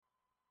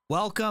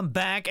Welcome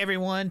back,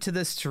 everyone, to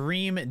the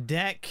stream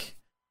deck.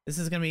 This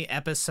is going to be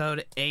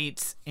episode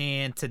 8,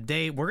 and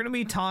today we're going to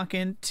be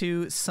talking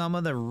to some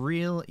of the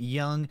real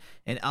young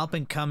and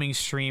up-and-coming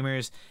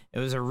streamers. It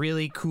was a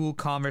really cool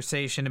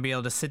conversation to be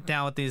able to sit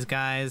down with these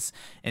guys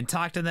and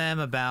talk to them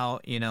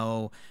about, you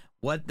know,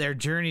 what their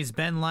journey's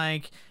been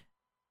like,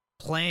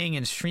 playing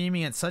and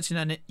streaming at such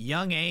a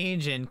young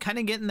age, and kind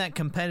of getting that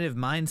competitive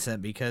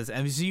mindset, because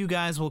as you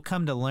guys will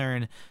come to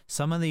learn,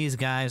 some of these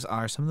guys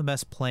are some of the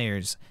best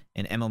players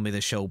in MLB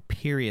The Show,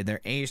 period.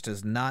 Their age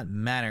does not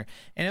matter,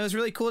 and it was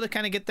really cool to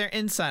kind of get their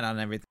insight on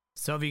everything.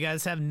 So if you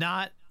guys have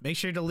not, make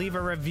sure to leave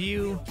a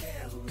review,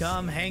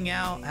 come hang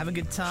out, have a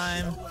good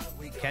time,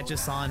 catch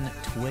us on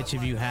Twitch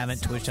if you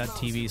haven't,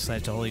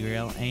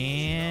 twitch.tv/TheHolyGrail,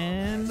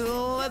 and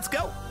let's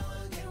go.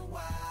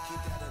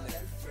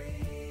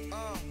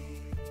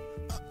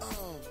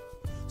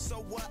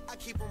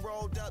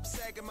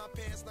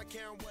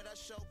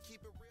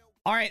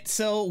 All right,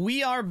 so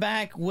we are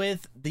back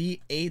with the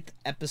 8th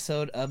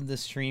episode of the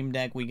stream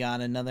deck. We got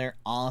another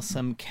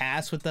awesome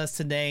cast with us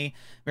today.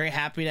 Very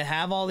happy to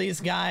have all these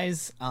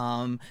guys.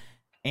 And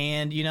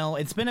you know,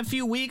 it's been a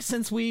few weeks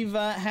since we've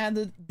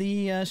had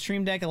the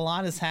stream deck. A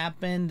lot has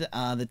happened.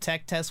 The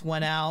tech test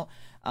went out.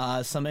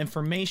 Some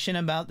information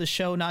about the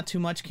show, not too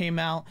much, came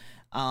out.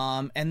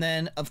 And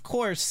then, of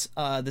course,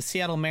 the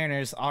Seattle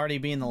Mariners, already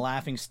being the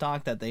laughing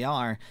stock that they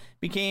are,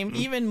 became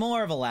even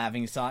more of a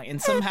laughing stock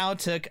and somehow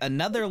took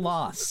another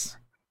loss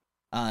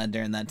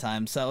during that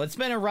time. So it's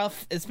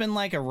been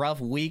like a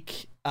rough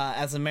week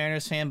as a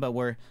Mariners fan, but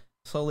we're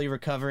slowly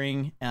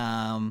recovering.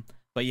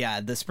 But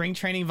yeah, the spring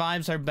training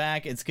vibes are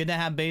back. It's good to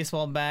have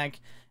baseball back,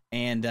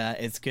 and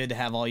it's good to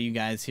have all you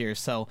guys here.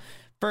 So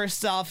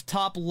first off,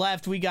 top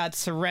left, we got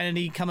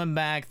Serenity coming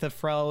back. The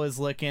fro is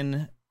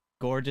looking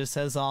gorgeous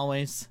as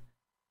always.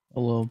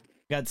 Hello.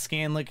 Got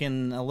Scann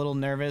looking a little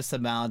nervous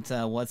about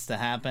what's to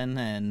happen,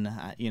 and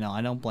you know,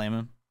 I don't blame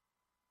him.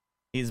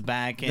 He's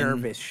back.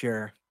 Nervous,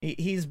 sure.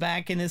 He's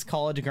back in his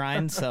college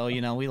grind, so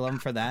you know, we love him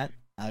for that.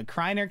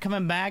 Kriner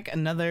coming back,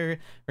 another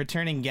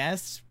returning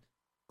guest.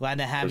 Glad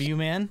to have you,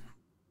 man.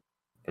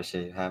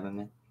 Appreciate you having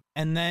me.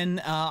 And then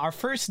our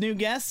first new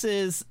guest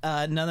is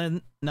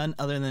none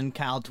other than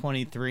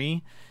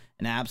Kyle23.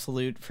 An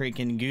absolute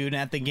freaking goon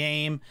at the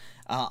game.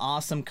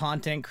 Awesome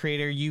content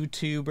creator,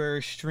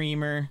 YouTuber,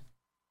 streamer.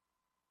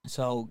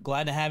 So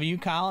glad to have you,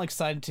 Kyle.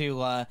 Excited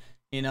to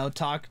you know,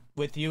 talk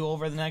with you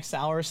over the next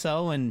hour or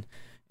so and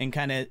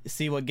kind of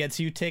see what gets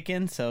you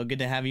ticking. So good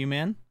to have you,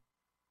 man.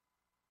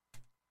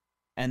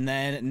 And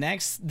then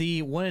next,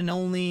 the one and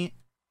only,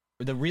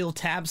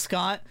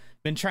 TheRealTapScott.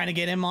 Been trying to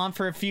get him on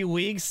for a few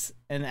weeks.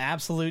 An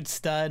absolute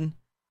stud.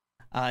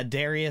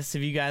 Darius,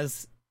 if you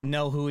guys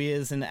know who he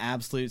is, an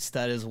absolute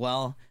stud as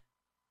well.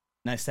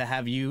 Nice to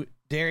have you,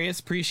 Darius.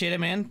 Appreciate it,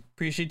 man.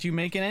 Appreciate you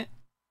making it.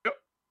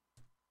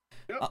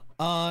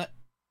 Yep.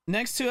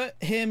 Next to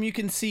him, you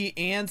can see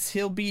Ance.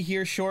 He'll be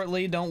here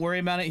shortly. Don't worry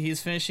about it.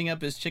 He's finishing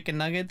up his chicken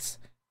nuggets.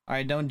 All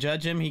right, don't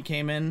judge him. He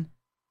came in,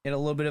 had a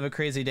little bit of a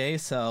crazy day,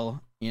 so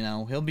you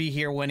know, he'll be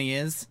here when he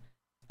is.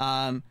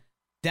 Down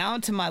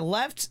to my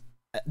left,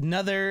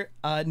 another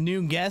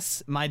new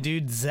guest, my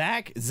dude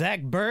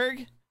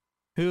ZacBerg,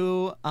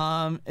 who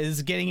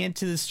is getting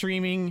into the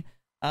streaming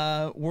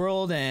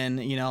world,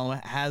 and you know,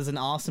 has an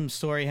awesome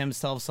story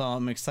himself, so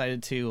I'm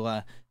excited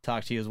to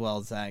talk to you as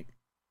well, Zach.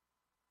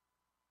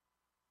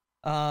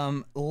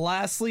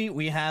 Lastly,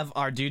 we have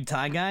our dude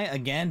TyGuy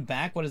again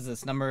back. What is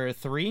this, number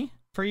 3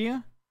 for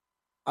you?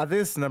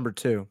 This is number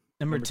 2.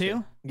 Number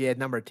 2? Yeah,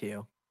 number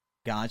 2.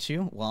 Got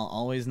you. Well,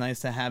 always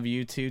nice to have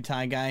you too,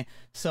 TyGuy.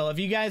 So if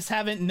you guys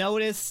haven't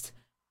noticed,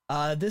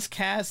 this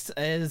cast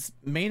is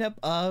made up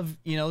of,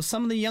 you know,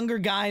 some of the younger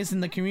guys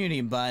in the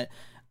community, but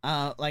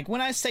like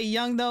when I say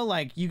young though,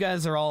 like you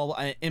guys are all,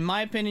 in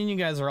my opinion, you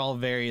guys are all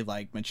very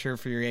like mature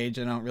for your age.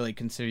 I don't really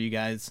consider you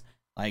guys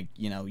like,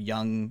 you know,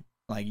 young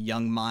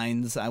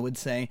minds, I would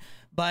say.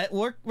 But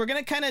we're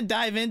gonna kind of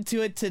dive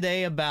into it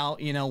today about,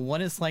 you know,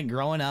 what it's like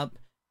growing up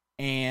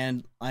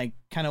and like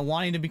kind of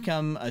wanting to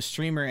become a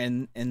streamer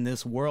in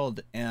this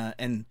world,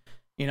 and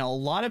you know, a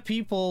lot of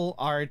people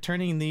are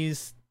turning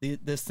this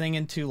thing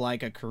into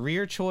like a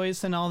career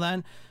choice and all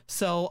that.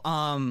 So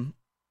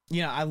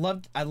you know, I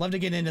love to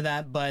get into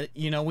that, but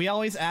you know, we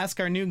always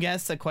ask our new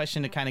guests a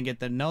question to kind of get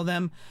to know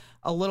them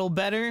a little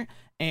better.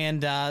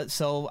 And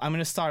so I'm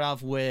gonna start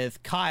off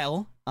with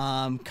Kyle.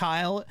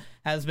 Kyle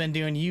has been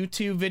doing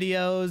YouTube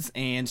videos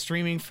and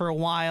streaming for a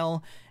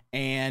while,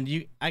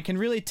 and I can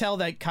really tell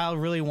that Kyle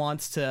really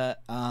wants to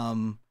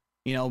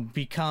you know,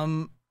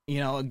 become, you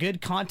know, a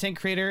good content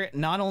creator,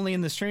 not only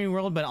in the streaming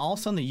world but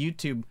also in the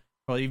YouTube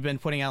world. You've been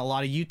putting out a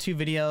lot of YouTube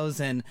videos,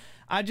 and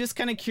I'm just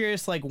kind of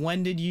curious, like,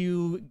 when did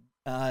you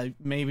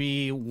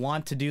maybe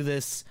want to do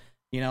this,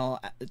 you know,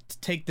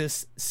 take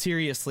this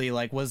seriously?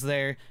 Like,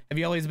 have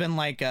you always been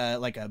like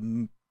a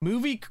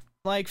movie,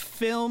 like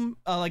film,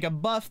 like a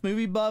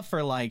movie buff,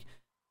 or like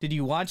did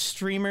you watch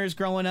streamers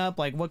growing up?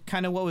 Like, what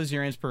was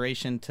your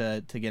inspiration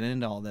to get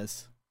into all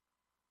this?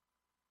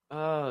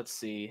 Let's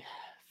see.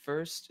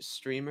 first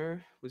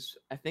streamer was,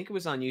 I think it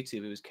was on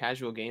YouTube. It was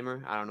Casual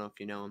Gamer. I don't know if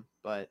you know him,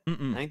 but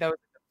Mm-mm. I think that was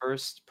the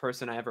first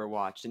person I ever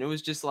watched, and it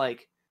was just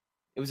like,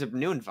 it was a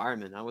new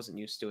environment. I wasn't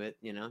used to it,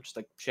 you know, just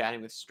like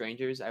chatting with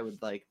strangers. I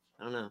would like,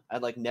 I don't know,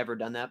 I'd like never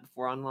done that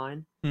before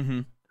online. Mm-hmm.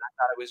 I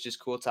thought it was just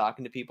cool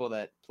talking to people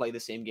that play the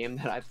same game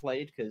that I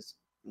played, because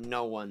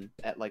no one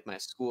at like my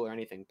school or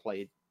anything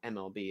played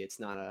MLB. It's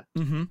not a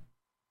Mm-hmm.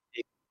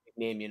 big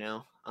name, you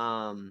know,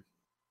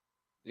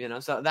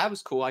 so that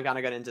was cool. I kind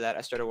of got into that.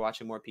 I started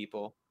watching more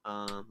people,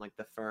 like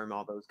the Firm,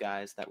 all those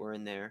guys that were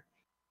in there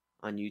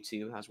on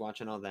YouTube. I was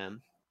watching all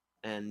them,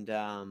 and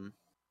I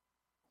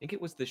think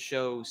it was the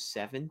show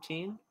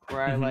 17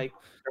 where I like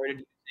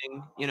started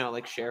using, you know,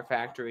 like Share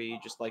Factory,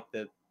 just like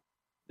the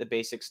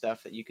basic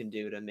stuff that you can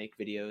do to make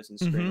videos and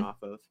stream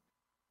off of.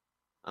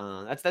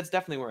 That's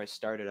definitely where I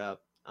started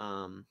up.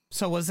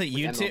 So was it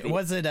YouTube? MLB.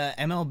 Was it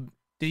MLB?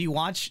 Did you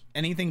watch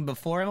anything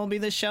before MLB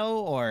The Show,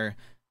 or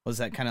was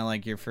that kind of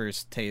like your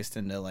first taste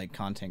into like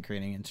content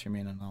creating and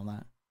streaming and all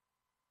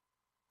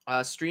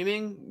that?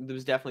 Streaming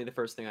was definitely the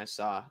first thing I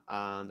saw.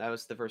 That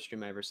was the first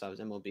stream I ever saw, was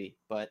MLB.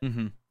 But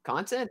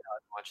content, I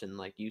was watching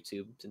like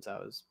YouTube since I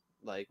was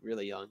like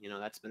really young. You know,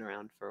 that's been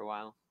around for a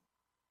while.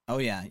 Oh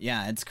yeah,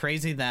 yeah. It's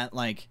crazy that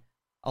like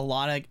a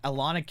lot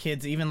of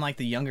kids, even like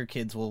the younger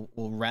kids, will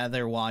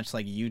rather watch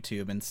like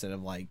YouTube instead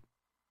of like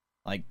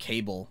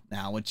cable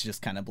now, which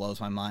just kind of blows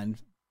my mind.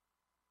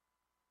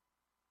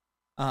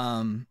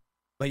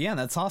 But yeah,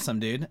 that's awesome,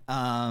 dude.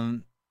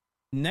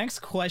 Next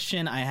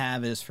question I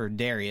have is for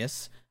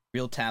Darius,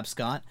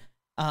 TheRealTapScott.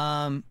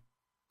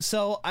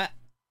 So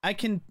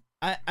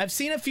I've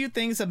seen a few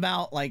things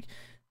about like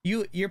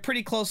you're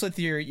pretty close with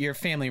your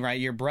family, right?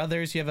 Your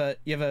brothers. You have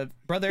a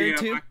brother or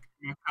two?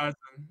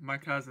 My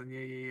cousin.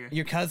 Yeah.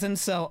 Your cousin.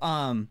 So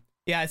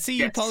yeah, I see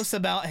you post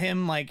about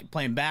him like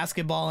playing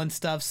basketball and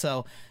stuff.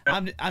 So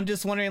I'm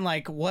just wondering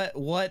like what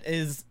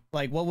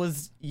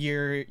was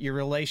your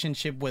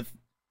relationship with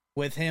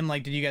him?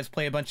 Like, did you guys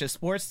play a bunch of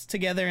sports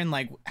together, and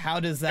like how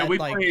does that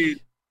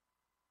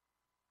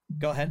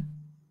Go ahead.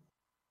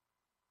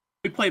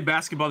 We played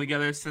basketball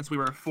together since we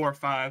were 4 or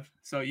 5.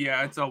 So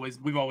yeah,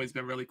 we've always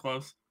been really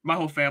close. My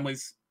whole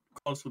family's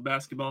close with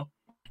basketball.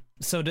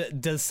 So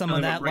does some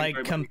of that like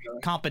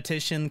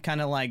competition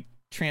kind of like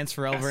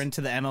transfer over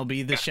into the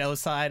MLB The Show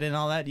side and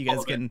all that? You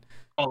guys can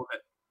all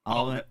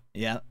of it.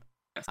 Yeah,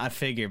 yes. I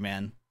figure,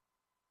 man.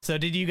 So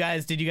did you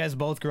guys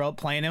both grow up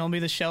playing MLB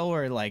The Show,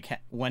 or like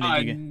when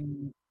did you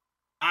get...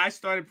 I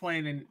started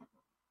playing in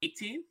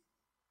 18.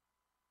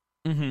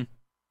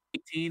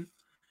 18.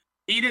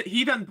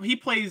 He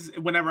plays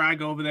whenever I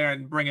go over there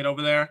and bring it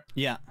over there.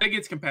 Yeah. It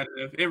gets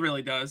competitive. It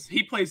really does.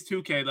 He plays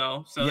 2K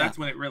though, so that's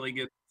when it really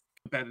gets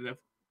competitive.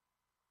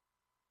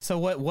 So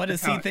what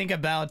does he think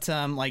about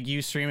like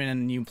you streaming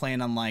and you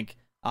playing on like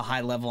a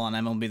high level on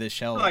MLB The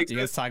Show? Do you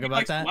guys talk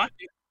about that?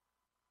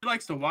 He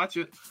likes to watch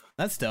it.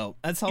 That's dope.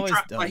 That's always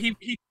dope. Like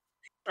he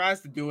tries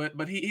to do it,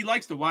 but he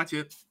likes to watch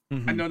it.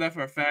 I know that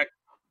for a fact.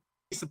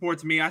 He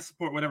supports me. I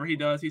support whatever he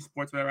does. He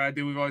supports whatever I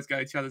do. We've always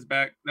got each other's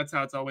back. That's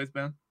how it's always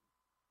been.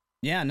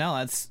 Yeah, no,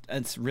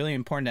 it's really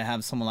important to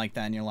have someone like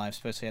that in your life,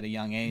 especially at a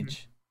young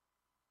age.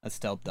 That's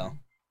dope, though.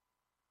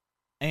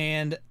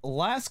 And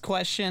last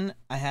question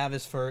I have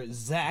is for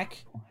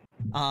Zach.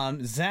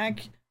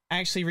 Zach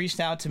actually reached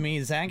out to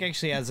me. Zach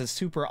actually has a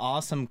super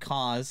awesome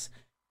cause.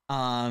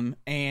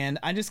 And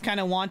I just kind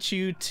of want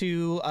you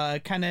to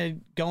kind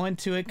of go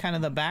into it, kind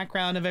of the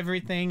background of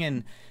everything,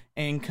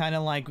 and kind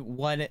of like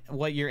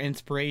what your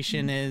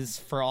inspiration is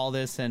for all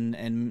this,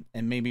 and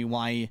maybe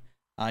why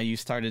you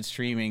started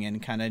streaming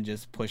and kind of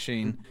just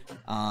pushing,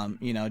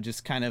 you know,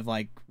 just kind of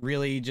like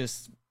really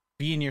just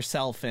being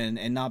yourself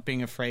and not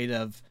being afraid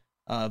of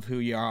who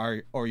you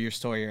are or your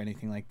story or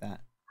anything like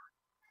that.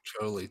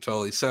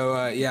 Totally.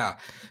 So yeah,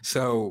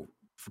 so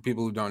for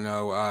people who don't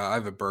know, I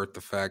have a birth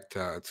defect.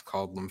 It's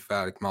called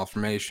lymphatic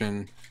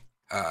malformation.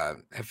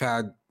 I've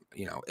had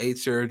 8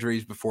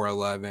 surgeries before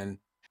 11,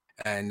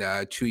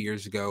 and 2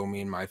 years ago,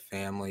 me and my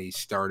family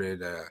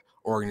started a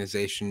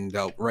organization to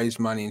help raise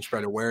money and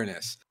spread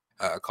awareness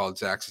called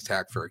Zach's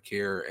Attack for a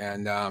Cure.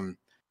 And I'm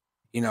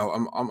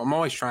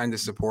always trying to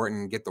support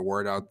and get the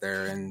word out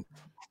there.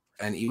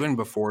 And even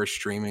before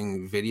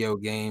streaming video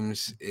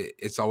games,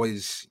 it's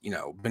always,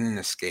 been an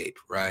escape,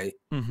 right?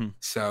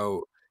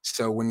 So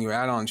when you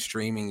add on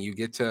streaming, you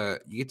get to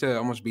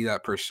almost be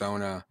that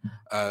persona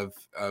of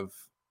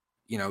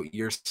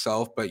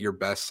yourself, but your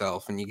best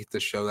self, and you get to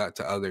show that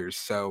to others.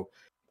 So,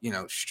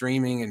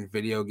 streaming and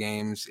video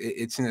games,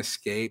 it's an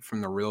escape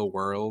from the real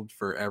world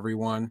for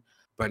everyone.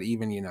 But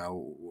even,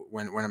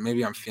 when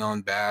maybe I'm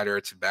feeling bad or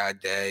it's a bad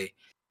day,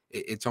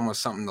 it's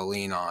almost something to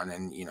lean on.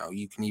 And,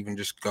 you can even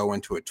just go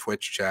into a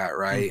Twitch chat,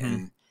 right?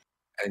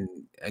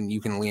 And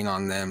you can lean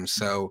on them.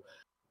 So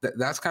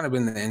that's kind of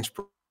been the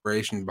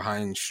inspiration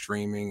behind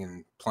streaming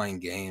and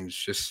playing games,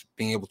 just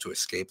being able to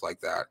escape like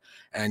that.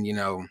 And,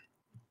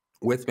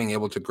 with being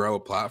able to grow a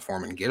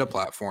platform and get a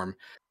platform,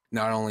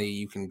 not only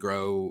you can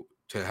grow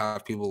to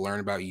have people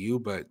learn about you,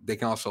 but they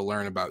can also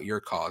learn about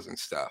your cause and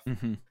stuff.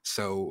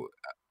 So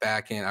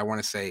back in, I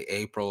want to say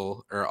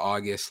April or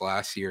August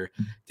last year,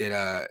 did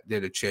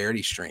a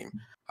charity stream.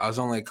 I was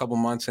only a couple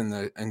months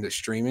into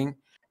streaming,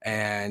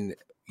 and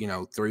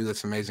through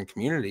this amazing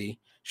community,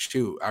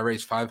 shoot, I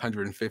raised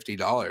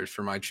 $550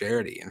 for my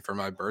charity and for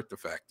my birth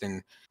effect.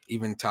 And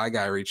even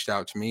TyGuy reached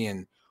out to me,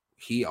 and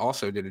he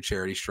also did a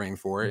charity stream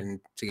for it, and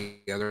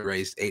together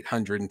raised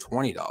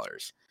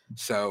 $820.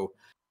 So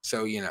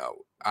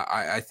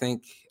I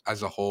think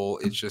as a whole,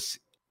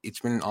 it's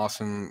been an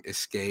awesome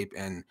escape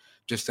and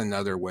just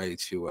another way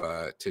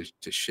to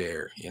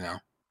share.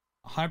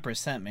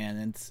 100%,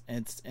 man.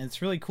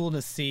 It's really cool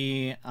to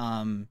see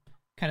kind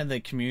of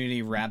the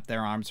community wrap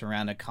their arms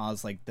around a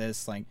cause like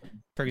this. Like,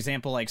 for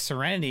example, like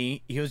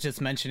Serenity, he was just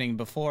mentioning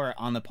before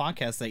on the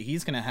podcast that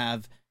he's gonna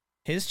have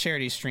his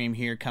charity stream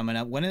here coming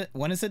up.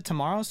 When is it?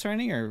 Tomorrow,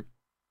 Serenity, or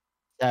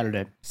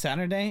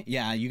Saturday?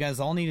 Yeah, you guys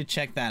all need to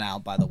check that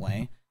out, by the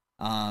way.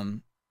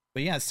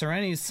 But yeah,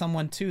 Serenity is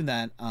someone too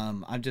that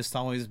I've just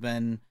always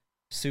been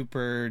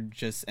super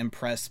just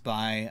impressed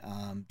by,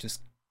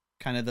 just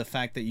kind of the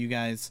fact that you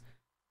guys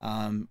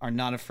are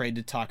not afraid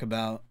to talk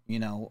about,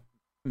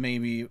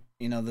 maybe,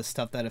 the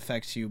stuff that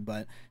affects you,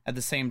 but at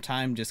the same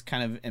time, just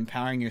kind of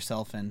empowering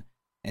yourself and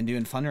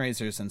doing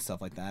fundraisers and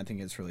stuff like that. I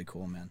think it's really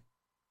cool, man.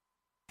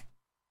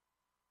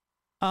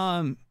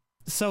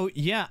 So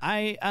yeah,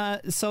 I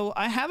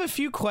have a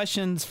few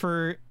questions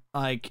for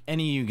like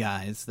any of you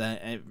guys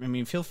that, I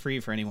mean, feel free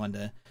for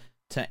anyone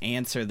to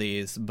answer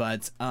these,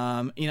 but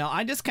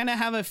I just kind of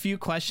have a few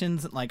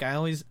questions. Like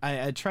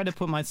I try to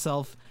put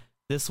myself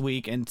this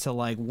week into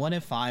like, what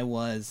if I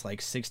was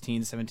like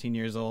 16, 17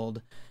 years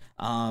old,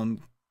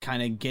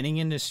 kind of getting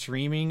into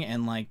streaming,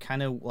 and like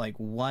kind of like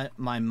what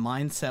my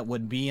mindset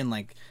would be, and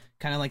like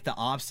kind of like the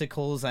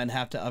obstacles I'd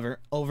have to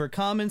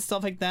overcome and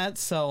stuff like that.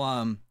 So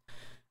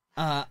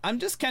I'm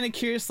just kind of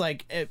curious,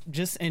 like,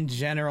 just in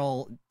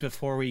general,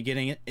 before we get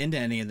into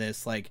any of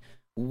this, like,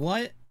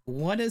 what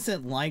is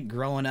it like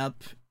growing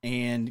up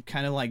and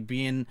kind of like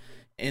being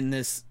in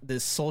this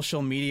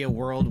social media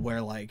world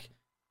where like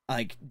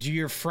do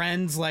your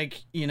friends,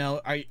 like,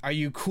 are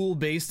you cool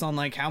based on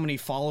like how many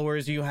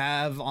followers you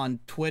have on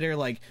Twitter?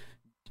 Like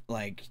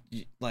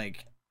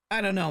I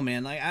don't know,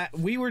 man. Like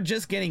we were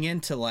just getting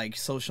into like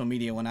social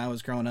media when I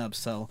was growing up,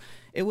 so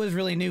it was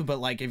really new. But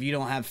like, if you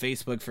don't have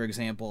Facebook, for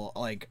example,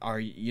 like, are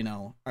you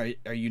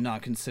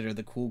not considered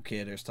the cool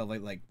kid or stuff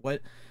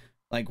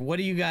what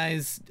do you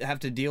guys have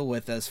to deal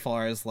with as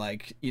far as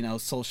like,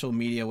 social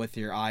media with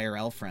your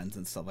IRL friends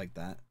and stuff like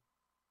that?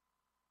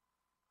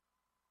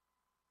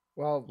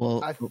 Well,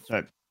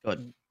 sorry, go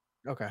ahead.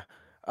 Okay.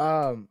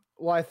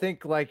 Well, I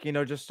think like,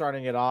 just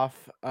starting it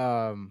off,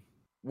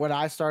 when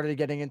I started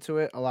getting into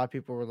it, a lot of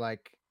people were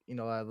like,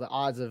 the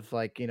odds of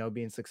like,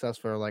 being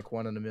successful are like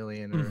 1 in a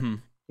million,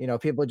 or,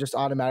 people just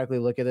automatically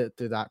look at it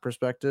through that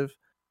perspective.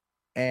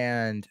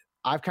 And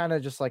I've kind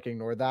of just like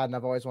ignored that. And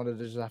I've always wanted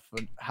to just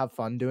have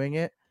fun doing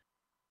it.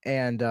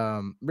 And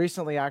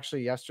recently,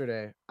 actually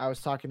yesterday, I was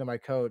talking to my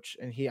coach,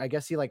 and I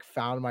guess he like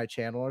found my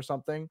channel or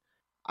something.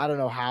 I don't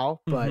know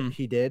how, but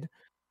he did.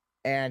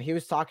 And he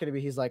was talking to me.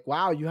 He's like,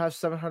 wow, you have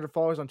 700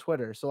 followers on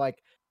Twitter. So like,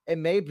 it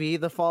may be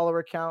the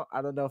follower count.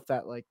 I don't know if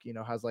that like,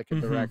 has like a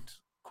direct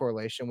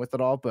correlation with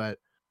it all, but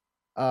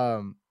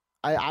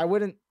I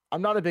wouldn't,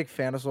 I'm not a big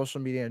fan of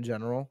social media in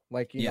general.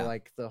 Like, you know,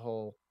 like the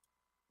whole,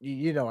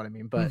 you know what I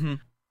mean? But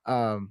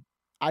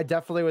I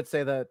definitely would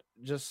say that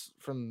just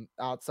from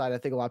outside, I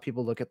think a lot of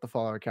people look at the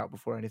follower count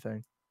before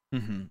anything.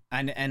 And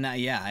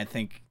yeah, I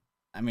think,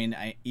 I mean,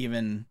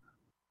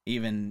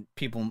 even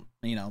people,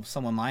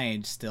 someone my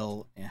age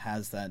still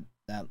has that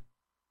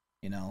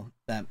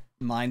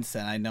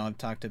mindset. I know I've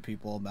talked to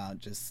people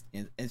about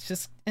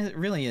it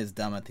really is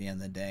dumb at the end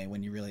of the day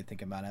when you really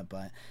think about it,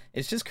 but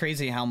it's just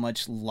crazy how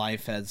much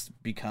life has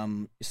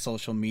become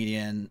social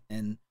media,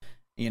 and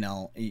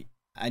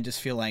I just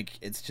feel like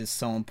it's just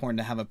so important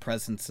to have a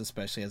presence,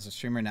 especially as a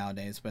streamer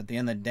nowadays. But at the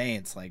end of the day,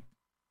 it's like,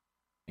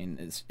 I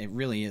mean, it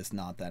really is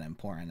not that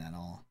important at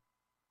all.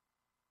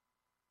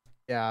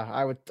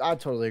 Yeah, I'd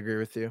totally agree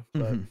with you.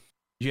 But do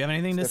you have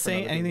anything to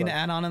say? Anything to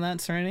add on in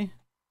that, Serenity?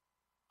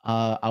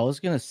 I was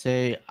gonna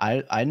say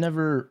I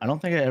don't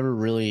think I ever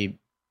really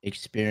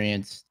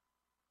experienced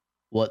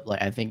what,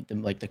 like, I think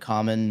the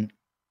common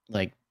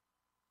like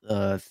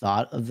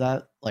thought of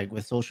that, like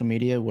with social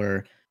media,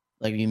 where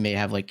like you may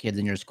have like kids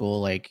in your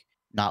school like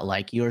not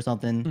like you or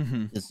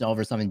something, just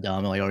over something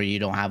dumb, like, or you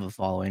don't have a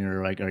following,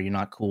 or like, are you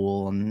not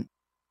cool, and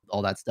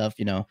all that stuff,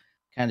 kind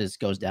of just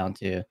goes down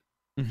to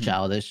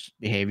childish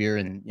behavior,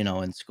 and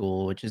in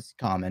school, which is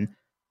common.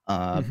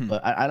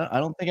 But I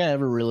don't think I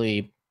ever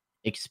really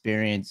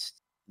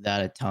experienced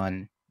that a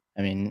ton.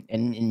 I mean,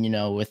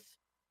 and with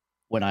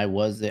when I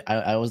was the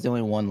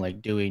only one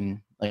like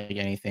doing like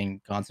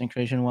anything content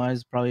creation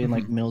wise, probably in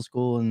like middle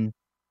school, and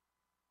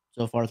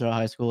so far throughout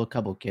high school, a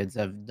couple kids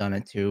have done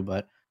it too,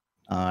 but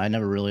I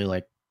never really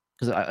like,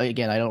 because I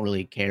don't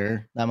really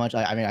care that much.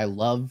 I mean, I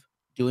love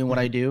doing what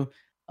I do,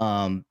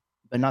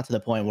 but not to the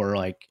point where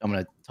like I'm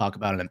gonna talk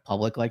about it in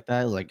public like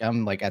that. Like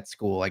I'm like at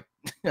school, like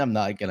I'm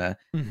not gonna.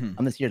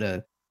 I'm just here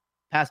to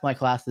pass my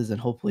classes and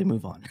hopefully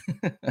move on.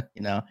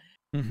 You know.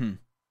 Mm-hmm.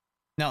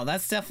 No,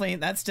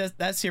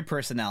 that's your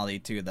personality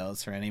too, though,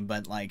 Serenity.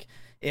 But like,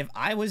 if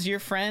I was your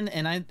friend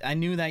and I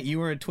knew that you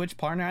were a Twitch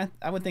partner,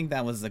 I would think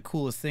that was the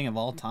coolest thing of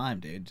all time,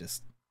 dude.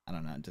 Just I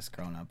don't know, just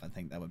growing up, I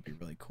think that would be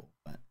really cool.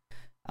 But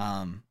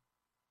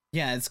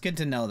yeah, it's good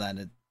to know that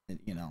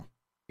you know,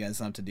 you guys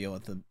don't have to deal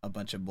with a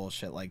bunch of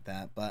bullshit like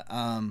that. But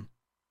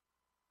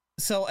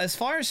so as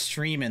far as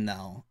streaming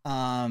though,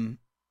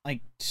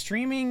 like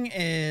streaming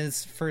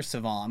is, first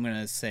of all, I'm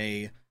gonna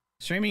say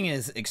streaming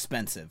is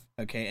expensive,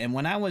 okay? And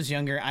when I was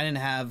younger, I didn't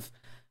have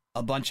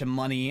a bunch of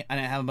money. I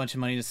didn't have a bunch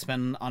of money to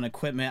spend on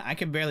equipment. I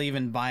could barely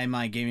even buy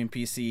my gaming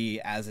PC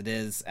as it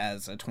is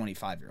as a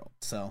 25-year-old.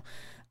 So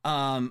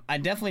I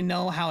definitely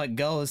know how it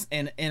goes.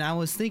 And I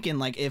was thinking,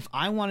 like, if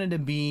I wanted to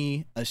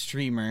be a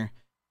streamer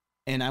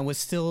and I was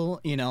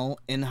still, you know,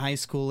 in high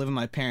school living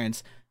with my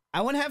parents, I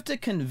would have to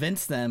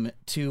convince them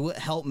to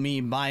help me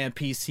buy a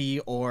PC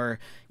or,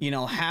 you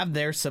know, have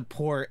their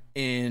support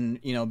in,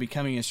 you know,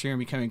 becoming a streamer,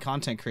 becoming a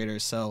content creator.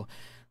 So,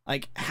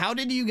 like, how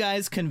did you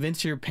guys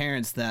convince your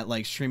parents that,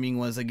 like, streaming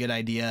was a good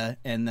idea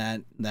and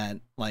that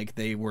like,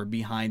 they were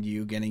behind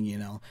you getting, you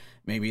know,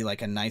 maybe,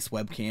 like, a nice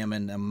webcam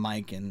and a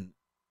mic and,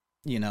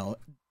 you know,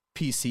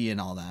 PC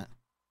and all that?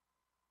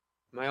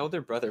 My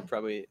older brother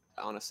probably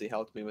honestly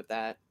helped me with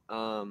that,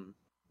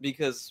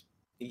 because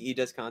he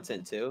does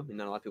content too, and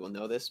not a lot of people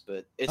know this,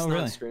 but it's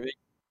not streaming,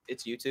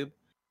 it's YouTube.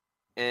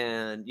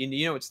 And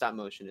you know what stop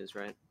motion is,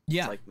 right?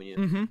 Yeah. It's like when you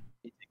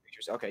take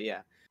pictures. Okay, yeah.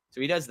 So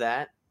he does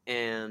that,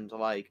 and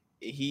like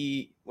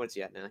what's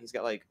he at now? He's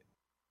got like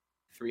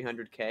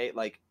 300K.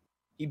 Like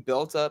he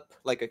built up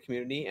like a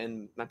community,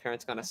 and my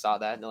parents kind of saw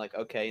that, and they're like,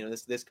 okay, you know,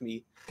 this can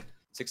be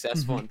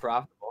successful and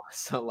profitable.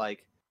 So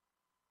like,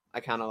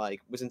 I kind of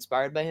like was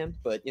inspired by him,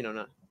 but you know,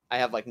 not. I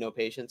have like no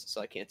patience,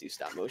 so I can't do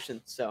stop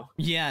motion. So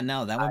yeah,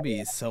 no, that would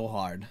be so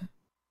hard.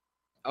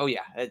 Oh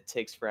yeah, it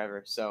takes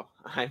forever. So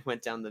I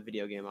went down the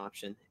video game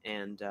option,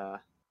 and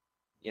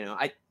you know,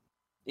 I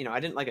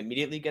didn't like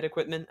immediately get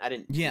equipment. I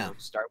didn't you know,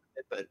 start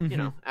with it, but you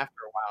know, after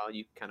a while,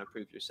 you kind of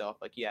prove yourself.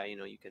 Like, yeah, you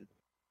know, you can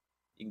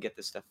get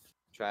this stuff,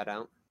 try it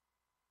out.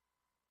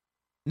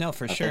 No,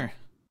 for sure.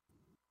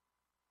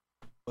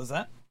 What was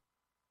that?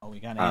 Oh,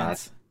 we got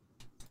Ance.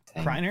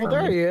 Kriner? Oh,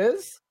 there he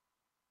is.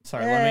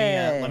 Sorry,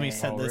 let me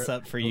set this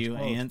up for you,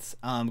 Ance.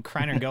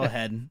 Kriner, go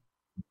ahead.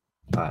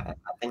 I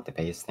think the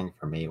biggest thing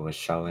for me was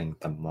showing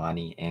the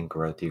money and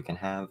growth you can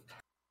have.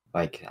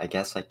 Like, I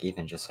guess, like,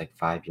 even just like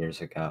 5 years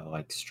ago,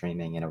 like,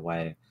 streaming in a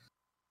way,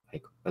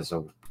 like, was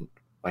a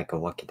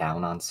look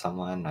down on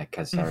someone, like,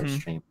 because they're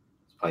streaming,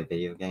 play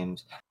video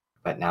games.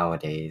 But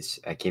nowadays,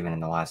 like, even in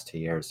the last 2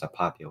 years, the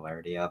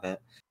popularity of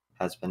it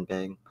has been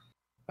big.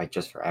 Like,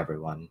 just for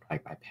everyone,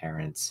 like my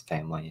parents,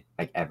 family,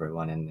 like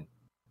everyone in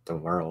the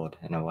world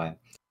in a way.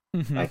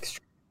 Like,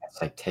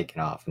 it's like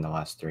taken off in the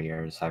last 3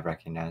 years, I've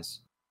recognized.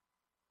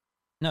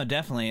 No,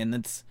 definitely, and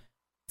it's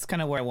kind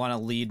of where I want to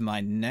lead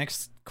my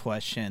next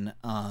question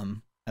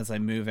as I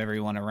move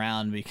everyone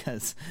around,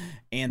 because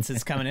Ance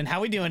is coming in.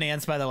 How we doing,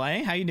 Ance, by the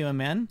way? How you doing,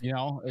 man? You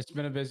know, it's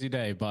been a busy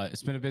day, but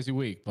it's been a busy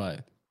week,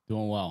 but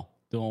doing well.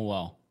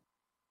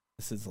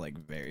 This is like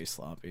very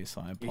sloppy,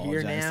 so I You're apologize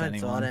here now, to anyone.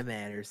 it's all that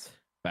matters.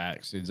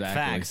 Facts, exactly.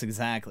 Facts,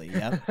 exactly.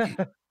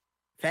 Yep.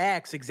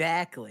 Facts,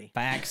 exactly.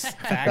 Facts,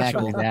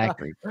 factual.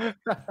 Exactly.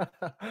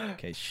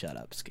 Okay, shut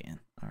up, Scann.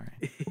 All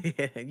right.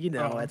 Yeah, you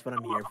know, that's what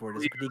I'm here for,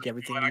 to critique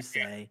everything you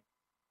say.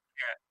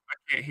 I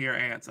can't hear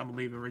Ants. I'm gonna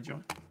leave and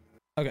rejoin.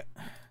 Okay.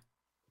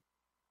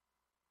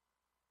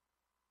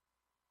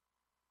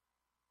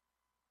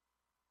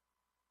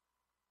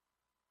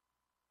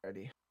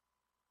 Ready.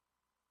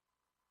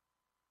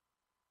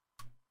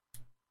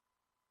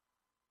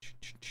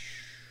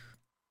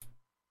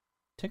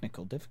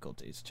 Technical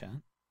difficulties, chat.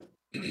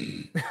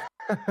 It's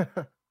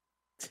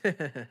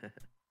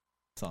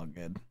all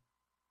good.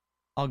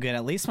 All good.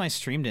 At least my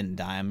stream didn't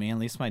die on me. At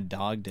least my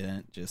dog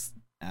didn't just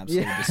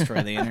absolutely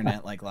destroy the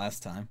internet like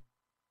last time.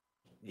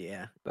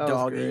 Yeah. That was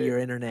Dog great. eat your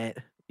internet.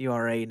 You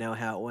already know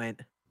how it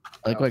went.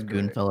 Like what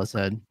Goonfella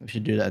said. We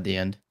should do that at the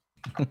end.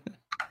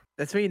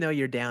 That's when you know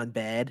you're down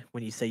bad,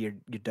 when you say your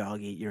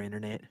dog ate your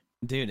internet.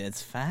 Dude,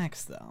 it's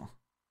facts though.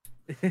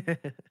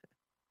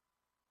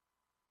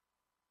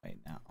 Wait,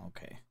 now,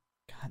 okay.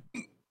 God.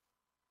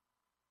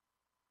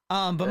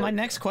 But my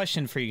next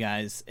question for you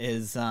guys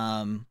is,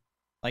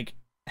 like,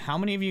 how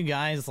many of you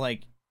guys,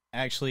 like,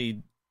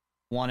 actually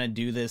want to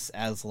do this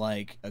as,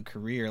 like, a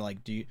career? Like,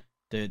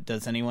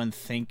 does anyone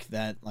think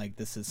that, like,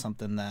 this is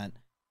something that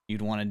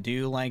you'd want to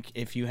do, like,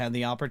 if you had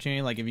the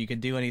opportunity? Like, if you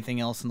could do anything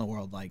else in the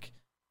world, like,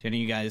 do any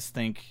of you guys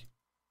think,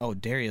 oh,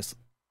 Darius,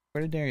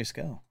 where did Darius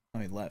go? Oh,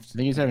 he left. I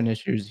think he's having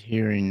issues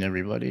hearing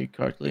everybody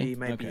correctly. He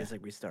might be just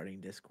like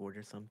restarting Discord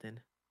or something.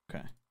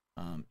 Okay.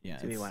 Yeah.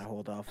 So we want to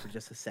hold off for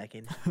just a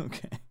second.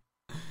 Okay.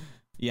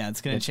 Yeah, it's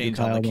gonna Let's do change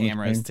all Kyle the on the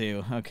cameras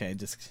screen. too. Okay,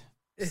 just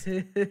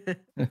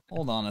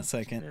hold on a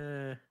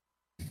second.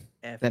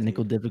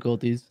 Technical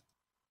difficulties.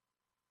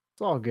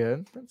 It's all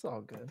good. It's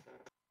all good.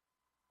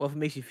 Well, if it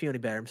makes you feel any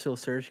better, I'm still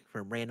searching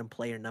for random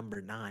player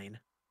number 9.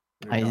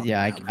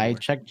 I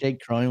checked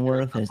Jake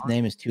Cronenworth, and his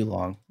name is too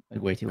long,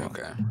 like way too long.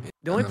 Okay.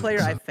 The only that player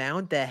makes I sense.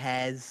 found that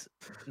has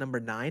number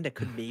 9 that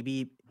could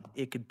maybe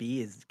it could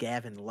be is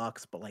Gavin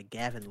Lux, but like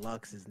Gavin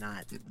Lux is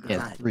not. Yeah,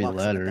 not 3 Lux in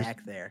the letters.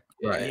 back there.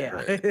 Right, Yeah,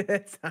 right.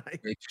 it's not- Way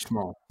too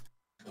small.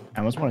 I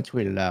almost want to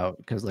tweet it out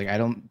because like I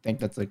don't think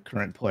that's a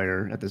current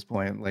player at this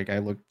point. Like I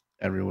looked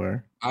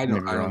everywhere. I may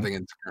don't. be I don't wrong. think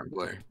it's a current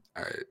player.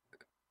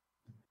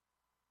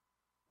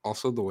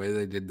 Also, the way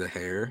they did the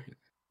hair,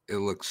 it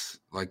looks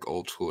like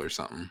old school or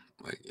something.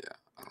 Like, yeah,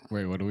 I don't know.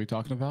 Wait, what are we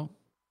talking about?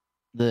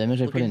 The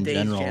image I Look put in in Days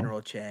general.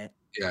 general chat.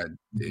 Yeah,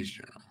 Days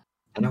General.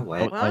 In a way,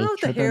 I Well, I don't was know if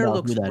the tripping hair about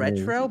looks who that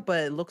is. retro,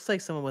 but it looks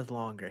like someone with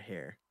longer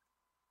hair.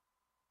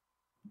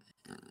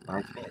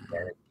 reminds me of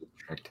Derek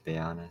Dietrich, to be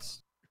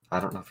honest. I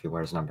don't know if he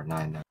wears number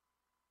 9 though.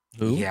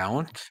 Who?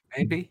 Yount,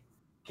 maybe?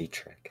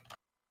 Dietrich.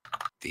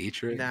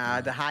 Dietrich?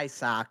 Nah, the high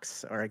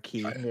socks are a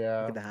key. Look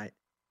Yeah, at the high.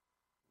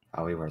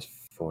 Oh, he wears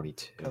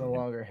 42. kind of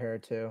longer hair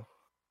too.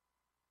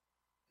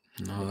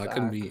 No, the that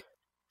couldn't back. be.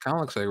 Kind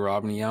of looks like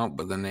Robin Yount,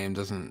 but the name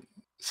doesn't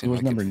He seem was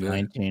like number it fit.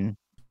 19,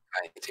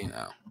 19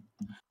 now.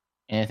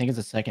 and I think it's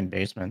a second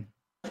baseman.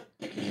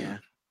 Yeah.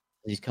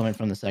 He's coming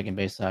from the second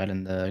base side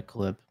in the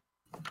clip.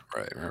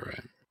 Right.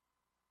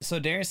 So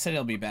Darius said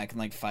he'll be back in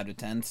like 5 to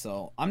 10.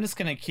 So I'm just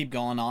gonna keep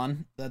going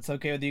on. That's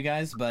okay with you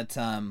guys, but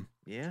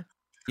Yeah.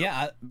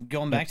 yeah.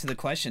 Going back to the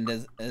question,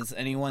 does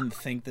anyone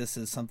think this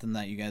is something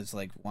that you guys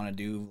like want to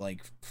do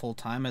like full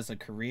time as a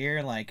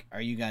career? Like,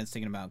 are you guys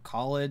thinking about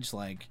college?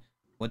 Like,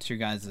 what's your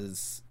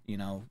guys's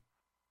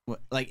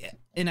what, like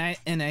in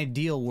an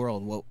ideal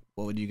world? What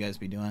would you guys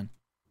be doing?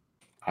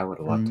 I would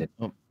love to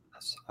Oh, do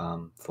this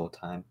full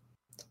time,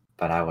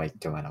 but I like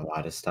doing a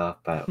lot of stuff.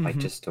 But like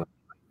Mhm. just doing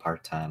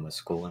part time with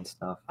school and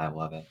stuff, I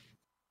love it.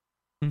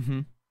 Mm-hmm.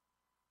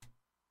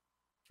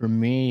 for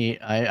me,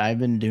 I've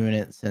been doing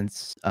it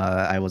since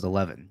I was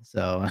 11.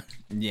 So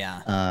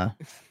Yeah.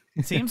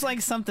 Seems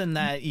like something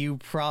that you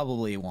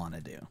probably want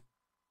to do.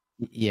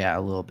 yeah, a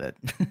little bit.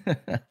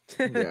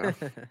 Yeah.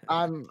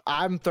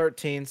 I'm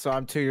 13, so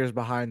I'm 2 years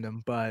behind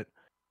them. But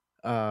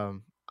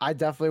I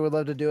definitely would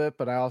love to do it.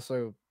 But I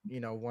also,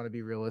 want to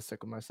be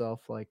realistic with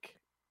myself. Like,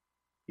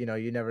 you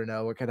never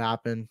know what could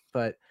happen.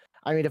 But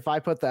I mean, if I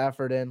put the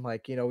effort in,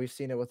 like, we've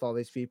seen it with all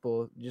these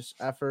people, just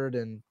effort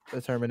and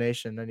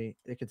determination,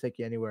 it could take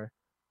you anywhere.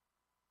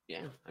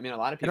 Yeah, I mean, a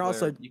lot of And people.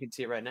 also- You can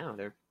see it right now.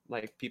 They're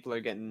like people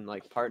are getting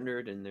like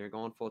partnered and they're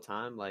going full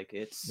time. Like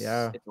it's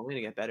only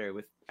gonna get better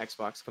with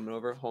Xbox coming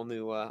over, whole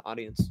new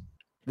audience.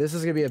 This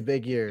is gonna be a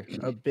big year.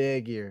 A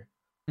big year.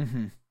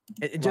 Mm-hmm.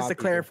 And Lot just of to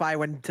people. clarify,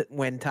 when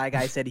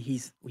TyGuy said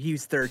he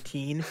was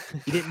 13,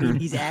 he didn't mean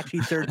he's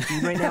actually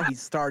 13 right now. He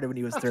started when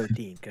he was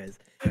 13. Because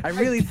I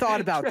really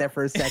thought about that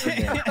for a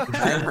second there.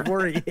 I was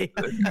worried. Wait,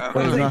 he's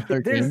not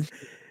 13? There's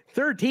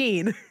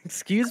 13.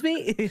 Excuse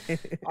me. Yeah,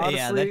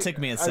 Honestly, that took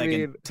me a second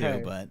mean, too,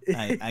 hey, but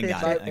I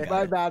got it. I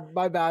got it.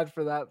 my bad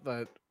for that,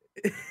 but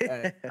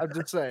hey, I'm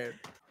just saying.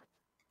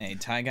 Hey,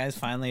 TyGuy's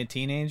finally a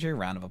teenager.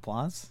 Round of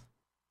applause.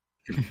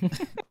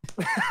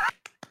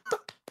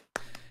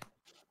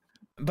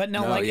 But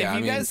no, like yeah, if I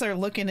you mean- guys are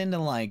looking into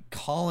like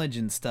college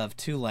and stuff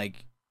too,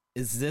 like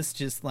is this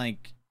just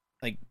like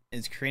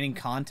is creating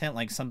content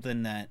like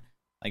something that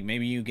like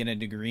maybe you get a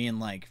degree in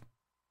like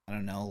I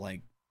don't know,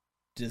 like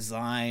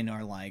design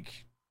or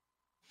like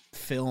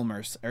film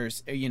or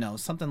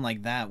something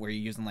like that where you're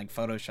using like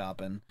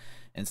Photoshop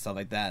and stuff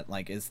like that.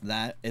 Like is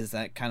that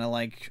kind of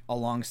like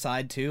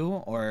alongside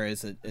too, or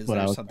is what I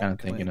there was something kind of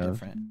completely thinking of.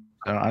 different?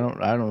 I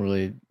don't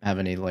really have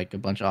any like a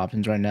bunch of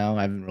options right now.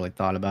 I haven't really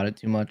thought about it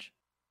too much,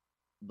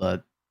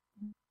 but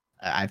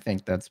I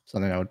think that's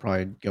something I would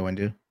probably go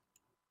into.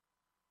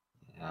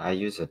 I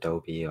use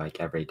Adobe like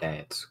every day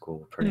at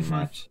school, pretty Mhm.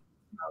 much.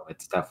 So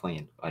it's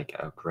definitely like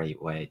a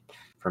great way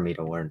for me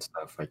to learn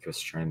stuff like with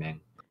streaming.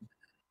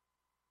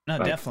 No,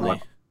 Like,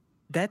 definitely.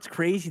 That's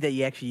crazy that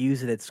you actually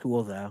use it at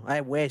school, though.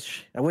 I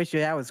wish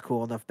that was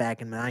cool enough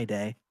back in my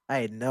day. I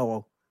had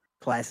no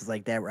classes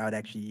like that where I would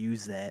actually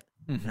use that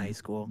in Mhm. high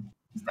school.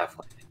 It's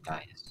definitely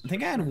nice. I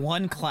think I had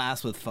one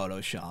class with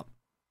Photoshop,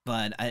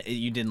 but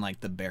you didn't like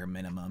the bare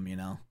minimum, you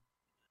know.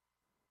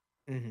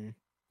 Mm-hmm.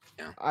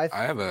 Yeah. I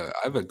I have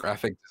a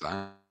graphic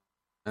design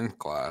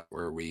class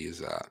where we use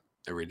that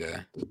every day.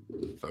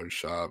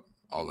 Photoshop,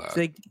 all that.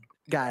 So,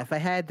 guy, if I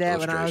had that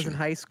when I was in Illustration.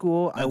 high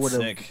school, I That's would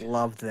have sick.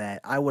 loved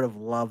that. I would have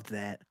loved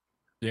that.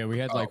 Yeah, we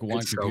had like one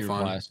it's so computer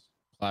fun.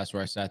 class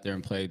where I sat there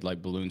and played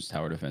like Balloons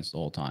Tower Defense the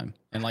whole time,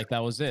 and like that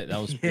was it. That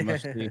was pretty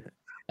much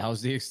that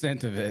was the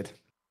extent of it.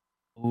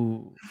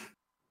 Ooh,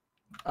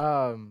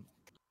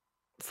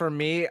 For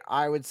me,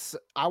 I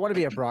want to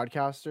be a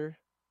broadcaster.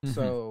 Mhm.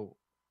 So,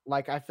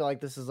 like, I feel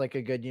like this is like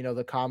a good,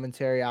 the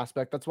commentary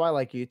aspect. That's why I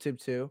like YouTube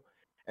too.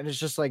 And it's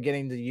just like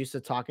getting used to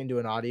talking to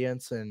an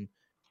audience and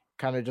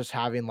kind of just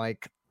having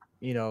like,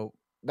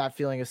 that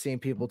feeling of seeing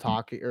people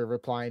talk or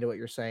replying to what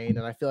you're saying.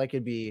 And I feel like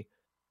it'd be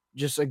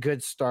just a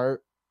good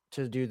start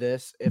to do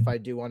this if I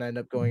do want to end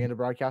up going into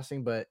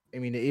broadcasting. But I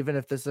mean, even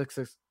if this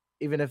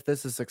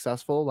is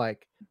successful,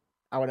 like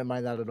I wouldn't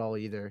mind that at all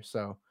either.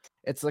 So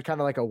it's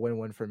kind of like a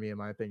win-win for me, in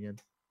my opinion.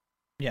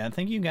 Yeah, I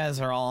think you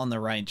guys are all on the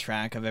right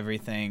track of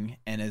everything,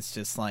 and it's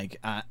just like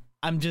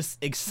I'm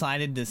just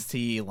excited to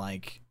see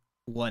like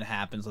what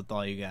happens with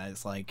all you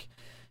guys. Like,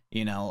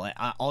 you know, like,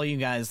 all you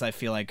guys I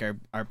feel like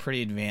are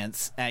pretty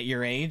advanced at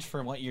your age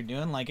for what you're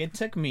doing. Like it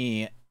took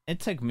me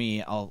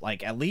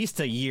like at least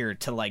a year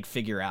to like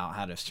figure out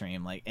how to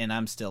stream, like, and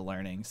I'm still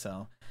learning.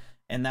 So,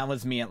 and that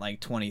was me at like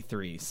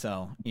 23.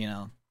 So, you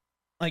know,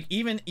 like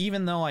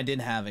even though I did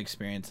have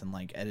experience in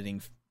like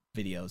editing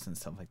videos and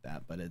stuff like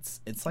that, but it's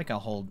like a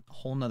whole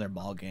nother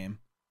ball game.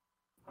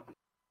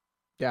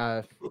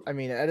 Yeah, I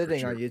mean,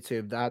 editing sure. on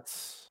YouTube,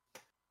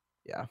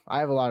 yeah, I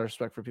have a lot of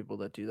respect for people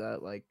that do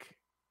that, like,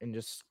 and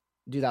just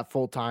do that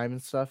full time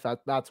and stuff.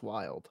 That's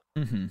wild.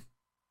 Mm-hmm.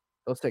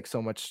 Those take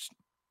so much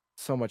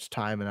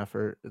time and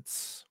effort.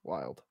 It's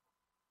wild.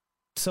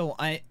 So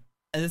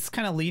it's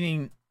kind of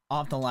leading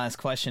off the last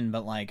question,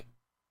 but like,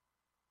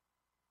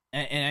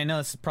 and I know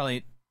this is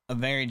probably a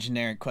very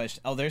generic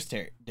question. Oh, there's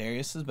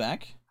Darius is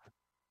back.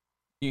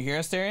 You hear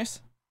us,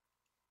 Darius?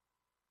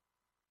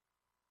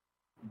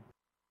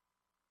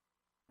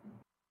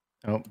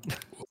 Oh,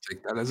 We'll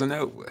take that as a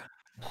no.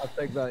 I'll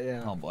take that.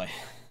 Yeah. Oh boy,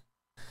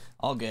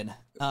 all good.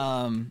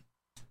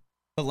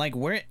 But like,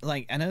 where,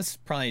 like, I know it's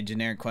probably a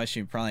generic question.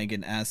 You're probably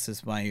getting asked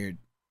this by your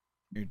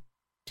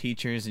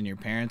teachers and your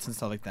parents and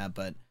stuff like that.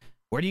 But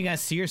where do you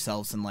guys see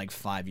yourselves in like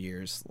 5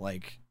 years?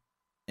 Like,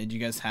 did you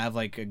guys have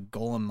like a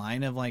goal in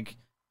mind of like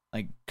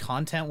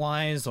content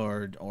wise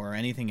or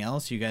anything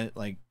else? You guys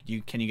like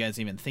can you guys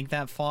even think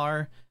that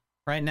far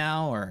right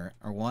now or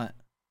what?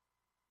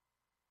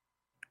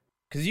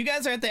 Because you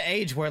guys are at the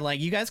age where like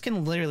you guys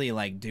can literally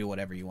like do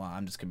whatever you want.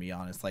 I'm just gonna be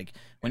honest. Like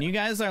when you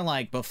guys are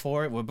like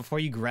before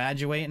you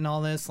graduate and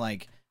all this,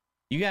 like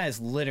you guys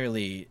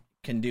literally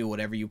can do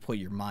whatever you put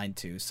your mind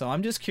to. So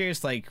I'm just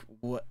curious, like,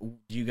 what do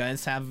you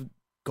guys have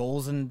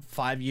goals in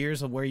 5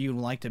 years of where you'd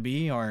like to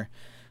be or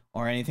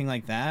anything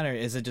like that, or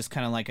is it just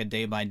kind of like a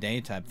day by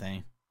day type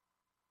thing?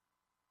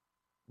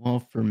 well,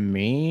 for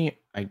me,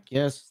 I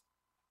guess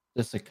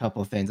just a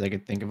couple of things I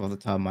could think of off the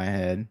top of my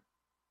head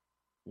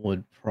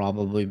would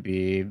probably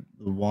be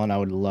the one I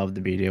would love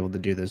to be able to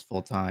do this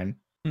full time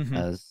Mm-hmm.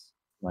 as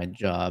my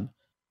job.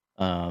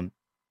 Oh,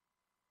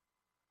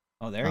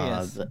 there he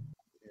is.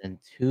 And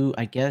two,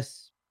 I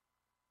guess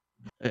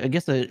I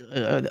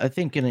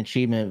think an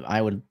achievement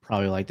I would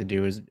probably like to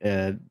do is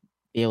be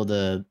able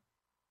to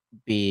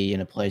be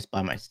in a place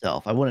by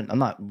myself. I'm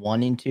not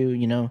wanting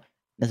to,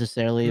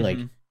 necessarily like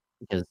Mhm.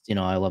 because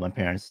I love my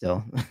parents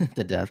still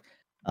to death.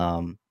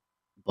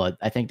 But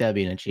I think that'd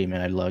be an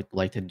achievement I'd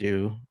like to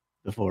do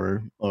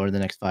before or the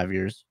next 5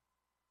 years.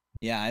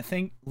 Yeah, I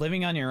think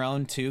living on your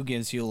own too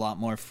gives you a lot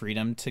more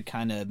freedom to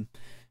kind of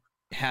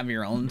have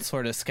your own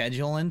sort of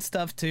schedule and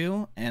stuff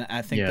too, and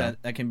I think Yeah.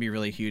 that can be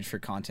really huge for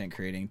content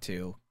creating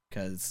too,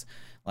 because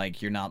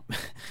like you're not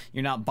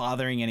you're not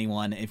bothering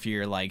anyone if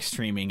you're like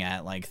streaming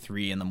at like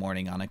 3 a.m.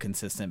 on a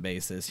consistent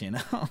basis, you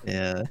know.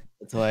 Yeah,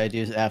 that's why I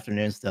do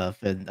afternoon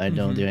stuff, and I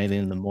don't do anything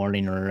in the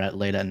morning or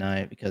late at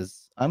night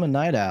because I'm a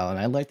night owl and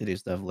I like to do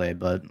stuff late.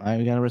 But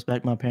I gotta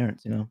respect my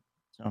parents,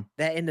 So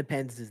That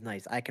independence is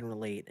nice. I can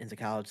relate as a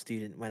college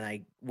student when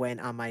I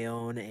went on my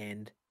own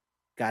and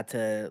got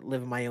to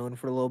live on my own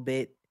for a little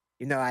bit.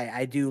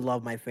 I do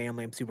love my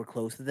family. I'm super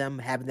close to them.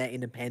 Having that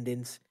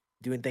independence,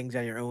 doing things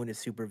on your own is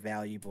super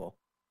valuable.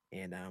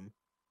 And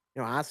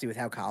honestly, with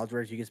how college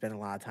works, you can spend a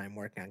lot of time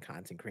working on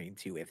content creating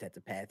too, if that's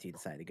a path you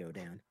decide to go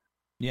down.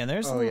 Yeah,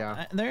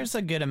 there's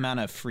a good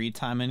amount of free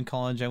time in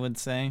college, I would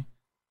say.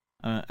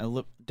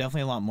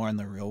 Definitely a lot more in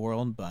the real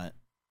world, but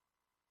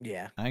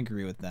Yeah. I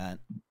agree with that.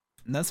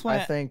 And that's why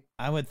I think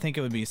I would think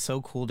it would be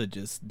so cool to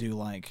just do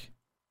like,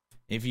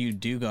 if you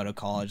do go to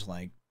college,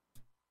 like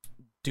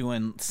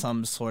doing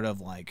some sort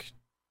of like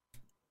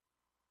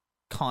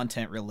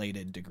content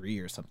related degree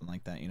or something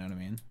like that. You know what I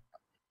mean?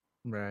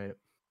 right.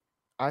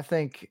 I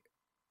think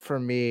for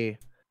me,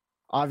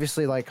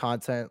 obviously, like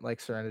content, like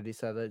Serenity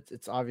said,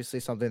 it's obviously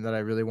something that I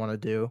really want to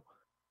do.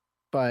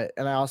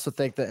 And I also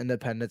think that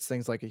independence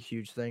thing's like a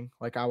huge thing.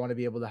 Like I want to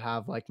be able to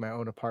have like my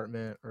own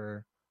apartment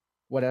or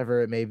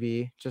whatever it may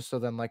be, just so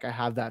then like I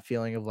have that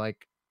feeling of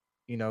like,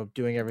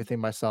 doing everything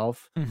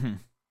myself. Mm-hmm.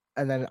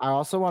 And then I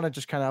also want to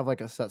just kind of have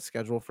like a set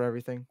schedule for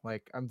everything.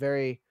 Like I'm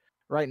very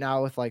right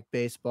now with like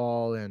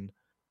baseball and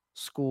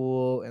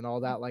school and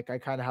all that, like I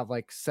kind of have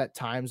like set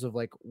times of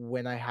like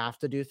when I have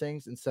to do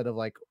things instead of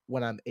like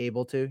when I'm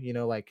able to,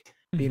 like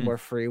being Mhm. more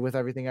free with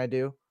everything I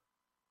do.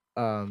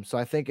 So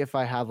I think if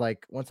I have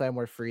like once I have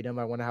more freedom,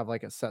 I want to have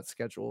like a set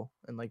schedule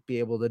and like be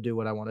able to do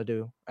what I want to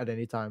do at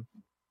any time.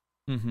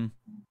 Mm-hmm.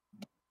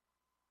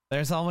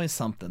 There's always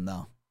something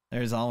though.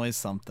 There's always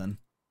something.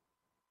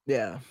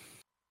 Yeah.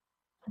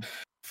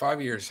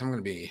 5 years, I'm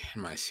gonna be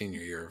in my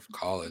senior year of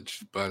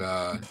college, but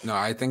no,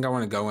 I think I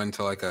want to go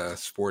into like a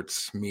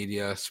sports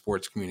media,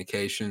 sports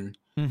communication,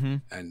 Mm-hmm.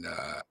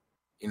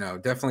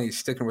 and definitely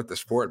sticking with the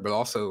sport, but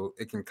also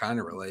it can kind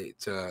of relate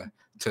to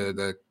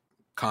the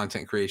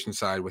content creation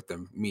side with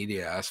the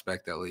media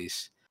aspect at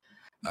least.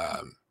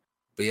 But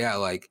yeah,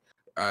 like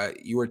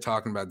you were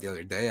talking about the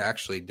other day,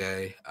 actually,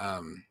 Day,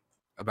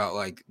 about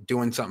like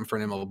doing something for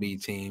an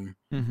MLB team,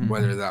 Mhm.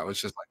 whether that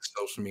was just like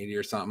social media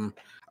or something.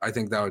 I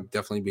think that would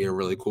definitely be a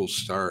really cool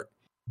start.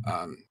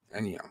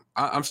 And you know,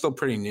 I'm still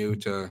pretty new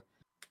to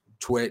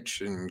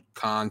Twitch and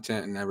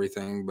content and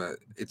everything, but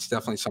it's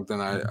definitely something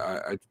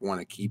I want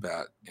to keep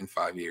at in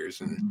 5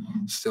 years and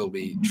still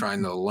be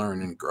trying to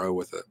learn and grow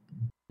with it.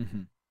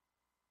 Mhm.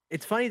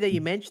 It's funny that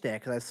you mentioned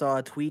that because I saw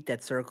a tweet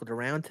that circled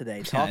around today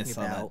Yeah, I talking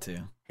saw about that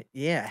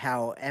too.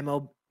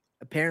 how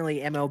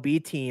apparently MLB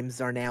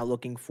teams are now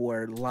looking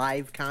for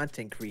live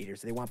content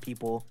creators. They want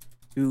people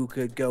who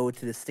could go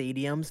to the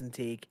stadiums and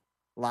take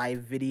live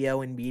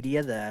video and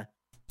media, the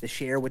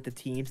share with the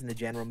teams and the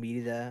general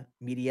media,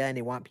 and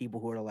they want people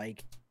who are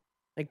like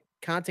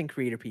content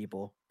creator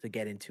people to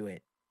get into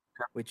it,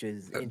 which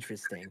is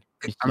interesting.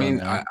 I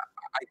mean, I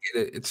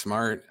get it. It's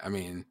smart. I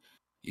mean,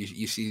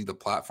 you see the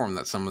platform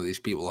that some of these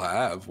people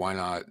have. Why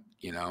not,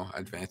 you know,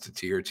 advance it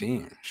to your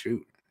team?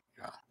 Shoot,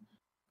 you know,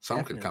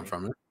 something could come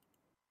Definitely. from it.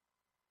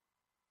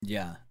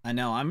 Yeah, I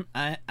know.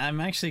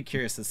 I'm actually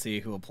curious to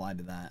see who applied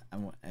to that.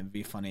 It'd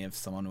be funny if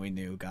someone we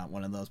knew got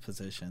one of those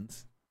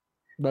positions.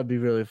 That'd be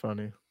really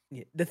funny.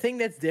 Yeah, the thing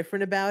that's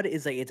different about it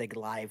is like it's like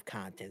live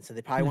content. So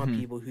they probably want Mhm.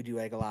 people who do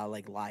like a lot of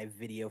like live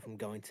video from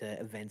going to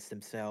events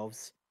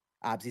themselves.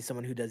 Obviously,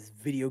 someone who does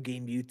video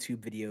game YouTube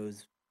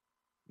videos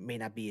may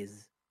not be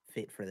as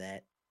fit for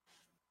that.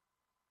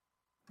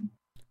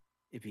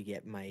 If you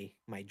get my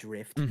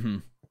drift. Mm-hmm.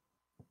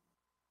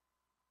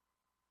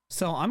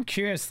 So I'm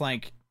curious,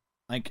 like,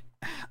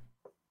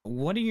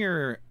 what do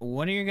your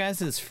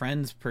guys'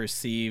 friends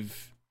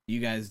perceive you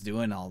guys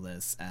doing all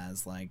this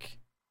as? Like,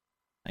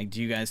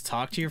 do you guys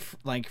talk to your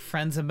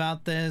friends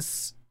about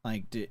this?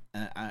 Like,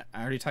 I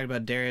already talked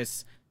about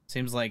Darius.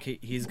 Seems like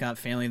he's got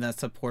family that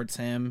supports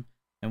him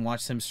and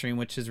watch him stream,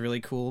 which is really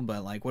cool.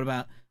 But like, what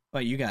about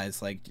you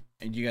guys? Like,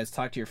 do you guys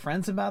talk to your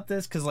friends about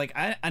this? Because like,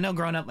 I know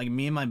growing up, like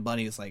me and my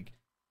buddies like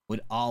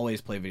would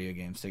always play video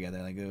games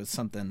together. Like it was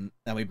something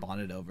that we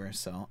bonded over.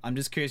 So I'm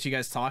just curious, you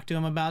guys talk to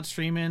them about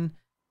streaming?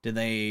 Did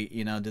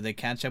they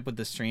catch up with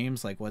the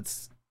streams? Like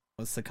what's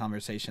the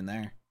conversation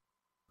there?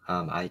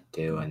 I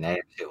do, and they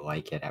actually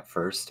like it. At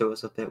first, it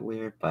was a bit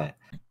weird, but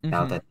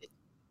now that they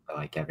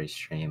like every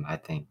stream, I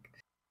think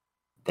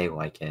they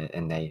like it,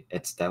 and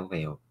it's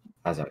definitely,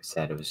 as I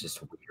said, it was just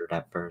weird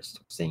at first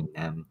seeing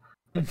them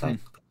with like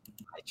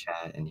my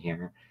chat in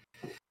here,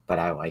 but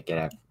I like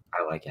it.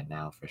 I like it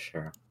now for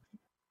sure.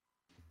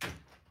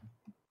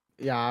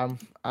 Yeah,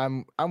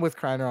 I'm with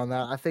Kriner on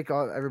that. I think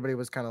everybody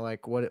was kind of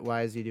like,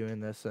 why is he doing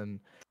this?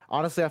 And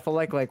honestly, I feel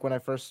like when I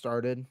first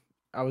started,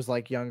 I was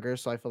like younger,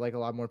 so I feel like a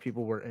lot more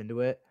people were into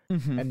it.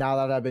 And now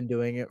that I've been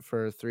doing it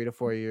for 3 to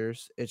 4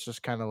 years, it's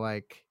just kind of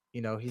like,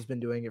 he's been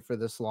doing it for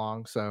this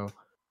long, so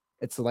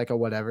it's like a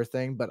whatever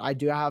thing. But I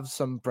do have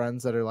some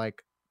friends that are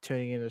like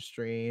tuning into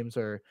streams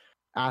or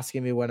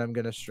asking me when I'm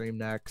gonna stream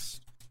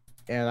next.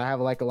 And I have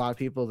like a lot of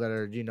people that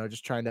are,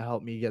 just trying to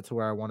help me get to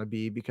where I want to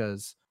be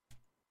because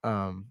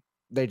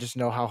they just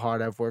know how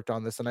hard I've worked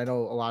on this. And I know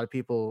a lot of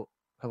people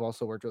have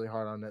also worked really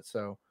hard on it.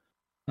 So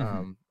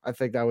I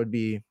think that would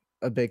be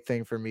a big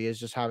thing for me is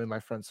just having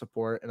my friends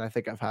support. And I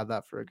think I've had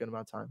that for a good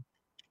amount of time.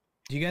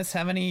 Do you guys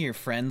have any of your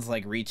friends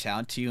like reach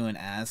out to you and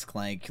ask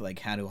like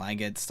how do I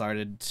get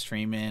started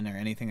streaming or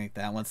anything like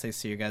that once they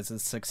see your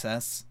guys'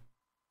 success?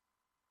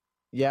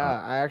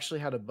 Yeah, I actually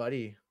had a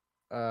buddy,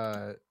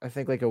 I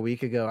think like a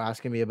week ago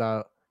asking me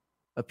about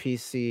a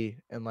PC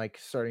and like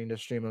starting to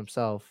stream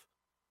himself.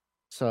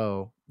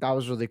 So that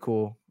was really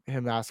cool.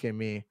 Him asking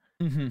me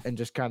and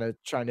just kind of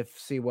trying to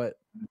see what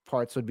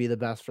parts would be the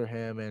best for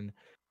him and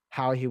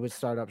how he would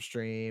start up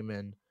stream.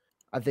 And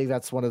I think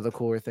that's one of the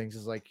cooler things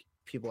is like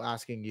people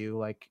asking you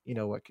like,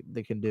 what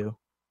they can do.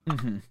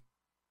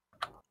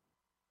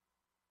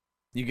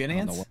 You good,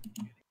 Ance?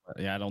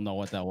 Yeah, I don't know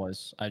what that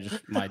was.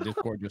 My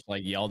Discord just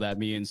like yelled at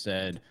me and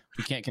said,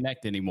 we can't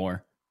connect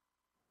anymore.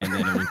 And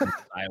then it was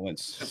just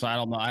silence. So I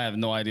don't know. I have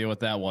no idea what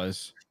that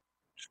was.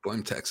 Just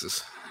blame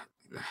Texas.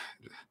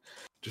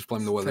 Just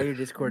blame the weather. Tell your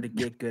Discord to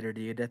get gooder,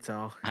 dude. That's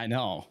all. I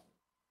know.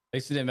 They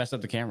didn't mess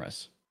up the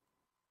cameras.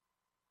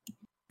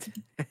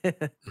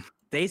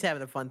 Dave's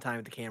having a fun time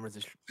with the cameras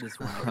this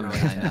one.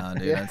 I know,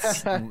 dude. Yeah.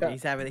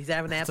 He's having an It's a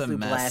absolute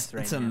mess. blast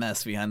right It's now. a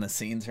mess behind the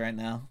scenes right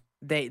now.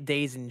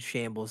 Dave's in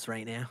shambles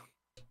right now.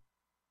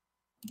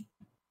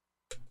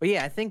 But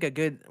yeah, I think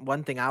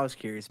one thing I was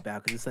curious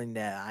about, because it's something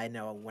that I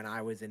know when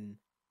I was in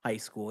high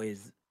school,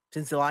 is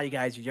since a lot of you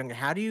guys are younger,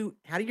 how do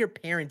your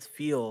parents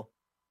feel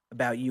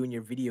about you and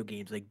your video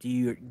games? Like, do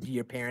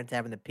your parents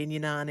have an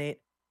opinion on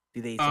it?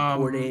 Do they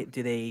support it?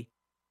 Do they?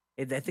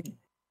 I think.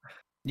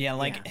 Yeah,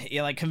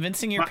 like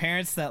convincing your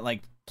parents that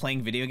like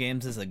playing video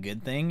games is a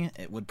good thing.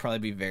 It would probably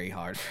be very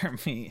hard for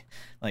me,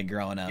 like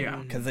growing up,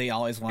 because they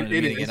always wanted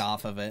me to get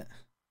off of it.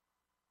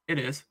 It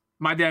is.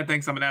 My dad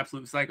thinks I'm an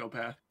absolute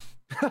psychopath.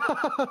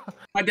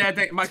 My dad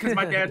plays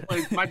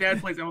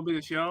MLB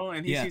The Show,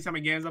 and he sees how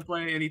many games I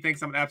play, and he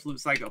thinks I'm an absolute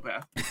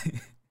psychopath.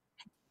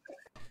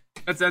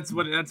 That's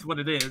what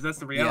it is. That's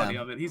the reality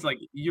of it. He's like,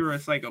 you're a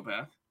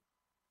psychopath.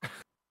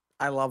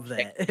 I love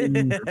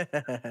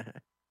that.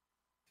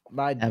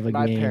 My have a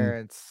my game.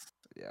 parents,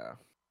 yeah,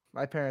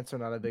 my parents are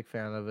not a big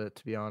fan of it,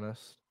 to be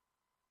honest.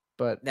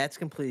 But That's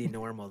completely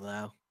normal,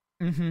 though.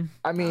 Mm-hmm.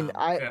 I mean,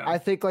 I Yeah.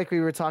 think like we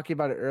were talking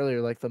about it earlier,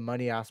 like the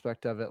money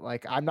aspect of it.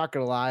 Like I'm not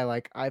gonna lie,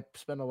 like I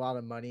spend a lot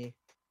of money,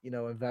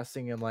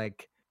 investing in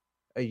like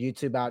a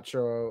YouTube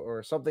outro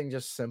or something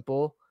just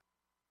simple,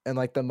 and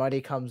like the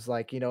money comes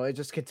like it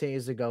just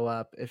continues to go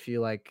up if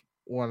you like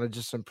want to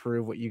just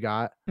improve what you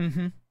got.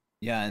 Mm-hmm.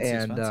 Yeah, it's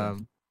And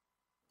expensive.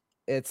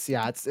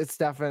 it's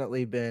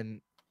definitely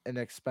been an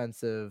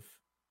expensive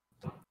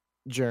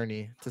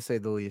journey to say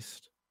the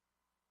least.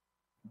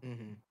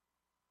 Mm-hmm.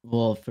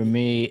 Well, for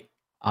me,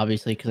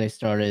 obviously, because I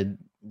started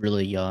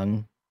really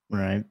young,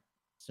 right?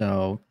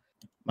 So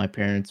my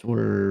parents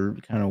were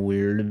kind of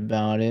weird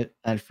about it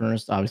at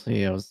first.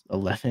 Obviously, I was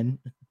 11.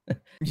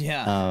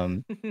 Yeah.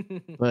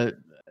 But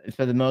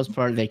for the most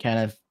part, they kind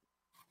of,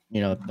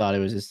 thought it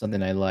was just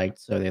something I liked,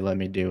 so they let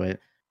me do it.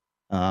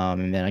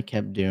 And then I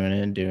kept doing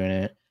it and doing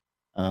it.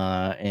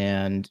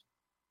 And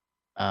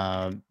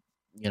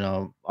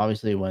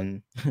obviously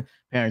when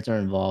parents are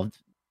involved,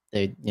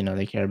 they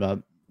care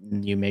about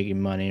you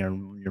making money or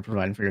you're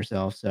providing for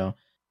yourself. So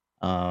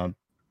um,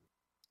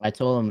 I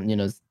told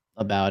them,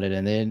 about it,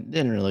 and they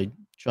didn't really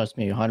trust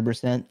me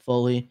 100%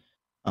 fully.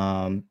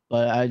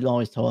 But I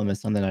always told them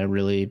it's something I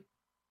really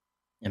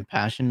am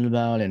passionate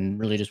about and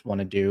really just want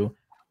to do.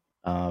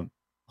 Um,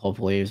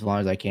 Hopefully as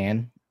long as I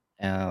can.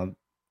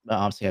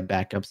 Obviously, I have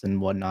backups and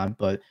whatnot,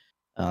 but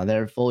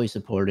they're fully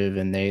supportive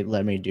and they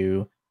let me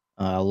do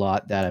a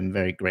lot that I'm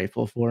very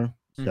grateful for.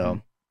 So,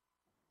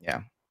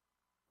 yeah.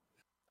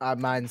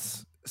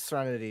 Mine's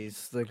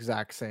Serenity's the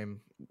exact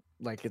same.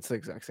 Like it's the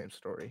exact same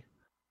story.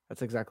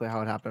 That's exactly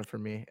how it happened for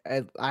me.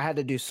 I had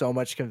to do so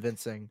much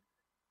convincing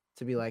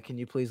to be like, "Can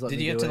you please let Did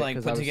me you have do to it?" like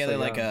 'Cause put I was together so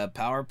like young. a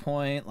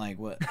PowerPoint? Like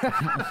what?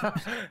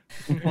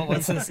 What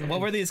was this? What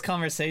were these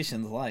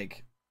conversations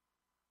like?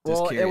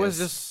 Just Well, it was curious.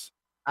 just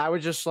I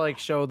would just like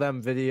show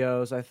them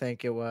videos, I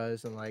think it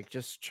was, and like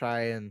just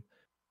try and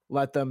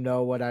let them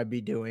know what I'd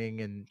be doing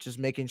and just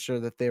making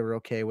sure that they were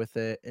okay with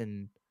it.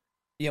 And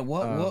Yeah,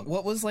 what um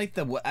was like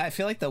I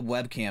feel like the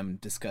webcam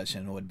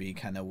discussion would be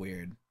kind of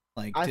weird.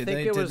 Like, I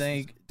think it was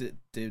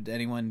did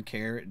anyone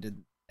care?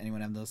 Did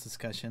anyone have those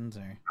discussions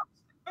or?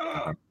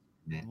 Yeah.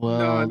 No,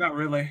 Well, not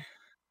really.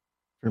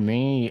 for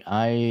me,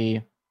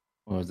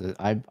 what was it?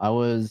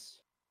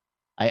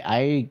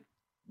 I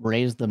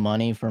raised the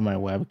money for my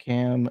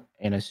webcam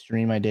in a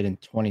stream I did in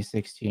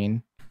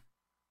 2016.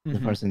 The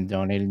Mhm. person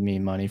donated me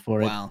money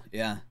for it. Wow,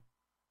 yeah.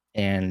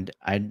 And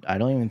I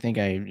don't even think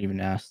I even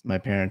asked my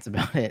parents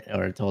about it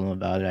or told them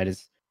about it. I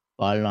just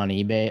bought it on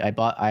eBay.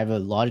 I have a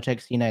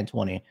Logitech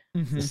C920.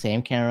 It's the Mhm.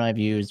 same camera I've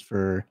used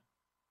for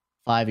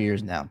 5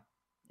 years now,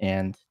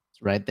 and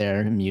it's right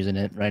there. I'm using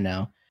it right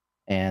now,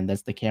 and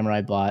that's the camera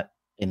I bought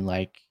in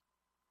like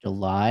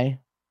July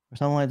or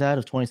something like that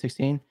of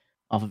 2016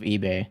 off of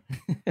eBay.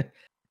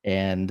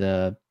 And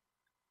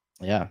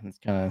yeah, it's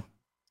kind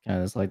of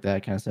just like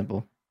that, kind of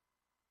simple.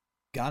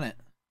 Got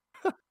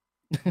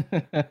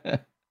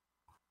it.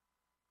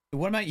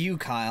 What about you,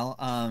 Kyle?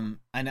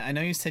 I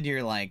know you said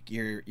you're like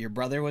your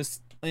brother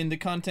was into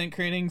content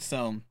creating,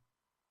 so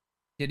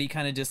did he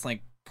kind of just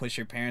like push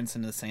your parents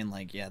into saying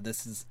like, yeah,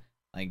 this is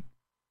like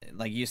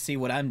you see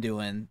what I'm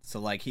doing, so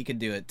like he could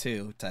do it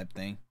too, type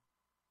thing?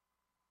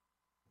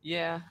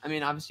 Yeah, I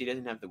mean, obviously he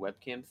doesn't have the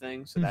webcam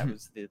thing, so that Mhm.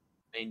 was the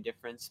main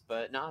difference.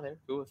 But no, they're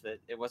cool with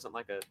it. It wasn't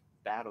like a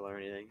battle or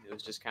anything. It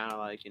was just kind of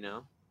like,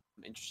 I'm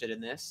interested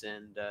in this,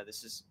 and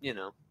this is,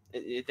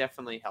 it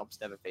definitely helps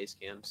to have a face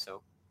cam.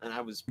 So, and I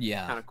was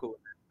Yeah. kind of cool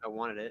with it. I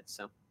wanted it,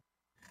 so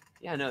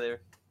yeah, no,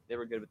 they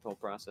were good with the whole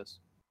process.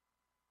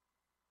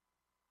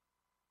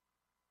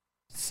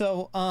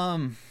 So,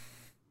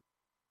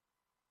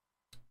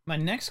 my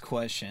next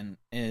question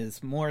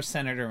is more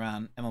centered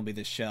around MLB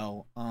The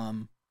Show.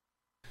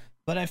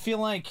 But I feel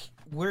like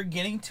we're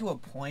getting to a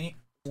point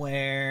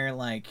where,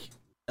 like,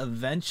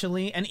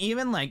 eventually, and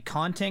even like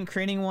content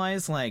creating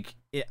wise, like,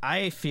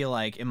 I feel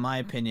like, in my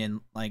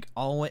opinion, like,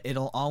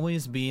 it'll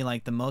always be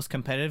like the most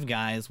competitive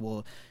guys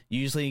will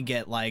usually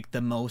get like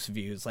the most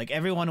views. Like,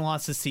 everyone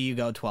wants to see you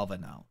go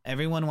 12-0.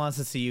 Everyone wants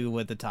to see you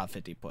with the top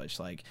 50 push.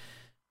 Like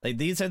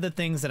these are the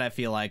things that I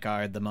feel like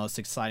are the most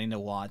exciting to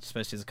watch,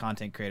 especially as a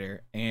content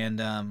creator. And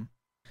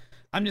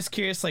I'm just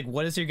curious, like,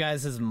 what is your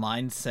guys'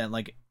 mindset?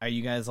 Like, are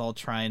you guys all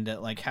trying to,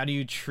 like, how do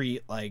you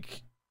treat,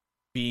 like,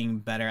 being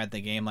better at the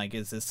game? Like,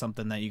 is this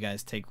something that you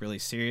guys take really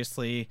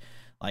seriously?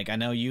 Like, I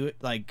know you,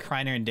 like,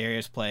 Kriner and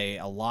Darius play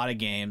a lot of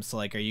games, so,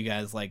 like, are you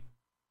guys, like,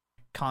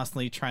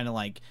 constantly trying to,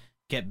 like,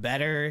 get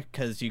better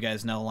because you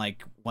guys know,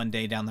 like, one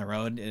day down the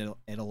road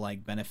it'll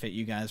like benefit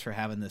you guys for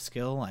having the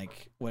skill?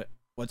 Like,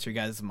 what's your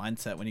guys'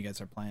 mindset when you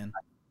guys are playing?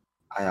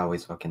 I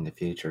always look in the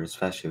future,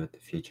 especially with the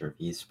future of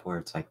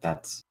esports. Like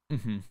that's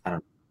Mm-hmm. I don't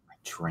know, my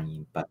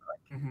dream, but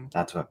like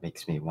that's what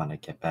makes me want to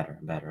get better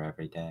and better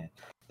every day.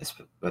 Is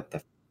with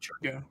the future.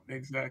 Yeah,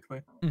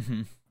 exactly.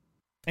 Mm-hmm.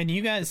 And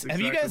you guys, That's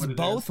have you exactly guys what it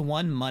both is.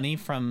 won money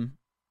from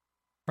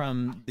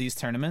these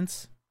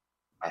tournaments?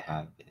 I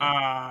have.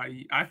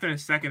 I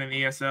finished second in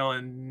ESL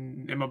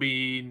in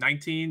MLB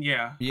 19.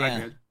 Yeah, I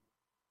did.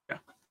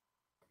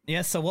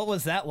 Yeah. So what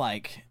was that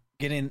like?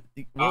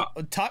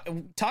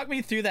 Talk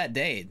me through that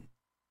day.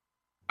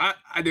 I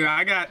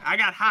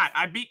got hot.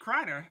 I beat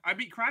Kriner.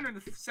 In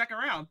the second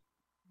round.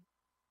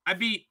 I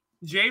beat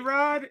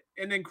J-Rod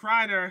and then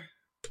Kriner,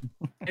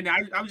 and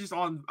I was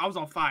on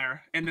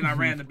fire. And then I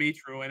ran the B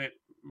through, and it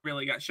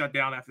really got shut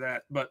down after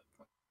that. But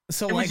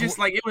so it was just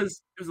like it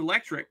was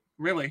electric,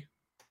 really.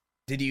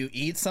 Did you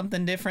eat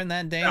something different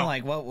that day? No.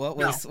 Like what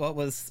was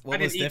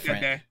different? Eat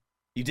that day.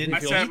 You didn't. I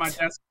sat at my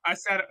desk.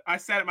 I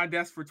sat at my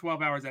desk for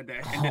 12 hours that day.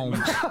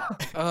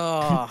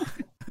 Oh,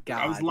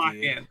 God, I was locked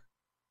in.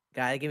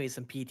 God, give me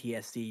some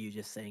PTSD. You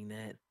just saying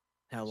that.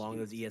 How long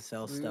those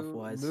ESL stuff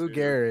was. Lou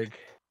Gehrig.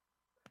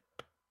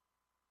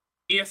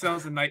 ESL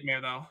is a nightmare,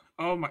 though.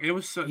 Oh my, it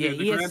was so. Yeah,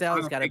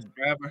 ESL's got to.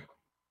 forever.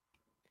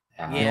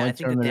 Yeah, I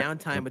think the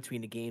downtime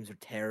between the games are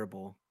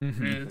terrible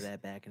Mm-hmm. for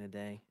that back in the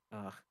day.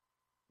 Ugh.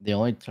 The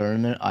only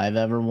tournament I've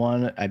ever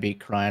won, I beat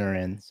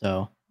Kriner in.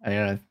 So I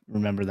gotta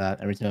remember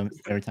that every time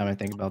I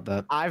think about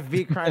that. I've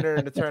beat Kriner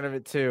in the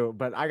tournament too,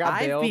 but I got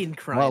bailed. I've beaten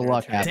Kriner. Well,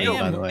 luck happened,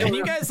 by the way. Can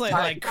you guys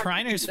like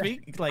Kriner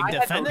speak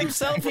defend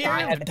himself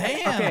here?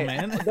 Damn, okay.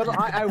 man. No,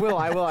 I will.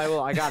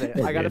 I got it.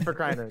 I got it for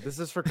Kriner. This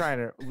is for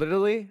Kriner.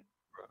 Literally,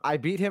 I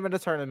beat him in a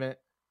tournament,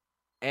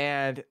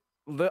 and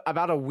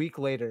about a week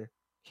later,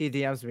 he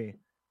DMs me,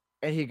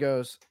 and he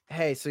goes,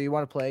 "Hey, so you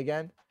want to play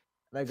again?"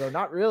 And I go,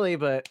 "Not really,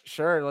 but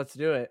sure, let's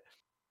do it."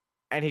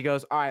 And he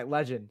goes, "All right,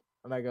 legend."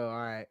 And I go,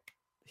 "All right."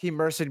 He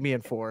mercied me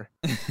in 4.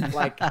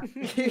 Like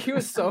he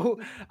was so.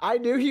 I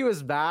knew he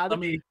was bad.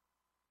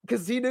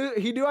 Because he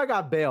knew I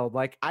got bailed.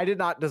 Like I did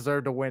not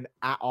deserve to win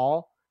at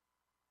all.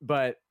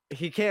 But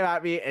he came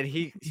at me and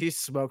he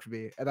smoked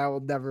me, and I will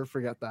never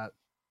forget that.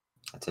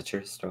 That's a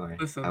true story.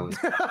 Listen,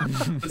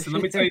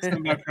 let me tell you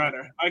something about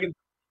Kriner.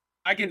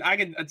 I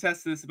can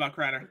attest to this about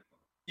Kriner.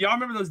 Y'all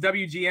remember those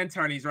WGN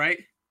tourneys, right?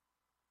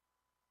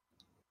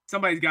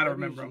 Somebody's got to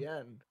remember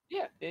them.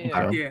 Yeah.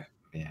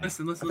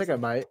 Listen. I think I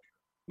might.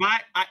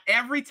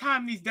 Every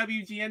time these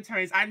WGN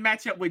tourneys, I'd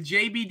match up with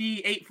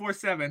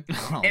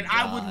JBD847, and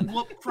I would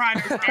whoop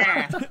Kriner's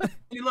ass.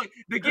 And look,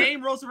 the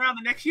game rolls around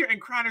the next year,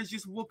 and Kriner's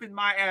just whooping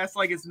my ass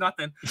like it's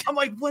nothing. I'm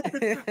like, what?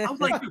 I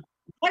was like, dude,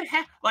 what?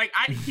 Like,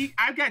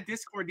 I've got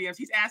Discord DMs.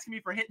 He's asking me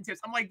for hitting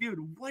tips. I'm like, dude,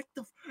 what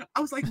the?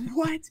 I was like,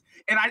 what?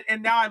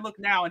 And now I look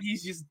now, and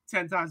he's just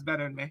 10 times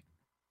better than me.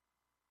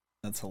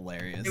 That's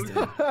hilarious, dude.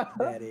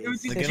 It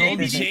was the good old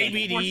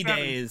JBD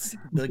days.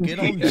 The good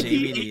old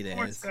JBD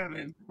days.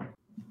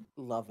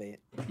 Love it.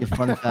 Yeah,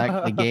 fun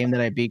fact: the game that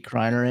I beat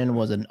Kriner in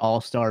was an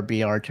all-star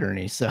BR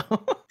tourney. So I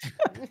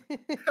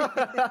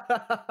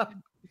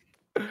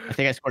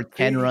think I scored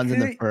 10 runs in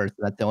the first.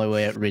 That's the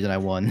only reason I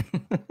won.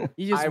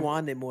 You just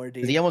wanted more,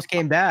 dude. He almost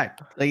came back.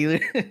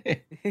 Like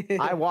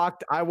I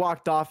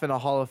walked off in a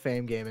Hall of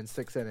Fame game in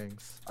 6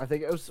 innings. I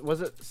think it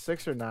was it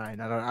 6 or 9?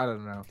 I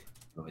don't know.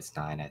 It was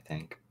 9, I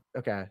think.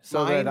 Okay,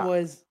 so mine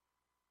was.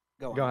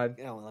 Go ahead.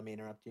 Don't let me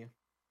interrupt you.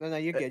 No,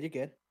 you're good. You're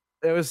good.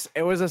 It was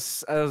a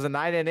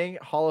 9-inning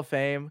Hall of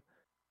Fame,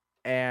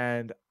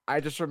 and I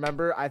just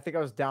remember I think I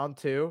was down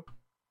 2,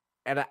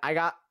 and I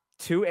got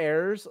 2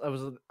 errors.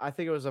 I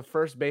think it was a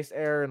first base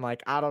error, and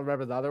like I don't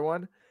remember the other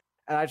one.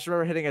 And I just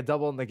remember hitting a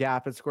double in the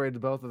gap and scoring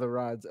both of the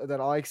runs. And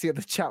then all I could see in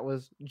the chat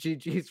was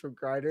GG's from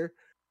Kriner.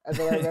 And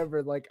then I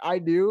remember like I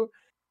knew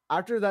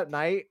after that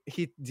night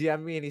he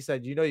DM'd me and he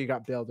said, "You know you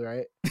got bailed,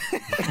 right?"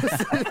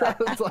 I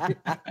was like.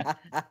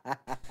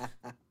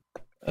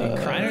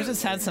 Kriner's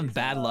just had some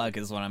bad luck,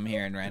 is what I'm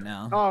hearing right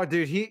now. Oh,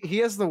 dude, he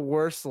has the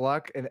worst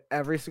luck in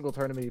every single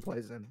tournament he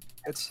plays in.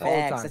 It's all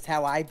the time. That's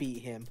how I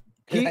beat him.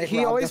 He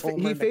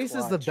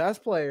faces the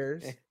best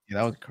players. Yeah,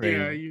 that was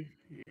crazy.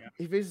 Yeah.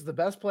 He faces the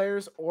best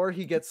players, or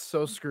he gets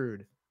so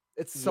screwed.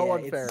 It's so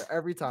unfair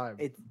every time.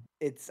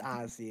 It's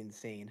honestly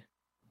insane.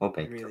 We'll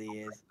break it really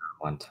is.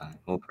 One time,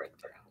 we'll break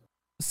through.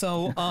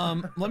 So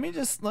let me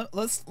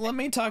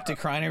talk to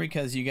Kriner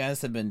because you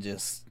guys have been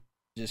just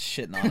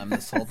shitting on him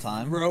this whole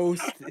time.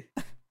 Roast.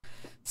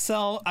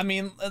 So I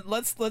mean,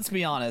 let's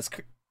be honest.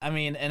 I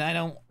mean,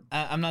 and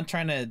I'm not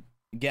trying to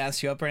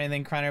gas you up or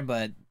anything, Kriner,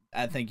 but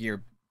I think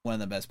you're one of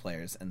the best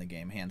players in the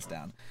game, hands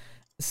down.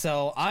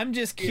 So I'm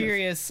just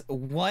curious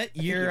what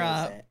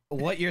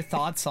your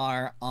thoughts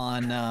are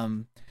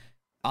on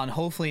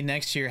hopefully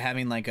next year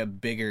having like a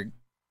bigger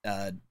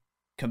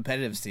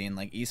competitive scene,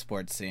 like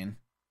esports scene.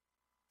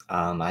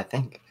 I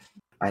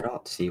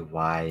don't see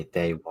why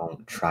they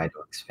won't try to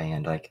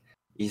expand. Like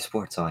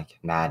esports like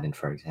Madden,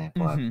 for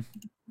example, have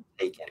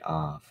taken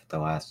off the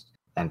last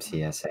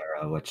MCS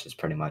era, which is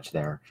pretty much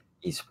their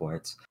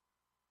esports.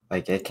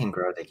 Like it can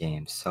grow the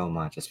game so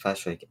much,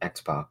 especially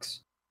Xbox.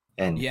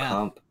 And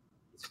comp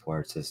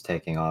esports is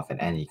taking off in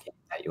any game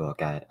that you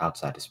look at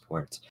outside of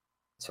sports.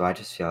 So I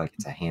just feel like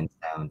it's a hands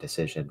down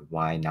decision.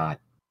 Why not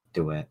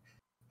do it?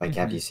 Like,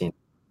 have you seen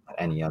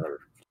any other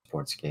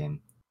sports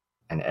game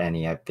and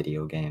any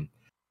video game?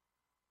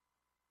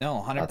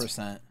 No,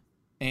 100%.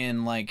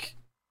 And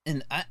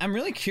I'm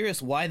really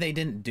curious why they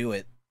didn't do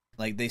it.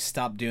 Like they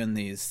stopped doing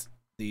these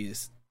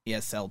these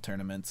ESL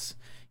tournaments,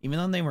 even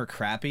though they were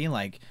crappy.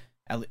 Like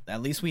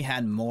at least we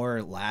had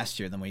more last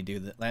year than we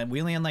do.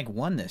 We only had like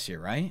one this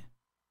year, right?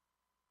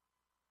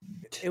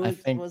 It was, I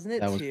think wasn't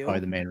it that was two? probably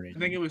the main I reason.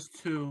 think it was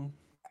 2.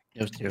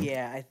 It was 2.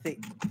 Yeah,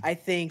 I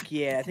think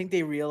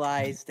they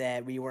realized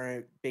that we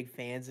weren't big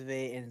fans of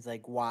it, and it's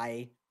like,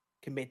 why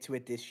commit to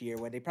it this year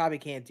when they probably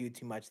can't do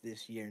too much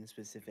this year in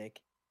specific.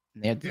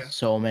 They had Yeah.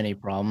 so many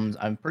problems.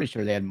 I'm pretty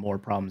sure they had more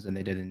problems than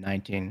they did in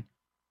 19,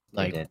 They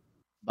like did.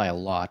 by a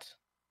lot.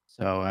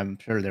 So I'm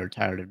sure they're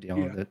tired of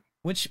dealing with it.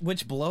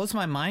 Which blows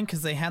my mind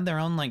because they had their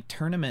own like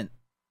tournament,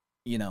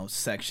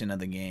 section of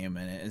the game,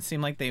 and it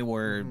seemed like they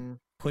were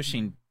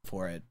pushing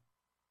for it.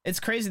 It's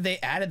crazy they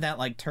added that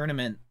like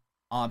tournament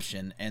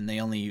option and they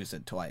only use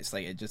it twice.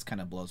 Like it just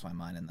kind of blows my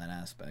mind in that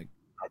aspect.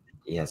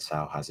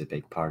 ESL has a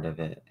big part of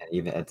it, and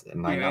even it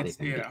might not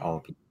even be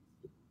all people.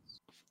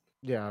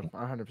 Yeah,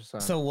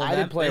 100%. So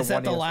is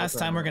that the last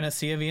time we're gonna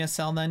see a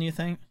VSL then? You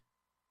think?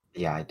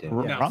 Yeah, I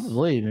do. Yes.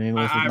 Probably. I mean,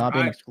 with it not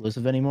being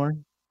exclusive anymore.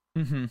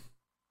 Mm-hmm.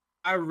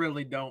 I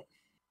really don't.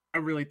 I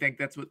really think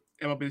that's what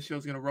MLB The Show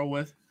is going to roll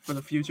with for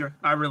the future.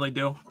 I really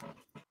do.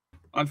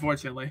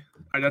 Unfortunately,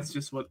 that's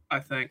just what I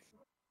think.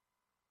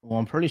 Well,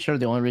 I'm pretty sure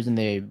the only reason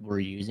they were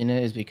using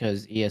it is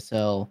because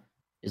ESL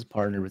is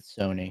partnered with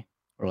Sony,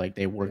 or like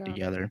they work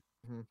together.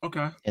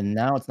 Okay. And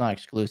now it's not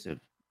exclusive,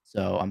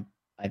 so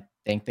I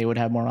think they would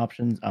have more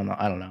options. I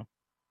don't know.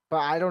 But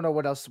I don't know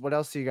what else. What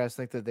else do you guys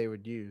think that they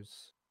would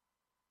use?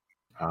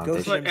 Go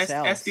Just let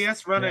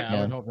SDS run it.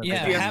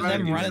 Yeah, SDS have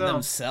them run it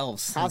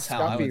themselves. themselves. That's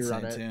how I would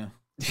say too.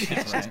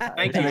 Yeah, right.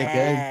 Thank you.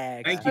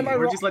 Heck. Thank you.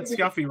 Or just let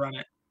Scuffy run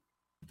it.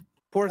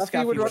 Poor Scuffy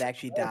Scuffy would would run-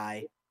 actually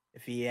die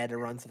if he had to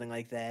run something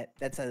like that.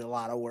 That's a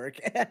lot of work.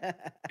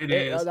 It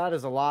is. That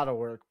is a lot of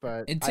work,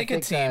 but It'd I take a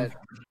think team. that-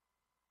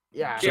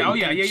 yeah. Yeah. Oh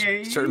yeah.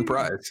 Yeah. Certain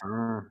price.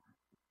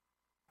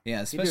 Yeah, do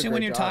a especially when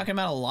great you're job. talking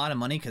about a lot of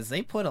money, because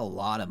they put a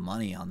lot of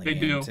money on the They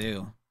game do.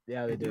 too.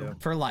 Yeah, they do.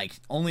 For like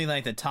only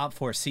like the top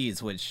 4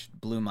 seeds, which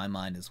blew my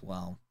mind as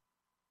well.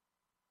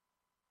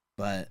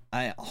 But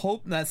I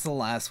hope that's the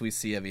last we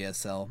see of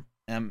ESL.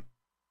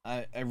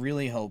 I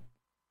really hope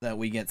that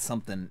we get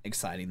something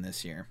exciting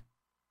this year.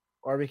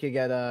 Or we could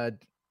get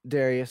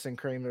Darius and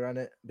Cream to run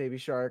it. Baby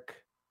Shark.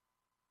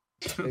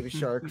 Baby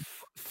Shark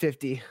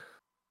 50.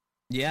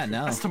 Yeah,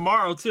 no. That's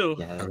tomorrow too.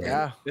 Yeah.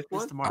 Yeah. This It's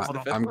one? tomorrow.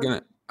 Hold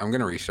on. I'm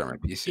gonna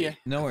restart my PC. Yeah.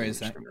 No worries,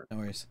 Zach. No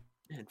worries.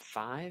 Man,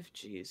 5?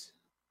 Jeez.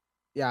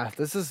 Yeah,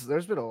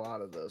 there's been a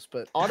lot of those,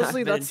 but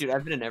honestly,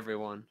 I've been in every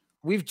one.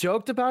 we've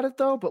joked about it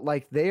though, but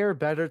like they are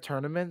better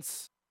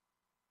tournaments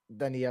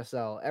than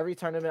ESL. Every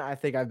tournament I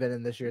think I've been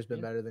in this year has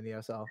been better than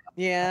ESL.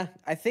 Yeah,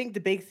 I think the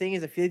big thing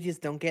is I feel like you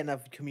just don't get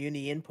enough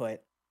community input.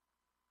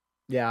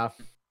 Yeah,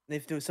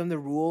 If there was some of the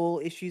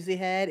rule issues they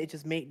had,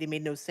 they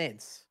made no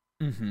sense.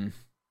 Mm-hmm.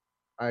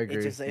 I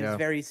agree. It's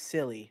very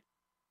silly.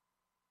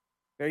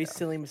 Very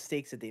silly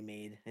mistakes that they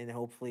made, and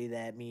hopefully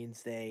that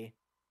means they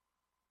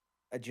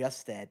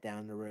adjust that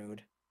down the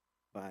road.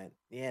 But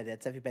yeah,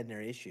 that's definitely been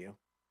their issue.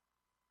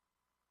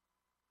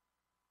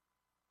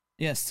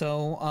 Yeah,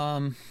 so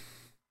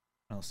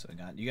what else do I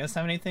got? You guys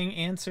have anything,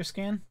 Ance or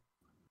Scan?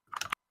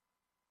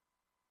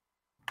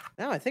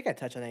 No, I think I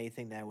touched on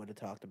anything that I would have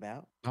talked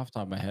about. Off the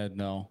top of my head,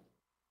 no.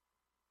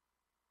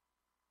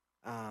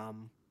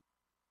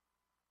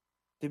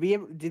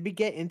 Did we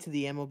get into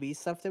the MLB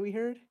stuff that we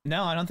heard?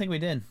 No, I don't think we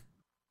did.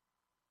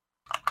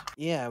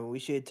 Yeah, we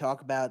should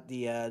talk about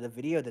the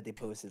video that they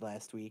posted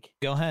last week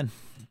Go ahead.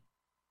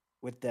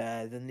 with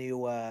the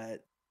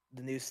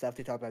new stuff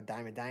they talked about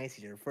Diamond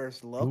Dynasty. Their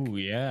first look. Ooh,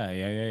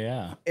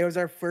 yeah. It was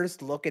our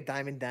first look at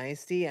Diamond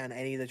Dynasty on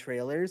any of the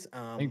trailers.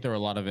 I think there were a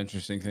lot of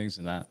interesting things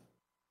in that.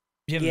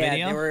 Do you have a yeah,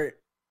 video? there were.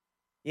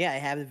 Yeah, I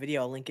have the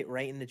video. I'll link it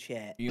right in the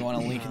chat. You want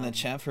to link in the Um,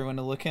 chat for everyone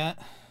to look at?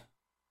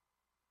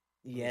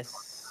 Yes,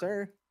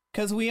 sir.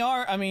 Because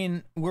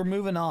we're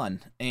moving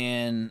on.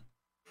 And,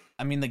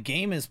 the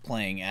game is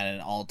playing at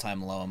an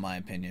all-time low, in my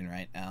opinion,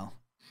 right now.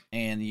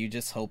 And you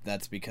just hope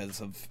that's because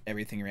of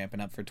everything ramping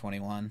up for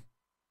 21.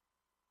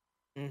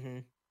 Mm-hmm.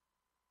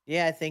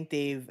 Yeah, I think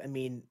the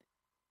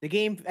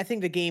game. I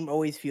think the game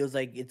always feels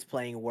like it's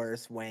playing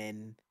worse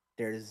when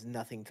there's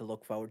nothing to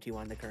look forward to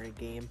on the current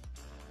game.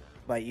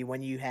 But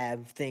when you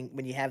have something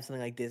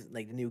like this,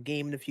 like the new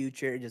game in the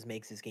future, it just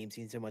makes this game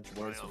seem so much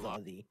worse with all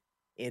the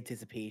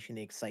anticipation,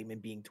 the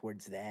excitement being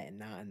towards that, and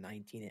not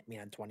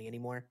on 20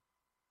 anymore.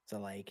 So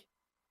like,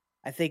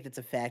 I think that's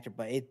a factor.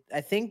 But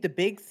I think the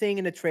big thing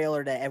in the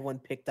trailer that everyone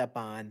picked up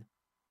on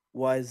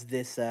was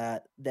this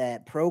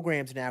that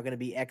programs are now going to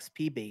be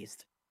XP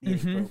based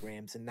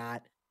programs and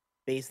not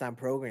based on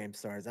program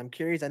stars. I'm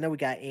curious. I know we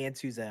got Ance,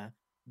 who's a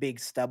big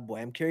stub boy.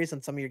 I'm curious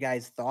on some of your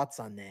guys' thoughts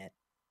on that.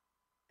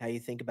 How you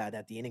think about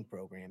that, the inning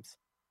programs?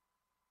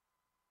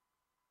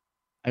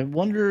 I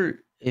wonder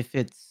if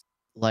it's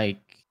like,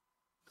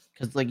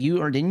 because like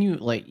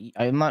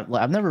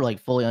I've never like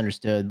fully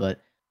understood,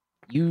 but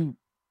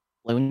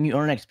when you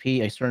earn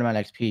XP, a certain amount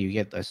of XP, you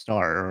get a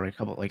star or a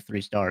couple, like 3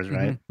 stars,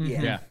 right?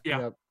 Yeah. Yeah.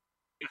 Yep.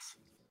 Yes.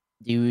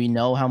 Do we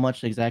know how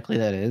much exactly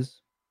that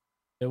is?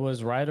 It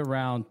was right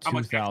around How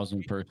much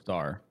 2,000 per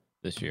star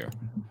this year.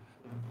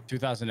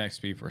 2,000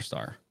 XP per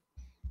star.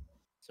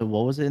 So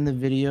what was it in the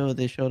video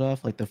they showed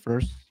off? Like the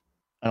first,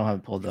 I don't have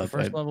it pulled The up.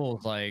 first I level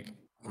was like,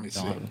 Let me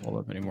don't see. have it pulled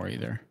up anymore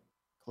either.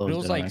 But closed it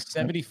was on like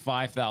accident.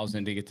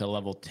 75,000 to get to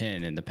level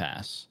 10 in the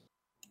pass.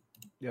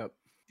 Yep.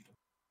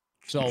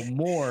 So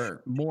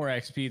more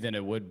XP than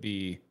it would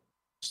be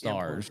Yeah, I'm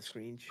pulling up stars the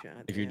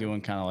screenshot. if you're now.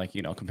 doing kind of like,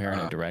 comparing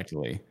it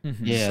directly.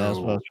 Yeah, that's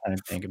what I So, was trying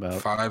to think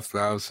about.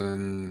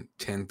 5,000,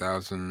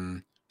 10,000,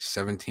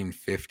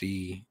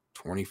 1,750,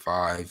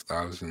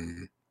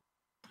 25,000.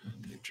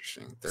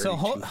 Interesting. So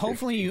 3250.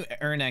 hopefully you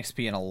earn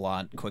XP at a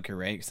lot quicker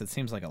rate, because it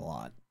seems like a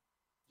lot.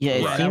 Yeah,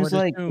 Right. I it seems would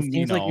like assume,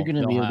 you're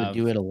gonna be they'll able to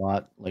do have- it a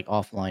lot like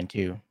offline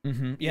too.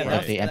 Yeah, Yeah,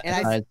 Like, they and I-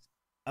 emphasize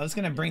I was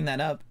gonna bring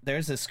that up.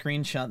 There's a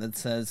screenshot that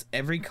says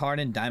every card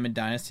in Diamond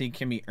Dynasty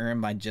can be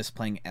earned by just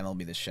playing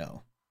MLB The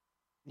Show.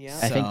 Yeah.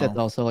 I think that's So-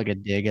 also like a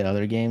dig at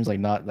other games, like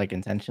not like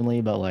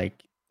intentionally, but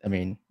like I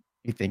mean,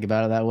 you think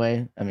about it that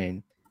way. I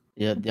mean,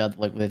 yeah,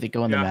 like if they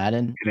go into Yeah,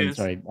 Madden, it is.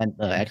 sorry, and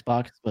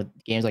Xbox, but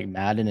games like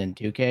Madden and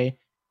 2K,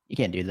 you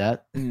can't do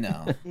that. No.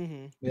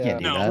 Mm-hmm. You can't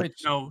do No,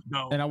 that.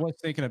 no. And I was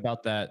thinking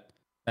about that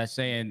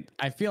saying,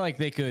 I feel like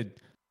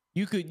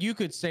you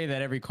could say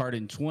that every card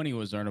in 20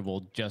 was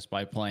earnable just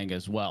by playing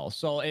as well.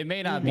 So it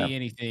may not be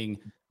anything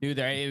new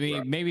there. I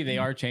mean, maybe they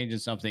are changing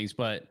some things,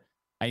 but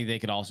I think they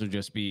could also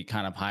just be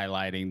kind of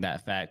highlighting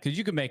that fact, because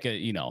you could make a,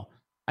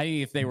 I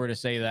think if they were to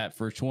say that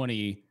for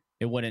 20,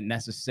 it wouldn't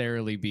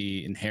necessarily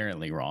be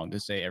inherently wrong to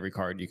say every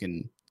card you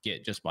can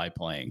get just by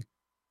playing.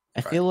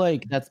 I feel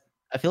like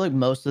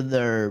most of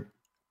their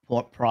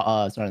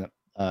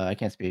I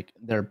can't speak.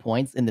 Their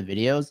points in the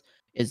videos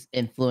is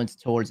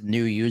influenced towards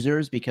new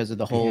users because of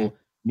the whole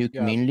new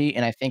community,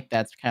 and I think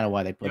that's kind of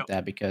why they put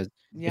that, because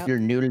if you're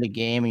new to the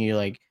game and you're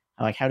like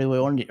how do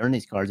I earn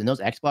these cards? And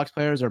those Xbox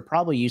players are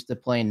probably used to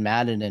playing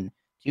Madden and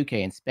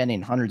 2K and spending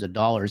hundreds of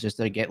dollars just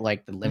to get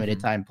like the limited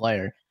time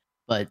player.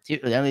 But at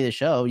the end of the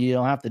show, you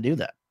don't have to do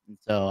that. And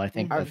so I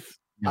think that's,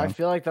 I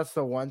feel like that's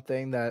the one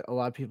thing that a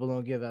lot of people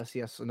don't give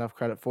SES enough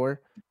credit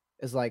for,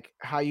 is like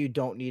how you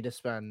don't need to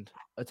spend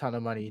a ton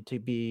of money to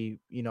be,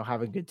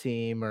 have a good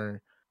team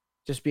or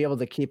just be able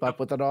to keep up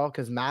with it all.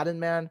 Because Madden,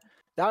 man,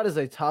 that is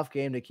a tough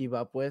game to keep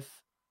up with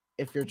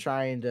if you're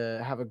trying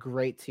to have a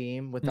great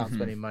team without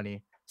spending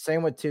money.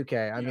 Same with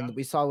 2K. I mean,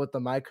 we saw with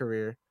my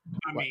career.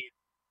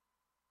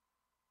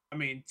 I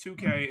mean,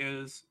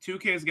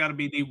 2K has got to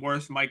be the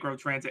worst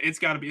microtransaction.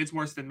 It's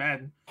worse than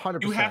Madden.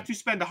 100%. You have to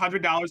spend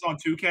 $100 on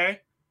 2K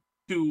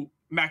to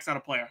max out a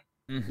player.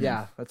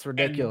 Yeah, that's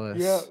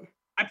ridiculous.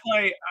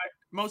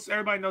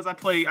 Everybody knows I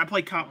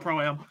play Comp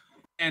Pro Am,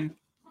 and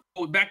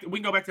we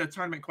can go back to the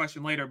tournament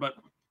question later, but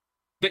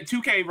the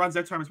 2K runs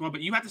their tournaments well,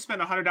 but you have to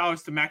spend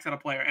 $100 to max out a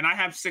player, and I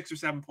have 6 or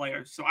 7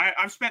 players, so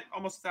I've spent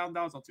almost $1,000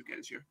 on 2K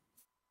this year.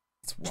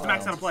 Just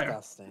max out a player.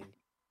 Disgusting.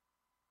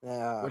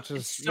 Yeah, which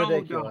is so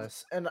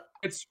ridiculous. dumb. And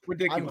it's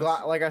ridiculous. I'm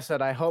glad, like I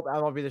said, I hope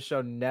MLB The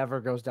Show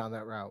never goes down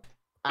that route.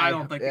 I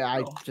don't think it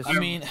will. I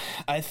mean,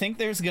 I think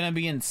there's gonna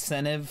be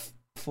incentive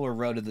for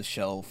Road to the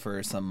Show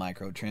for some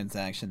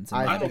microtransactions.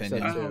 In my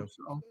opinion. I hope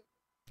so.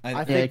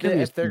 I think that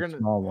if they're gonna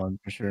small one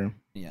for sure.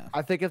 Yeah.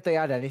 I think if they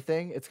add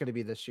anything, it's gonna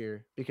be this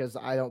year, because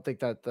I don't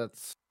think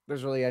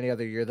there's really any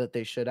other year that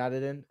they should add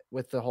it in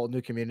with the whole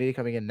new community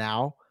coming in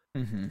now.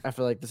 I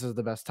feel like this is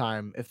the best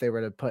time if they were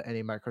to put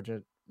any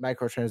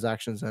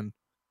microtransactions in.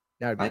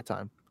 Now would be the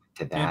time.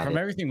 And from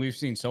everything we've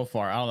seen so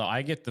far, I don't know.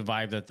 I get the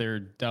vibe that they're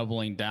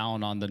doubling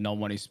down on the no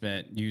money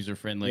spent, user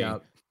friendly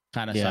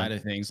kind of side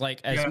of things.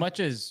 Like as much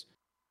as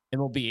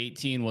MLB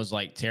 18 was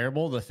like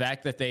terrible, the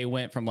fact that they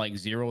went from like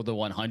 0 to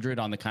 100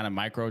 on the kind of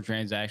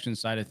microtransaction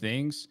side of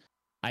things,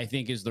 I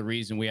think is the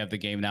reason we have the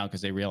game now,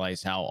 because they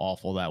realized how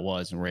awful that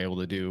was and were able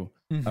to do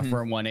a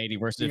firm 180.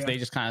 Versus if they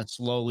just kind of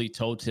slowly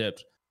toe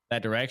tipped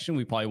that direction,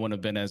 we probably wouldn't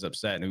have been as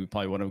upset, and we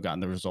probably wouldn't have gotten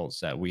the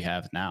results that we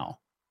have now.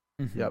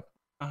 Yep.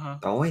 The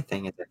only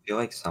thing is, I feel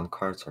like some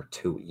cards are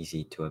too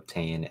easy to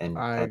obtain, and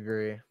I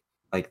agree.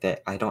 Like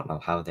that, I don't know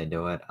how they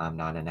do it. I'm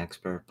not an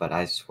expert, but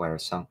I swear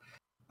some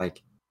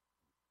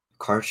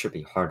cards should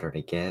be harder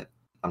to get.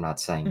 I'm not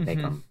saying make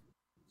them.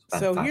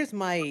 So here's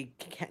my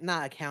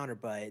not a counter,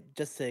 but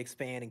just to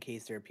expand in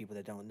case there are people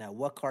that don't know,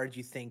 what cards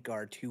you think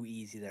are too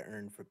easy to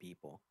earn for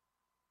people?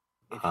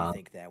 If you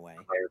think that way.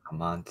 Player of the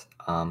month.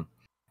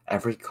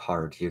 Every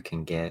card you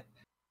can get.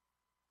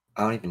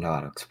 I don't even know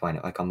how to explain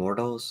it. Like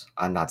Immortals,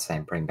 I'm not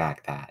saying bring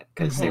back that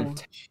because they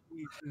would.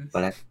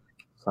 But I think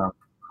some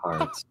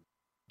cards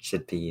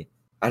should be.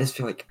 I just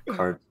feel like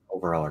cards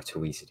overall are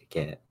too easy to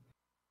get.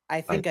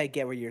 I think I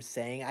get what you're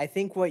saying. I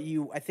think what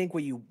you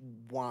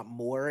want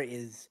more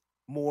is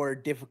more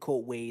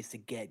difficult ways to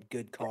get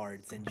good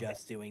cards than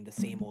just doing the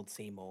same old.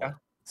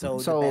 So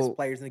the best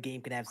players in the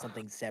game can have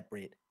something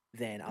separate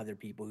than other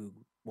people who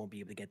won't be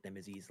able to get them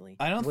as easily.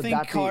 I don't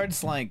think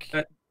cards like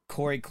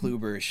Corey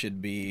Kluber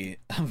should be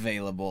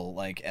available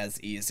like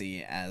as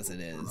easy as it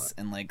is,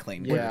 and like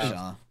Clayton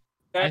Kershaw.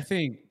 I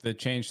think the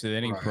change to the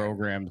inning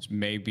programs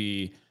may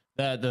be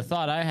the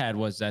thought I had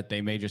was that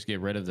they may just get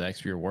rid of the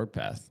XP reward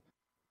path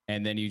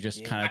and then you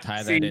just kind of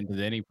tie See. that into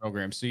the inning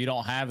program. So you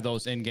don't have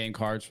those in-game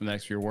cards from the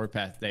Extra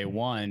Warpath day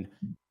one.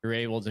 You're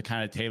able to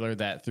kind of tailor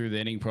that through the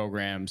inning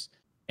programs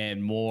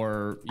and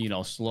more,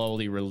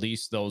 slowly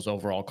release those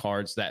overall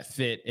cards that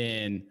fit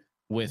in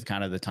with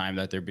kind of the time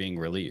that they're being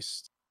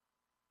released.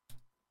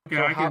 Okay,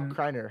 So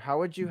Kriner, how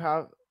would you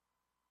have?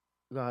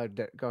 Go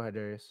ahead,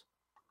 Darius.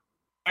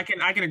 I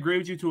can agree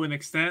with you to an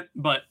extent,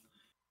 but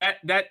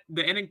that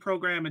the inning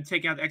program and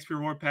taking out the XP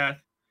reward path,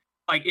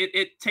 like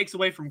it takes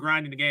away from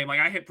grinding the game.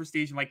 Like I hit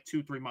prestige in like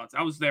 2-3 months.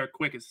 I was there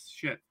quick as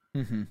shit.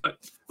 But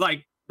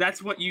like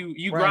that's what you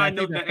grind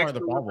I think that that's part of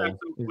the XP reward path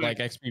bubble. so quick. Like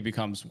XP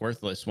becomes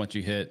worthless once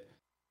you hit.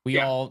 We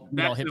all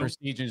hit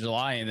prestige in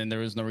July, and then there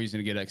was no reason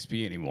to get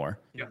XP anymore.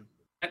 Yeah,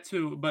 that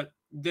too. But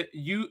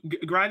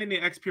grinding the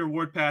XP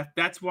reward path,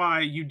 that's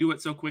why you do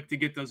it so quick to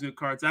get those good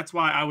cards. That's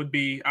why I wouldn't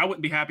be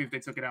happy if they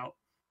took it out.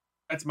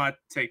 That's my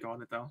take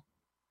on it, though.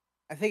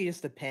 I think it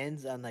just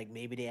depends on like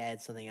maybe they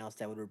add something else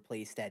that would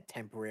replace that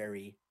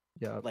temporary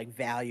like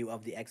value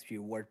of the XP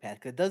reward path,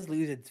 because it does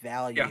lose its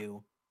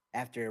value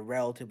after a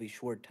relatively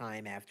short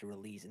time after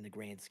release in the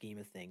grand scheme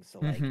of things. So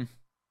like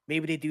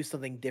maybe they do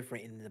something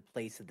different in the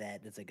place of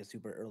that. That's like a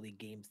super early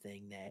game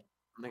thing that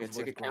like a is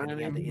ticket worth counter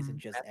grinding out that isn't maybe?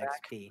 just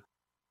XP.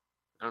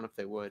 I don't know if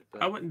they would,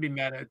 but I wouldn't be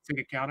mad at a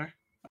ticket counter.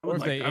 Or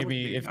if they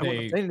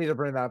need to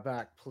bring that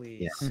back,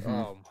 please.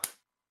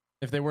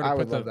 If they were to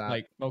put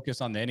the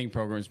focus on the inning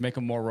programs, make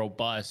them more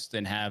robust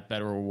and have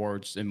better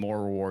rewards and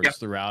more rewards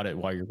throughout it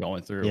while you're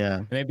going through.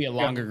 Yeah. Maybe a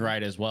longer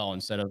grind as well.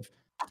 Instead of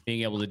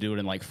being able to do it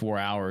in like 4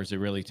 hours, it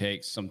really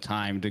takes some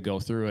time to go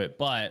through it,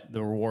 but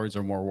the rewards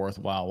are more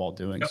worthwhile while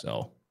doing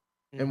so.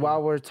 And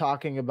while we're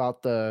talking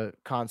about the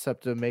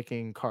concept of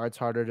making cards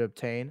harder to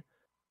obtain,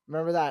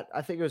 remember that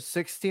I think it was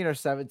 16 or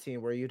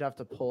 17 where you'd have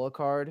to pull a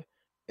card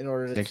in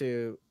order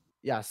to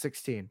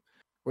 16,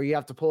 where you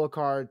have to pull a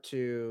card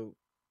to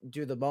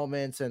do the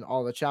moments and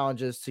all the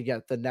challenges to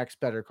get the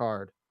next better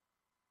card.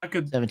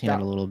 17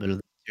 had a little bit of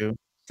that too.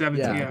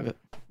 17,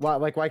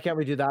 why can't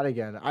we do that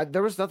again?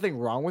 There was nothing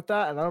wrong with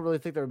that, and I don't really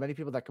think there were many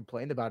people that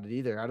complained about it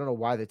either. I don't know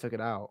why they took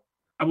it out.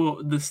 The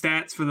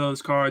stats for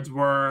those cards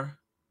were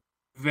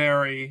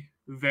very,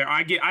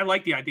 very. I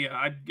like the idea.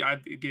 I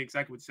get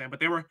exactly what you're saying, but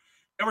there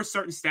were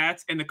certain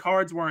stats, and the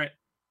cards weren't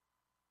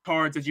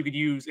cards that you could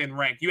use in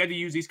rank. You had to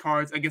use these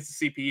cards against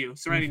the CPU.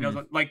 Serenity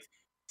knows, like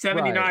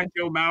 79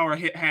 Joe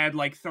Mauer had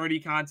like 30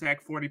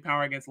 contact, 40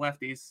 power against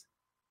lefties,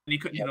 and he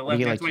couldn't hit a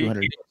lefty. Like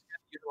 200.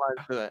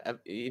 For the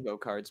Evo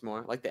cards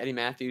more, like the Eddie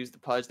Matthews, the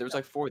Pudge. There was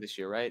like 4 this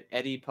year, right?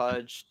 Eddie,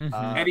 Pudge,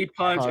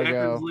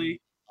 Eckersley,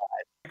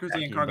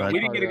 and Cargo. We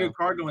didn't get a good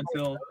Cargo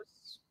until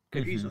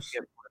Jesus.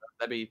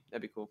 That'd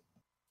be cool.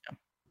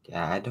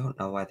 Yeah, I don't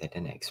know why they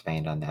didn't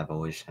expand on the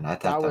evolution. I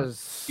that thought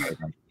was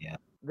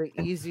the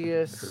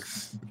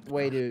easiest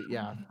way to.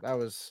 Yeah, that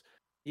was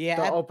the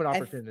open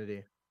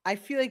opportunity. I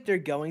feel like they're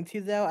going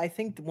to, though. I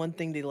think the one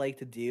thing they like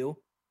to do,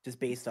 just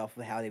based off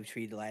of how they've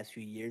treated the last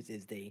few years,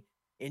 is they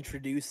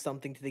introduce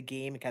something to the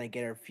game and kind of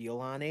get our feel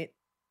on it.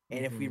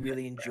 And if we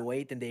really enjoy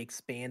it, then they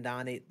expand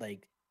on it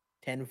like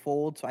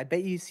tenfold. So I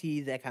bet you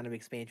see that kind of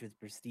expansion with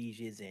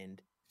prestiges and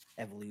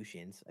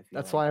evolutions. I feel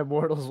that's why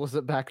Immortals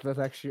wasn't back the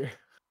next year.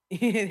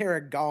 They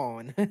were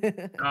gone.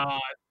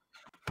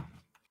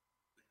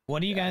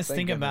 What do you guys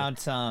think about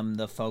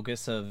the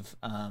focus of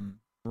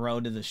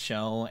Road to the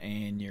Show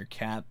and your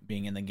cap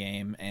being in the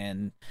game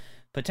and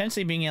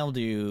potentially being able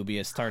to be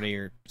a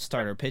starter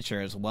pitcher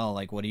as well?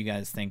 Like, what do you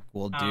guys think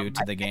will do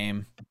to the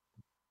game?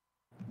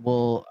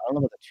 Well, I don't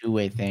know about the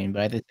two-way thing,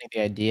 but I just think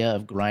the idea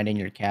of grinding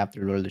your cap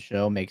through Road to the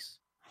Show makes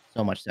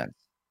so much sense.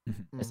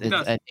 I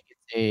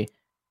think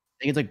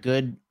it's a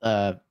good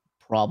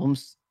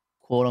problems,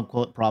 quote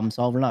unquote, problem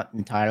solver, not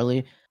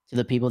entirely, to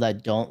the people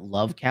that don't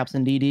love caps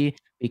in DD,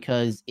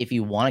 because if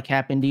you want a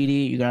cap in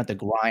DD, you're gonna have to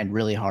grind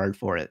really hard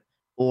for it.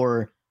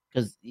 Or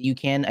because you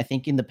can, I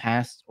think in the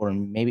past, or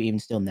maybe even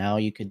still now,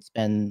 you could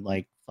spend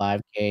like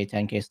 5K,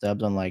 10K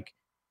stubs on like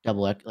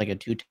double X, like a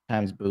 2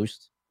 times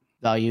boost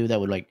value that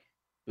would like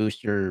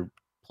boost your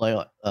play,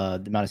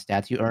 the amount of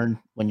stats you earn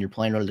when you're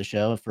playing Road to the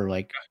Show for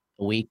like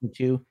a week or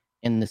 2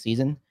 in the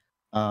season.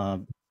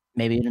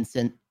 Maybe even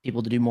send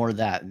people to do more of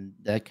that, and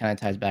that kind of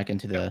ties back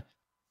into the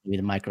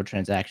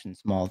microtransaction,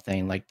 small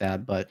thing like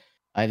that. But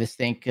I just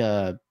think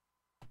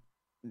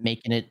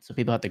making it so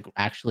people have to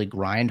actually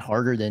grind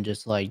harder than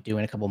just like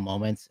doing a couple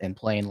moments and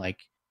playing like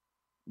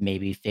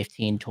maybe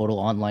 15 total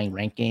online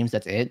ranked games.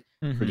 That's it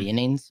for the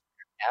innings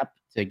app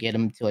to get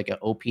them to like an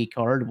OP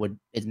card.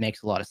 It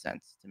makes a lot of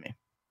sense to me.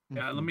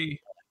 Yeah,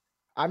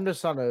 I'm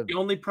just on a. The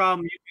only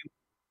problem you can.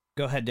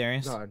 Go ahead,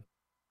 Darius. Go ahead.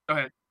 All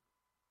right.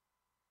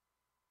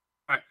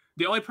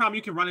 The only problem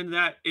you can run into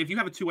that, if you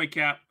have a 2-way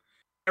cap,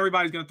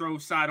 everybody's gonna throw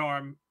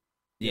sidearm.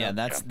 Yeah,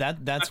 that's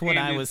what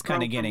I was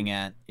kind of getting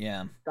at.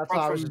 Yeah, that's what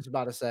I was just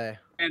about to say.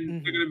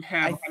 And you're gonna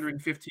have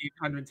 115,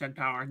 110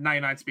 power,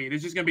 99 speed.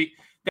 It's just gonna be.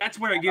 That's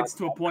where it gets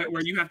to a point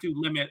where you have to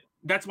limit.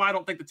 That's why I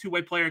don't think the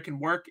 2-way player can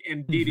work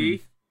in DD.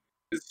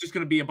 It's just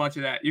gonna be a bunch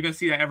of that. You're gonna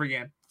see that every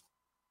game.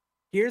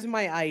 Here's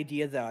my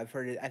idea, though. I've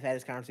had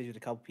this conversation with a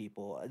couple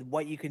people.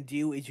 What you can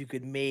do is you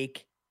could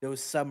make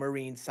those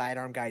submarine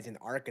sidearm guys an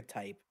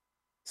archetype,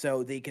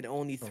 so they can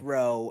only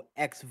throw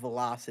X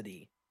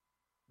velocity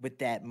with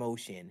that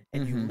motion,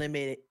 and you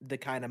limit the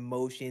kind of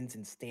motions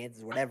and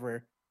stances,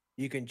 whatever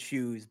you can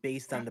choose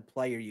based on the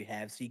player you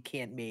have. So you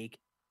can't make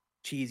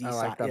cheesy I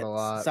like that a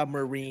lot.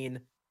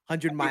 submarine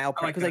 100-mile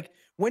per. Because like,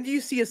 when do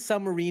you see a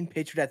submarine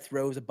pitcher that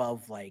throws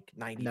above like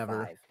 95?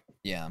 Never.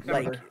 Yeah.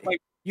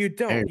 Like you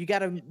don't.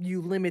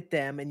 You limit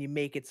them and you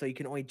make it so you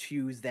can only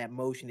choose that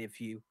motion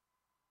if you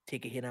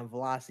take a hit on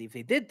velocity. If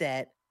they did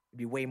that, it'd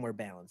be way more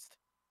balanced.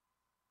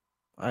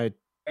 I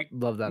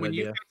love that when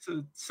idea. You face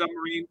a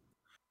submarine,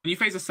 when you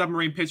face a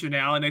submarine pitcher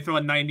now and they throw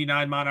a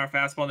 99-mile-an-hour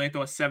fastball and they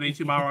throw a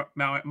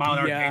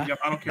 72-mile-an-hour changeup,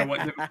 I don't care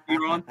what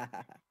you're on.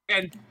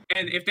 And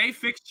if they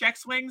fix check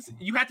swings,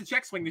 you have to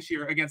check swing this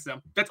year against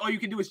them. That's all you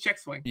can do is check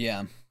swing.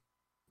 Yeah.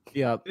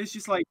 Yeah. It's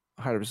just like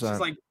 100%. It's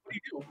just like, what do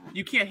you do?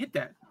 You can't hit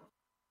that.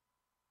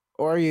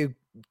 Or you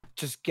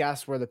just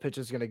guess where the pitch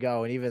is going to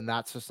go, and even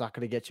that's just not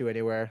going to get you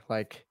anywhere.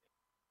 Like,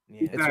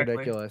 it's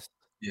ridiculous.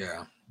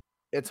 Yeah.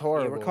 It's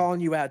horrible. Yeah, we're calling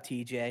you out,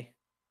 TJ.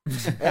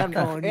 and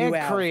Cream,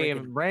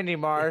 freaking Randy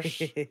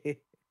Marsh. I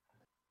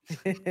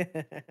think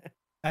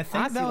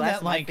honestly, though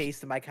that I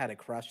faced him, I kind of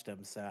crushed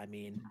him. So I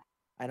mean,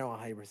 I don't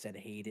 100%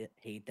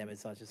 hate them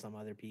as much as some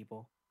other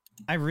people.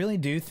 I really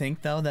do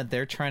think though that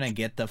they're trying to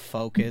get the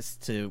focus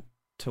to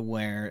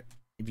where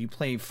if you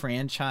play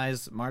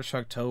franchise March,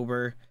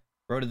 October,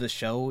 Road to the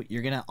Show,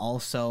 you're gonna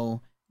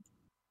also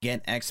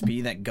get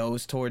XP that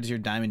goes towards your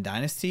Diamond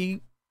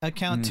Dynasty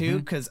account too,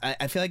 because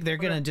I feel like they're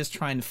gonna just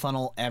try and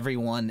funnel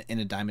everyone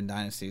into Diamond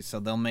Dynasty,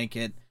 so they'll make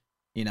it,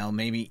 you know,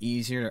 maybe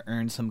easier to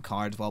earn some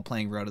cards while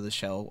playing Road to the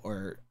Show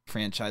or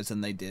franchise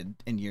than they did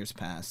in years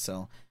past.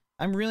 So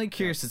I'm really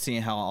curious to see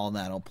how all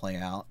that'll play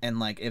out,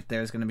 and like if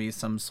there's gonna be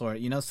some sort,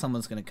 you know,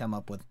 someone's gonna come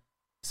up with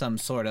some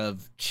sort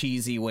of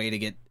cheesy way to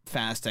get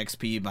fast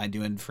XP by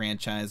doing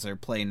franchise or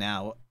play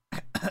now.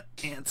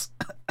 Ants.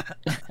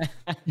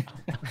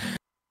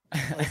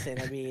 Listen,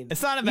 I mean,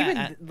 it's not a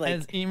bad.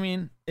 You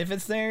mean if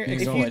it's there,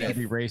 it's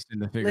every race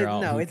to figure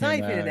out. No, it's not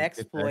even an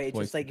exploit. It's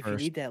just like if you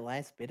need that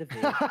last bit of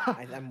it,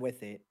 I'm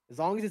with it. As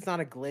long as it's not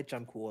a glitch,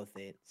 I'm cool with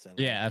it. So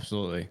yeah,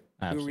 absolutely.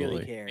 Who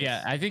really cares?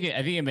 Yeah, I think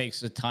it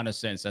makes a ton of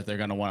sense that they're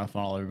going to want to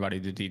funnel everybody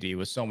to DD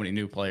with so many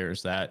new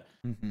players that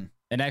an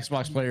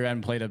Xbox player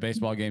hadn't played a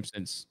baseball game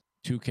since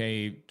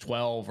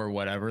 2K12 or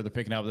whatever. They're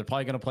picking up. They're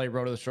probably going to play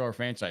Road to the Show or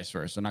franchise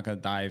first. They're not going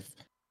to dive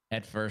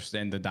head first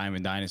into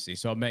Diamond Dynasty.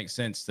 So it makes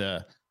sense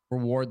to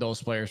reward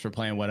those players for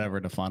playing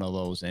whatever to funnel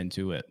those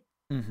into it.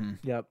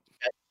 Yep.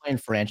 Playing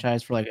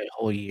franchise for like a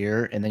whole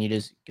year, and then you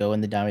just go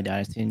in the Diamond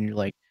Dynasty and you're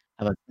like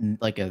have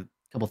a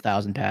couple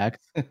thousand packs.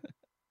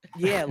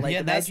 Yeah, like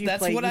yeah, that's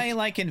what I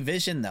like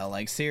envision though.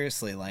 Like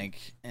seriously, like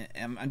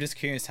I'm just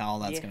curious how all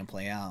that's gonna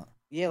play out.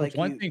 Yeah, like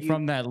one thing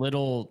from that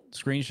little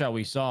screenshot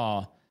we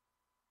saw,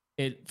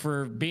 it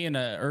for being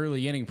an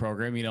early inning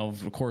program, you know,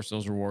 of course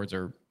those rewards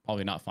are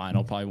probably not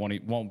final, probably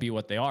won't be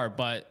what they are,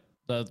 but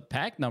the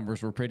pack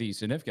numbers were pretty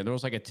significant. There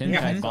was like a 10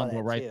 pack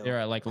bundle right there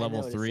at like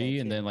level 3,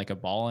 and then like a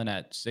ball in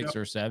at 6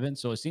 or 7.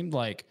 So it seemed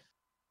like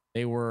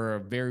they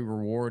were very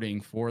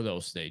rewarding for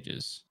those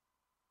stages.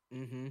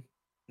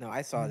 No,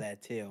 I saw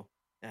that too.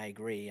 I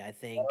agree. I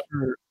think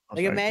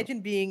like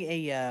imagine being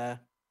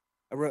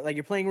like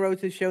you're playing Road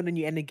to the Show, and then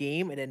you end the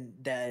game, and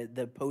then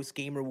the post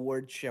game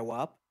rewards show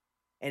up,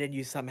 and then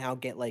you somehow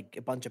get like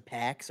a bunch of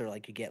packs, or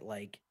like you get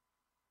like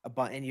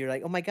and you're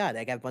like, oh my god,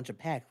 I got a bunch of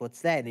packs.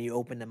 What's that? And then you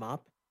open them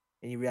up,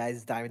 and you realize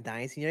it's Diamond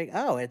Dynasty, and you're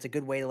like, oh, it's a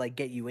good way to like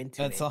get you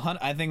into it.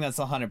 I think that's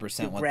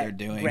 100% what they're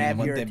doing and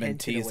what they've been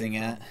teasing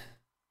at.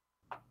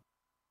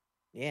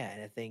 Yeah,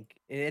 and I think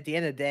at the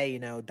end of the day, you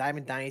know,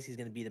 Diamond Dynasty is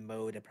going to be the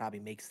mode that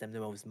probably makes them the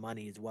most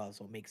money as well,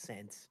 so it makes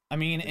sense. I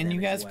mean, and you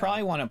guys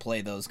probably want to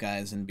play those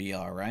guys in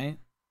BR, right?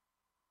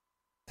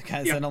 The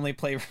guys that only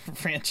play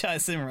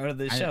franchise and Road to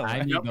the Show.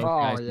 I need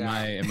those guys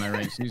in my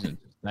ranked season.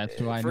 That's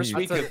who I need. First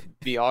week of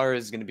BR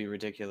is going to be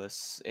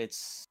ridiculous.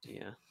 It's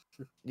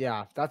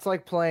Yeah, that's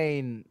like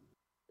playing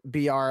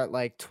BR at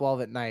like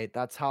 12 at night.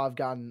 That's how I've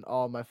gotten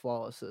all my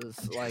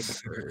flawlesses. Like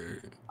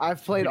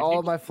I've played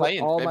all my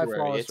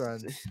flawless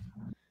runs.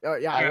 Oh,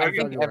 yeah, I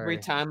think every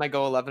time I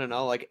go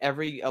 11-0, like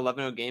every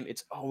 11-0 game,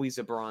 it's always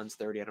a bronze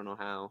 30. I don't know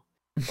how.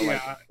 But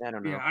like, I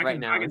don't know. Right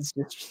now, it's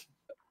just...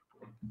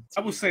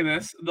 I will say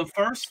this: the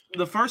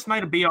first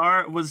night of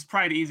BR was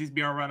probably the easiest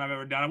BR run I've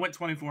ever done. I went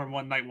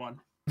 24-1 night 1.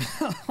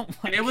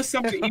 And it was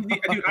something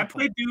easy. Dude, I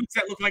played dudes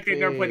that looked like they'd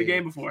never played the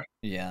game before.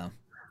 Yeah.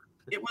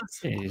 It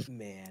was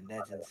man,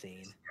 that's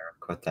insane.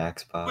 With the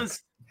Xbox,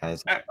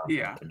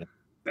 yeah,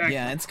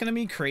 it's gonna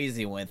be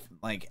crazy with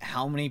like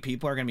how many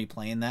people are gonna be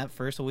playing that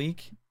first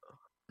week.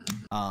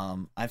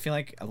 I feel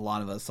like a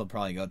lot of us will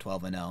probably go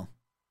 12-0.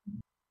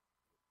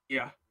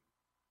 Yeah.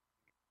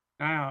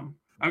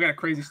 I've got a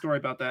crazy story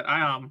about that.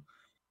 I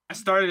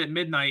started at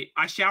midnight.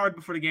 I showered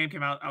before the game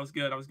came out. I was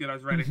good. I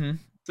was ready.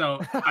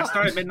 So I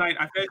started at midnight.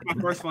 I finished my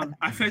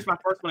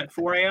first one. at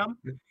 4 a.m.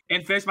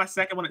 and finished my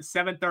second one at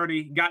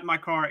 7:30. Got in my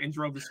car and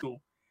drove to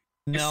school.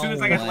 As soon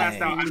as I got the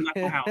last out, I left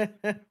the house.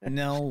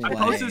 No way. I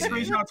posted a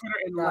screenshot on Twitter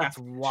and That's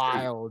left.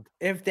 wild.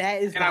 If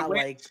that is And I not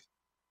went- like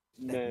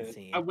that's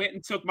insane. I went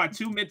and took my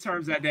 2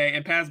 midterms that day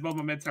and passed both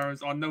my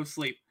midterms on no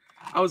sleep.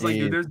 I was like,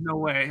 dude, there's no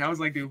way. I was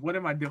like, dude, what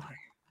am I doing?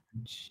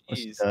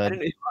 Jeez, I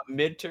didn't know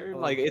midterm.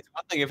 Like, it's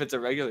one thing if it's a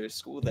regular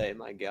school day.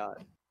 My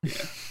God.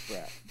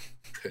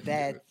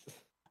 Yeah.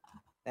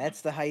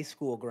 That's the high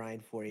school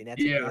grind for you.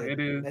 That's it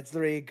is. That's a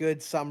really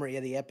good summary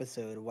of the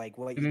episode, like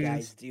what you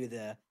guys is. do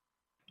to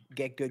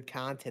get good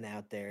content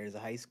out there as a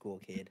high school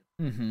kid.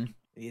 Mm-hmm.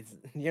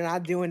 You're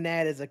not doing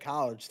that as a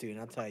college student.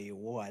 I'll tell you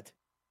what,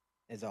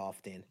 as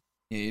often.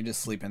 Yeah, you're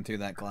just sleeping through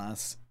that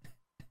class.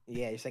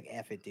 Yeah, it's like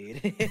F it,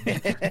 dude.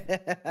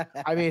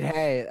 I mean,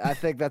 hey, I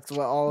think that's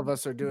what all of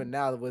us are doing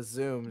now with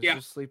Zoom. Yeah.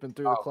 Just sleeping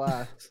through the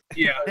class.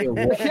 Yeah,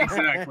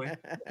 exactly.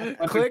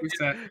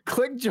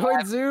 Click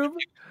join Zoom.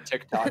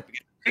 TikTok.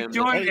 Click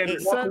join and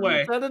walk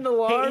away. Set an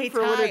alarm Hey,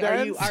 for when it Ty,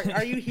 ends.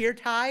 are you here,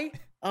 Ty?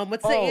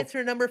 What's the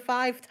answer number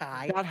 5,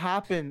 Ty? That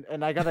happened,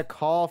 and I got a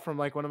call from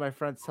like one of my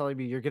friends telling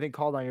me you're getting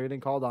called on. You're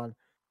getting called on.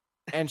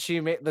 And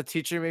the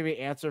teacher made me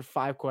answer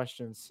 5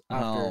 questions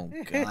after, Oh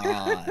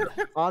God!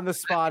 on the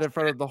spot in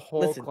front of the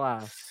whole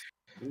class.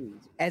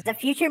 As a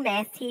future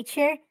math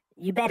teacher,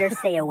 you better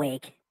stay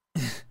awake.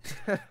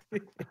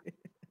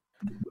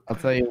 I'll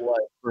tell you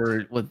what,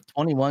 with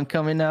 21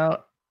 coming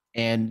out,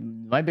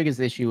 and my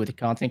biggest issue with the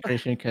content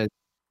creation, because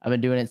I've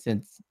been doing it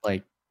since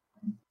like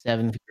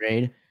 7th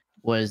grade,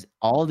 was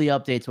all the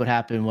updates would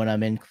happen when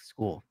I'm in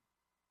school.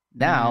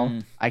 Now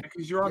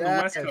because you're on the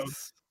West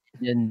Coast.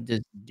 And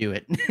just do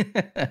it.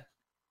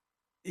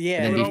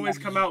 Yeah, it would always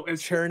come out and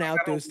churn out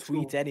those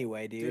tweets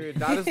anyway, dude. Dude,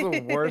 that is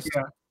the worst.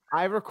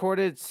 I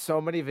recorded so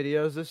many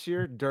videos this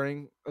year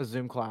during a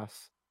Zoom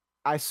class.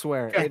 I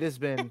swear, it has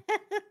been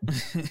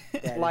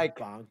like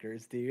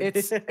bonkers, dude.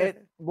 It's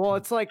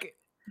like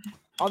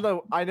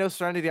I know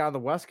Serenity on the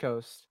West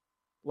Coast.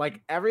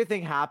 Like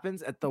everything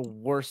happens at the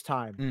worst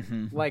time.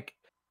 Mm-hmm. Like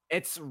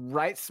it's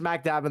right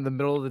smack dab in the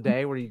middle of the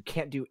day where you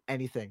can't do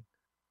anything.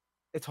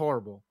 It's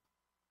horrible.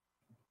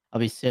 I'll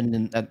be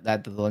sitting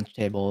at the lunch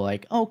table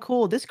like, oh,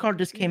 cool, this card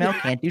just came out.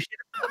 Can't do shit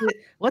about it.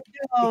 What the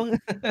hell?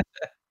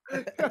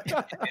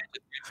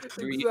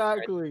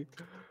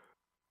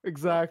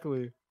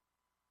 Exactly.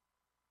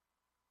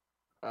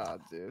 Oh,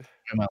 dude.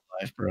 My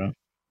life, bro.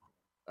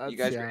 You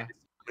guys ready to see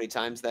how many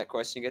times that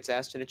question gets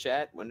asked in a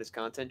chat? When does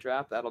content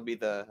drop? That'll be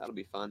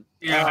fun.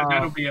 Yeah,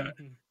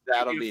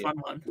 that'll be a fun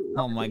one.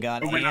 Oh my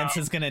God, Ance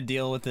is gonna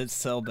deal with it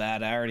so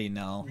bad. I already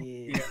know.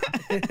 Yeah.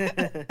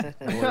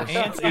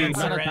 Ance and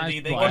Serenity,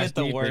 they get it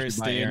the worst,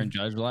 by dude. Aaron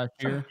Judge last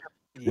year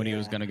when he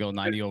was gonna go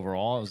 90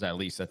 overall. It was at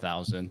least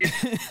 1,000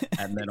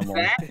 at minimum.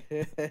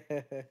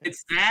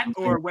 It's that,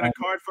 or when a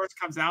card first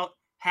comes out,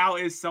 how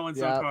is so and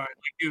so card? Like,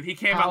 dude, he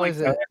came out like,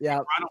 it? Yeah,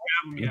 I don't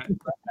have him yet.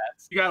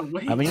 You gotta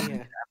wait. I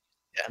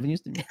haven't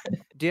used it.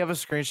 Do you have a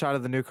screenshot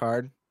of the new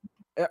card?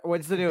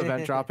 When's the new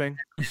event dropping?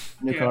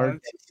 New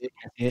card.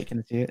 Can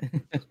I see it?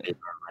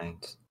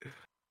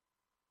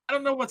 I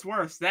don't know what's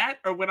worse, that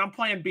or when I'm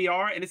playing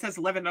BR and it says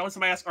 11-0 and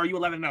somebody asks, are you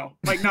 11-0?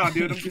 Like, no,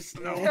 dude, I'm just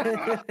no.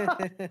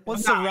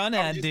 What's the run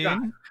at,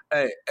 dude?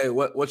 Hey,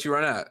 what you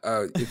run at?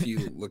 If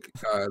you look,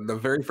 the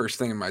very first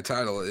thing in my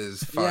title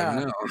is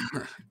 5-0.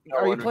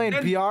 Are you playing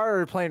BR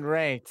or playing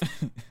ranked?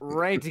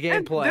 Ranked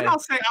gameplay. Then I'll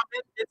say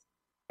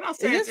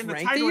it's in the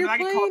title and I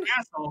get called an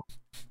asshole.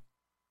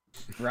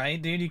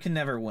 Right, dude? You can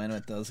never win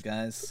with those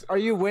guys. Are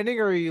you winning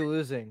or are you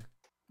losing?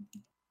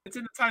 It's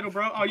in the title,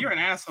 bro. Oh, you're an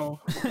asshole.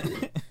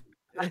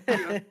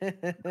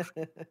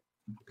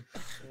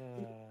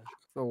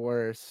 The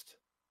worst.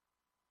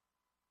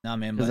 Nah,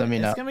 man, but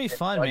it's gonna be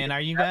fun, man. Are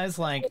you guys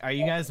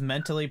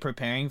mentally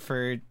preparing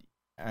for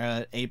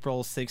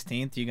April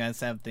 16th? Do you guys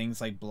have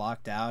things like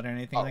blocked out or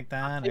anything like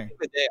that? Or?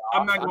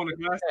 I'm not going to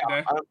class today.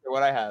 I don't care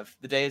what I have.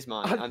 The day is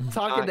mine. I'm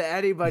talking to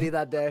anybody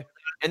that day.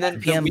 And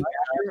then the week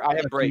after, I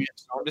have breaks.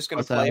 So I'm just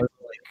gonna play for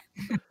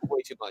like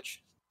way too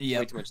much. Yeah,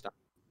 way too much time.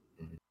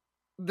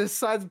 This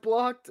side's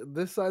blocked.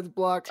 This side's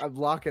blocked. I'm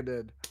locking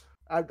in.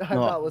 I'm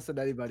not listening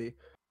to anybody.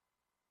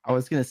 I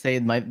was gonna say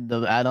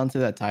the add-on to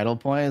that title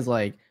point is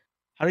like,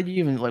 how did you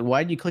even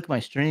why did you click my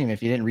stream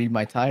if you didn't read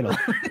my title?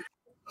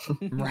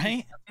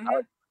 Right?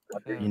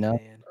 You know?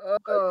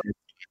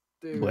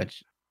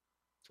 Twitch.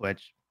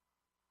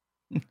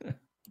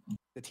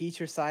 The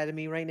teacher side of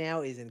me right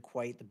now is in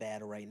quite the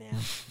battle right now,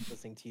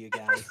 listening to you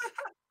guys.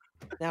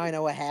 Now I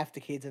know what half the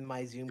kids in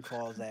my Zoom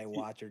calls that I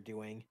watch are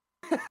doing.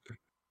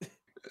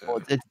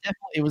 Well,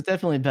 it was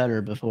definitely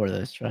better before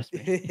this, trust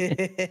me.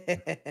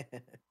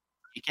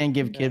 You can't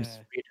give kids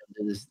freedom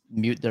to just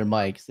mute their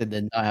mics and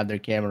then not have their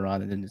camera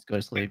on and then just go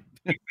to sleep.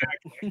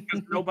 Exactly,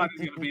 because nobody's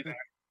gonna be there.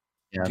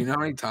 Yeah. Do you know how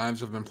many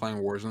times I've been playing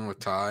Warzone with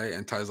Ty,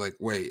 and Ty's like,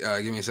 wait,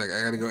 give me a sec.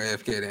 I gotta go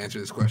AFK to answer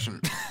this question.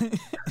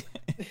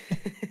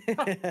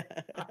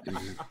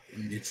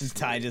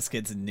 Ty just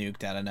gets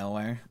nuked out of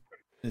nowhere.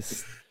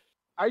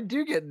 I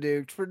do get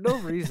nuked for no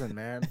reason,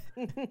 man.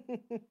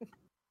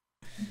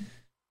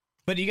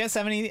 But do you guys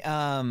have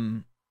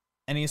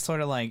any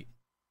sort of like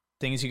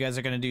things you guys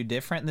are gonna do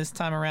different this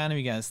time around? Have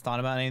you guys thought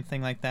about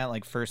anything like that?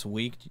 Like first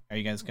week, are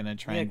you guys gonna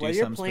try and do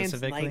something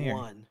specifically? Night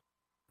one?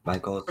 My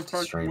goal is to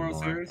stream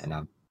more, and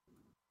I'm.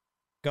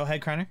 Go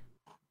ahead, Kriner.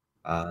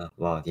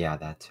 Well, yeah,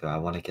 that too. I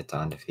want to get to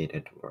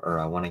undefeated, or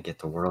I want to get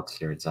the World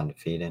Series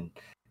undefeated,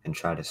 and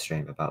try to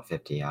stream about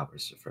 50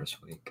 hours the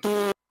first week.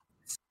 You're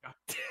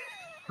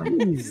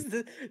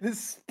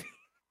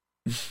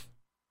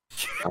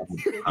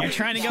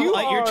trying to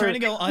go. You're trying to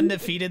go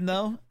undefeated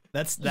though.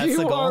 That's the goal.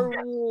 You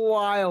are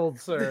wild,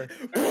 sir.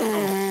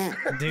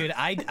 Dude,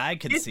 I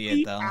could see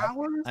it though.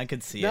 I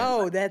could see it.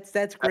 No,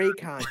 that's great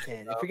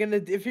content.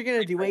 If you're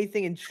gonna do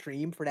anything and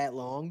stream for that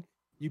long,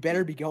 you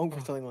better be going for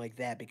something like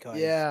that because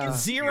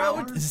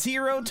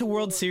zero to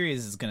World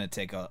Series is gonna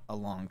take a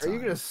long time. Are you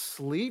gonna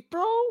sleep,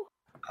 bro?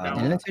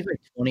 Didn't it take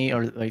like 20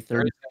 or like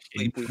 30?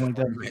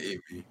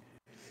 Maybe.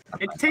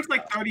 It takes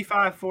like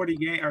 35 to 40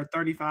 games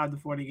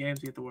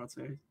to get the World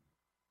Series.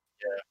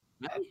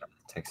 Yeah, it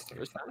takes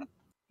 35.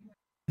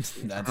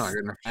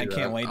 I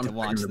can't wait to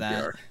watch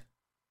that.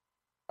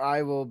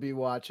 I will be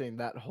watching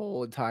that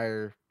whole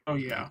entire. Oh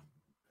yeah.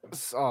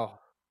 Oh,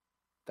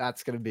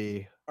 that's gonna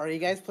be. Are you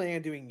guys planning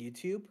on doing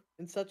YouTube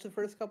and such the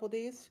first couple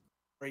days?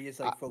 Or are you just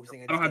like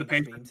focusing on? I don't have the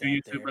patience to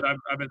do YouTube, but I've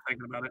been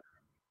thinking about it.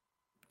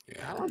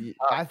 Yeah.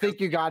 I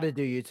think you got to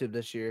do YouTube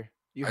this year.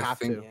 You have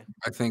to.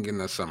 I think in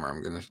the summer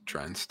I'm gonna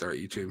try and start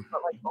YouTube.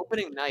 But like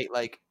opening night,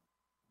 like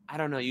I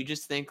don't know. You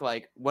just think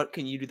like, what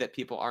can you do that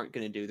people aren't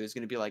gonna do? There's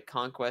gonna be like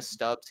conquest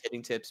stubs,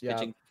 hitting tips,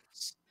 pitching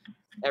tips,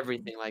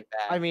 everything like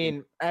that. I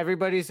mean,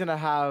 everybody's gonna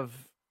have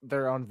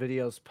their own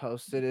videos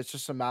posted. It's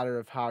just a matter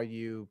of how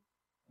you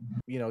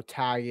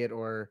tag it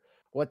or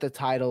what the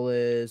title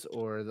is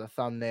or the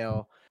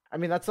thumbnail. I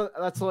mean, that's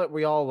what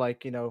we all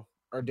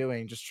are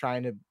doing, just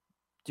trying to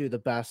do the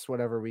best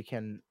whatever we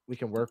can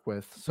work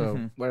with.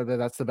 So whether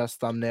that's the best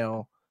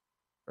thumbnail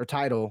or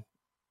title,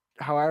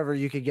 however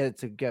you could get it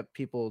to get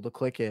people to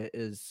click it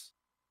is.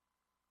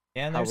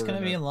 Yeah, there's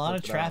gonna be a lot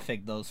of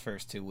traffic those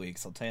first 2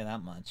 weeks. I'll tell you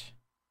that much.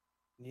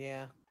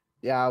 Yeah.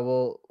 Yeah,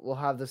 we'll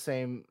have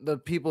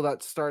the people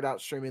that start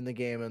out streaming the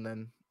game and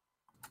then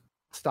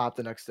stop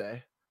the next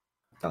day.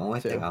 The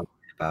only thing I'm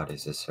worried about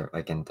is this,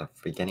 like in the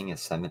beginning of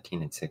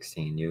 17 and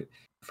 16,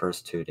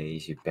 first 2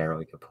 days you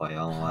barely could play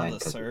online. The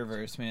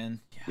servers, man.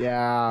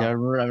 Yeah. I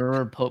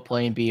remember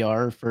playing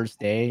BR first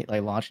day,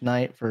 like launch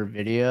night for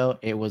video.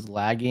 It was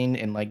lagging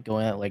and like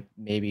going at like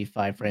maybe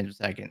 5 frames a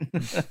second.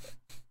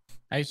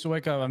 I used to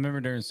wake up. I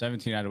remember during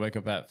 17, I had to wake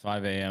up at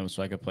 5 a.m.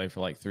 so I could play for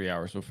like 3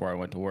 hours before I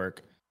went to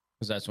work.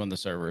 Because that's when the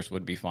servers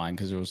would be fine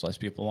because there was less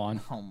people on.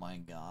 Oh my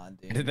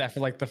god, dude. I did that for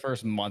like the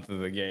first month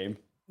of the game.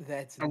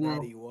 That's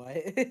nutty. What?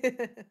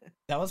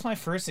 That was my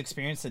first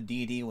experience of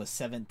DD was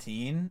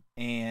 17,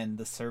 and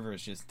the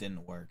servers just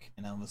didn't work,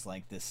 and I was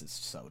like, "This is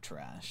so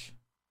trash."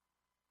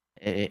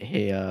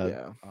 Hey,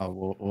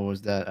 what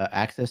was that?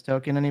 Access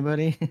token?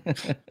 Anybody?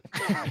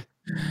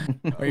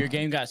 Or your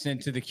game got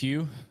sent to the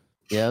queue?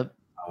 Yep.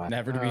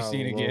 Never to be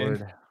seen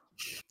again.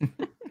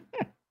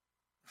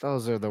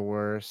 Those are the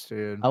worst,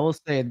 dude. I will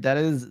say that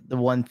is the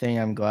one thing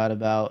I'm glad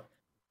about.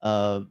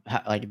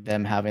 Like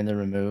them having to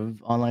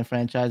remove online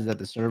franchise, that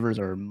the servers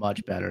are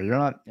much better. They're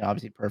not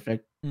obviously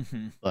perfect,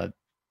 but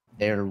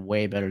they're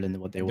way better than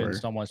what they were.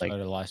 So much better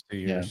the last 2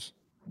 years.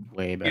 Yeah,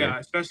 way better. Yeah,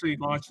 especially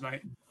launch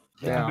night.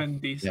 Yeah. Been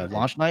decent. Yeah,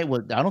 launch night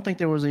was. I don't think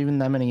there was even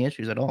that many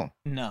issues at all.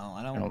 No,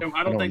 I don't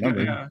think.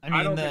 remember.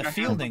 I mean, the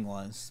fielding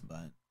was,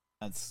 but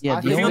that's the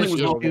only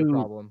issue.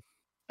 Problem.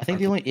 I think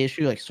the only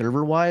issue, like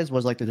server wise,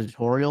 was like the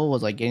tutorial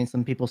was like getting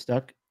some people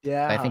stuck.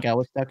 Yeah, I think I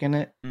was stuck in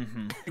it.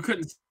 You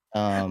couldn't.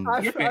 I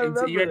you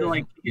had to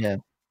like. Yeah.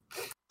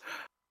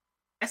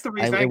 That's the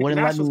reason I did the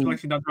Nationals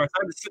collection done. I had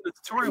to sit in the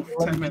tutorial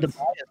for 10 minutes.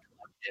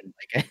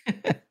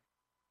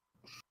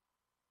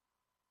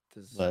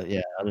 But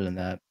yeah, other than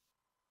that.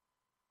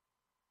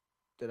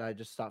 Did I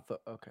just stop?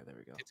 Okay, there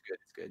we go. It's good.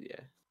 It's good.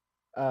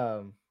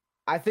 Yeah.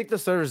 I think the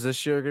servers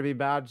this year are gonna be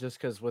bad just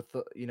because with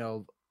the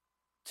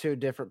 2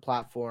 different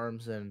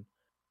platforms and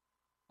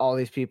all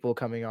these people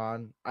coming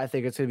on. I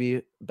think it's gonna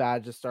be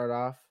bad to start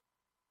off,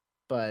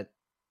 but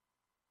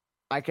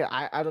I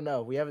don't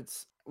know. We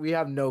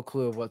have no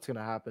clue of what's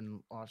gonna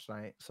happen launch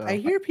night. So I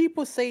hear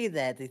people say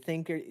that they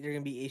think there are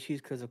gonna be issues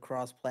because of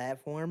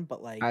cross-platform,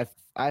 but like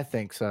I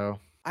think so.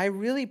 I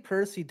really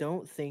personally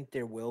don't think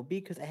there will be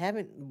because I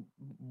haven't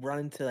run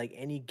into like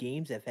any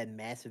games that have had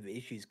massive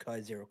issues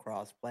because they're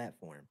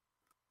cross-platform.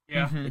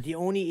 Yeah.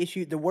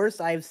 The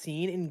worst I've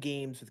seen in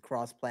games with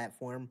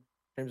cross-platform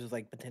in terms of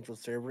like potential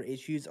server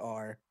issues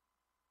are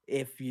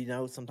if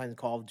sometimes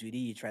Call of Duty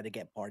you try to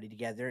get party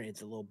together and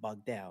it's a little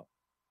bugged out.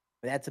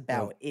 But that's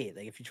about it.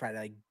 Like if you try to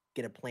like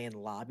get a planned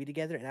lobby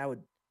together, and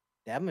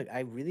I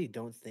really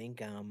don't think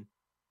there'll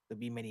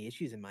be many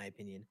issues in my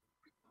opinion.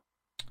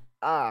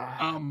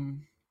 I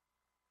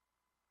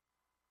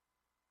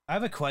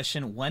have a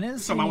question. When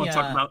is something I want to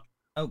talk about?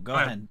 Oh, go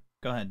ahead.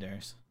 Go ahead,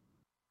 Darius.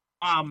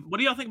 What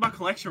do y'all think about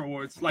collection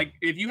rewards? Like,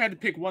 if you had to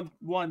pick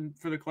one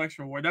for the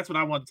collection reward, that's what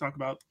I want to talk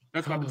about.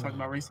 That's what I've been talking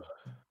about recently.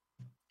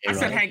 I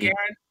said Hank Aaron.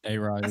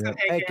 A-Rod. I said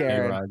Hank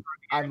Aaron. A-Rod.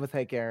 I'm with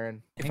Hank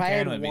Aaron. If Hank I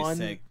Aaron had would be one,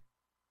 sick.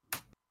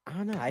 I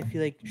don't know. I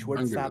feel like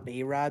shortstop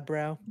A-Rod,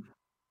 bro.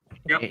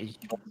 Yep.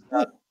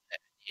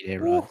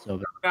 A-Rod, so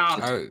bad.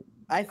 Now,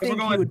 I think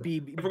going- he would be.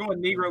 if we're going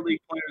Negro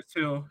League players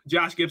too,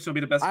 Josh Gibson would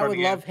be the best. I card would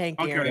in the love game. Hank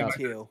I don't care what Aaron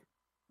anybody says. too.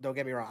 Don't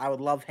get me wrong. I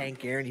would love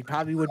Hank Aaron. He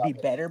probably would be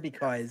better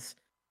because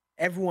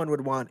everyone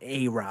would want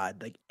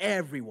A-Rod. Like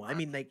everyone. I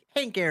mean, like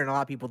Hank Aaron, a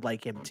lot of people would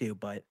like him too,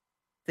 but I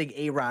think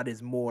A-Rod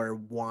is more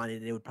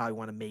wanted. They would probably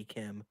want to make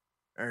him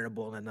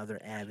earnable in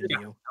another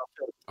avenue.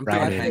 I'm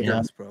Right, thinking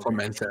yeah.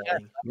 Clemente.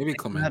 Maybe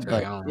Clemente. but-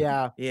 I don't know.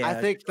 Yeah. Yeah. I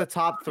think the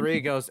top 3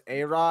 goes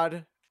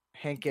A-Rod,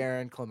 Hank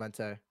Aaron,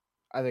 Clemente.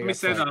 I think Let me that's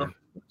say like-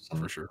 though,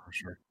 For sure.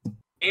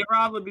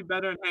 A-Rod would be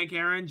better than Hank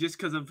Aaron just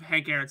because of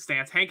Hank Aaron's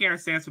stance. Hank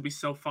Aaron's stance would be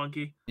so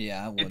funky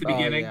Yeah, it at would the be.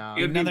 beginning. yeah.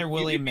 It would be- Another it'd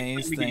Willie be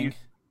Mays funny to thing. use.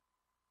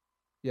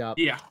 Yeah.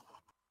 Yeah.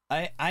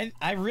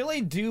 I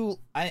really do.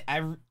 I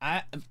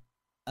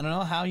don't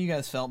know how you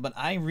guys felt, but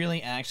I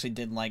really actually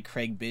did like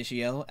Craig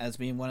Biggio as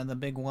being one of the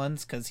big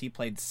ones because he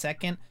played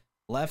second,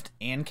 left,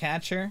 and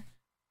catcher,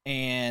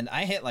 and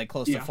I hit like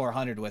close to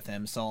 400 with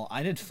him, so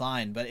I did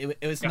fine. But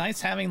it was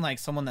nice having like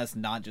someone that's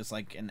not just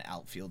like an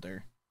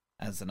outfielder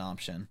as an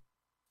option.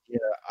 Yeah,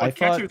 But I thought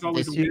catcher is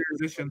always this a weird year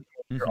position.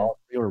 all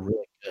 3 were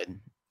really good.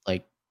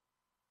 Like,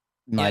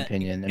 in my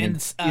opinion. I mean, And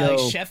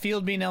Biggio-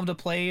 Sheffield being able to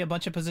play a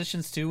bunch of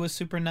positions too was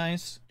super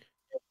nice.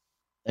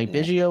 Like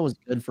Biggio was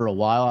good for a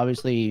while.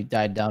 Obviously, he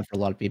died down for a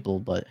lot of people,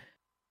 but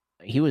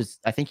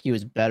I think he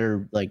was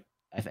better. Like,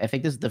 I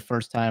think this is the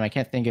first time I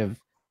can't think of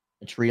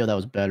a trio that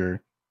was better.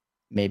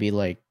 Maybe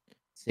like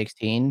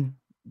 16,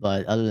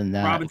 but other than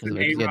that, Robinson,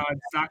 because he had- A-Rod,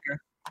 soccer.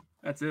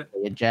 That's it.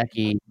 he had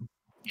Jackie,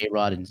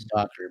 A-Rod, and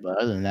Stalker. But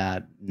other than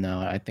that, no,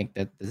 I think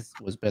that this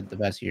was the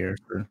best year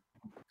for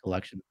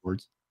collection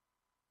awards.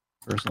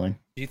 Personally,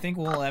 Do you think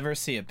we'll ever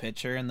see a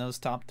pitcher in those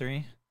top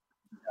 3?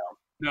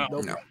 No,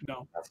 Nope.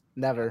 no.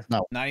 Never.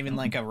 Not even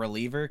like a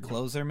reliever,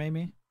 closer,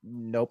 maybe.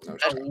 Nope.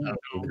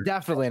 No.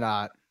 Definitely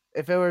not.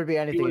 If it were to be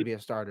anything, would- it'd be a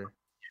starter.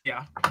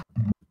 Yeah.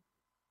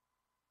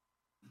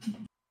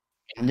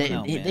 and they,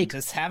 No, they, man. they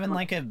Just having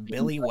like a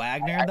Billy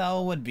Wagner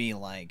though would be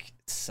like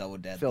so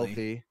deadly.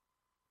 Filthy.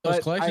 Those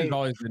But collections I- are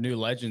always the new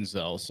legends,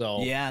 though.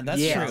 So Yeah,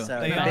 that's Yeah, true. so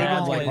They the you are big have,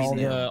 ones like always all,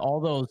 new. all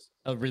those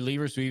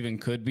relievers who even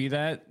could be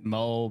that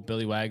Mo,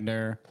 Billy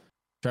Wagner,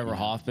 Trevor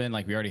Hoffman.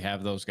 Like we already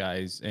have those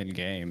guys in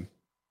game.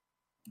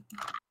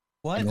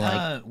 What? And,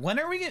 like- When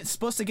are we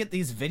supposed to get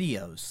these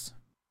videos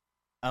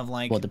of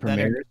like What, the that are,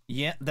 premieres?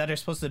 yeah, that are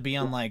supposed to be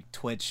on like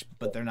Twitch,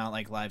 but they're not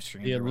like live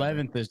streamed. The or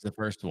whatever. 11th is the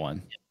first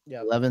one.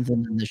 11th,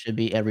 and then there should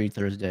be every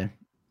Thursday.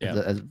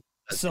 Yeah.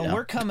 So yeah.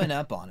 we're coming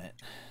up on it.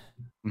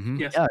 Mhm.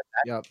 Yes. Yeah,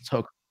 Yep.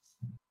 so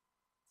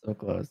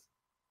close.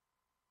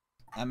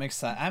 I'm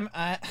excited.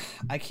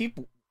 I keep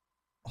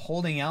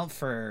holding out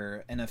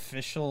for an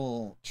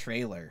official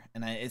trailer,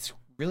 and it's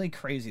really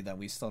crazy that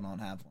we still don't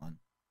have one.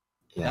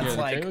 Yeah. That's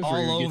the like trailers where all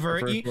you get the over.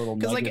 first little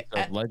Because like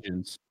nuggets of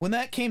legends. when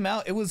that came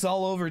out, it was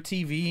all over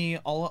TV,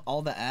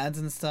 all the ads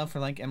and stuff for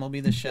like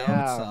MLB The Show.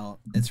 Yeah. So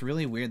it's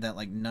really weird that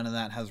like none of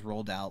that has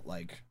rolled out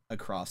like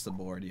across the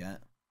board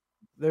yet.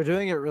 They're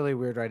doing it really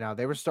weird right now.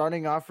 They were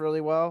starting off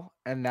really well,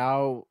 and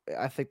now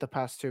I think the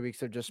past 2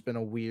 weeks have just been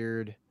a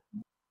weird,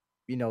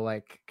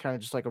 like kind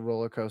of just like a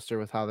roller coaster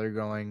with how they're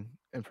going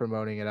and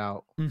promoting it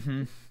out.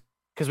 Mm-hmm.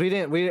 Because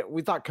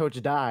we thought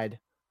Coach died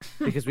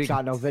because we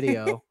got no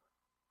video,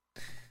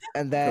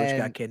 and Coach then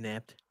got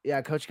kidnapped.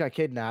 yeah, Coach got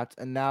kidnapped,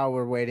 and now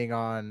we're waiting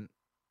on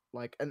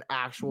like an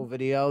actual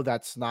video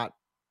that's not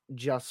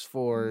just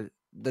for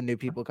the new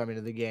people coming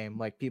to the game,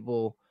 like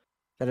people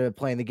that have been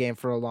playing the game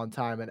for a long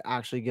time, and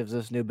actually gives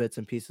us new bits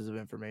and pieces of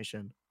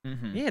information.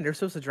 Mm-hmm. Yeah, they're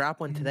supposed to drop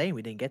one today, and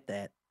we didn't get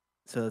that.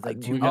 So it's like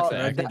We 2 got weeks the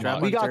ago, they actual drop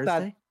one. We on got that.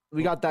 Thursday?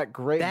 We got that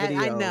great That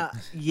video. I know.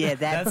 Yeah, that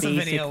That's the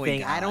basic video we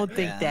thing. I got, don't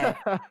think yeah.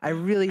 that. I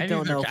really I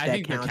don't think, know if I that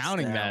think they're counts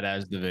counting now. that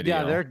as the video.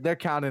 Yeah, they're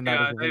counting that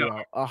Yeah, as a they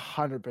video.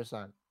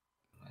 100%.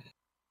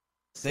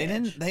 They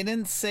Satch.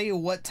 didn't say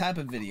what type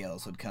of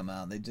videos would come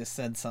out. They just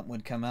said something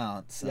would come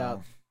out. So Yeah.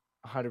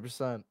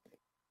 100%.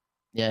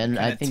 Yeah, and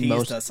I kinda think teased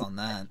most us on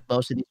that.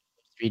 of these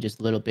three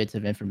just little bits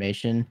of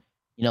information.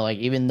 Like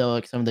even though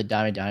like some of the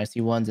Diamond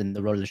Dynasty ones and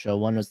the Road to the Show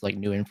one was like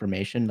new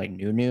information, like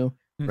new,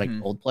 like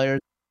Mhm. old players.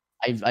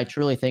 I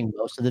truly think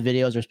most of the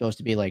videos are supposed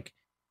to be like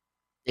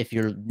if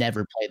you're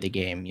never played the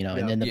game,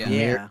 and then the Yeah.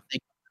 premiere, Yeah.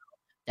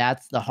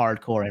 that's the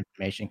hardcore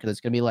information because it's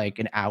gonna be like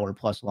an hour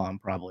plus long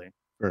probably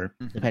for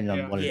Mhm. depending on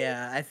Yeah. what it is.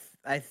 Yeah,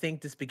 I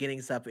think this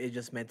beginning stuff is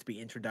just meant to be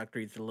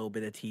introductory to a little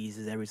bit of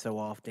teases every so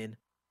often,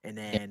 and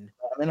then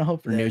I'm gonna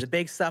hope for the, news. the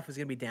big stuff is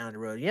gonna be down the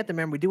road. You have to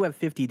remember we do have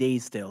 50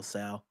 days still,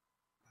 so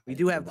we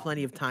do have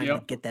plenty of time to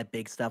Yep. get that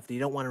big stuff. You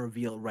don't want to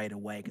reveal it right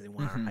away because they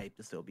want Mhm. our hype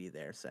to still be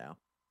there. So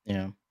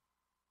Yeah.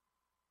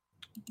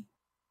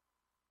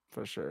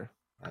 For sure.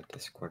 My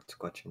Discord's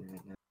glitching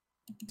right now.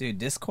 Dude,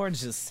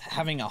 Discord's just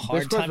having a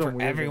hard Discord's time been for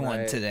weird everyone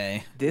tonight.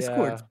 today.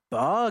 Discord's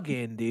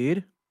bugging,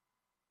 dude.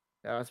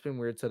 Yeah, it's been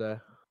weird today.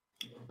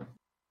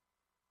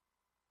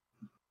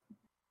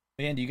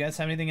 Man, do you guys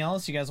have anything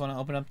else? You guys want to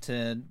open up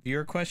to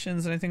viewer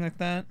questions or anything like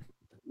that?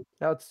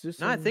 Now let's do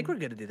some. No, I think we're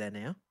gonna do that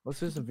now. Let's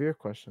do some beer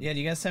questions. Yeah, do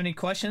you guys have any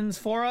questions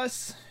for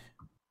us?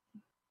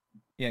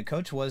 Yeah,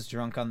 Coach was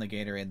drunk on the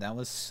Gatorade. That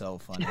was so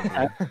funny.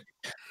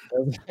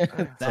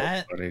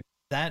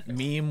 That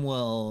meme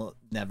will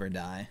never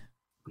die.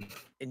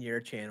 In your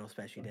channel,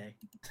 Special Day.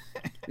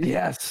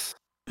 Yes.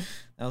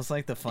 That was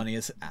like the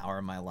funniest hour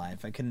of my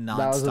life. I could That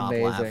not was stop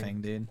amazing.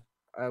 laughing, dude.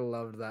 I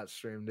loved that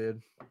stream,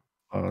 dude.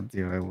 Oh,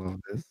 dude, I love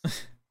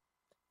this.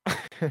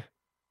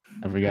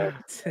 I forgot.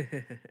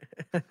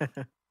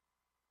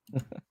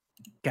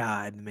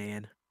 God,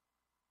 man.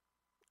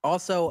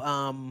 Also,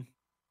 I'm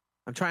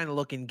trying to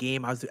look in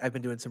game. I've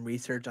been doing some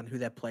research on who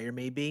that player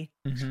may be.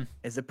 Mm-hmm.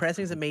 As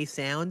depressing as it may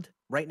sound,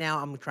 right now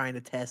I'm trying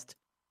to test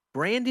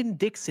Brandon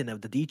Dixon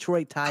of the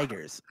Detroit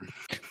Tigers.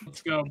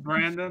 Let's go,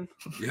 Brandon.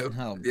 Yep.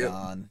 Oh Yep.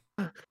 God.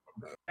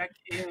 Heck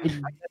I yeah.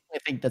 definitely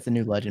think that's a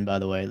new legend, by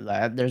the way.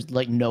 There's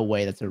like no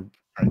way that's a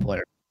current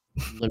player.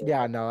 Literally,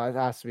 Yeah, no, that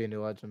has to be a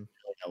new legend.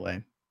 no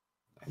way.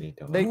 I need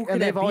to. They, Who could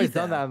and that they've be, always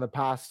done though? that in the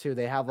past too.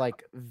 They have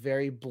like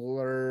very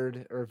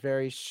blurred or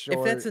very short.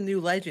 If that's a new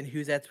legend,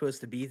 who's that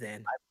supposed to be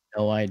then?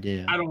 No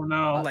idea. I don't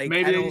know. Like,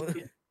 Maybe I they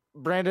don't...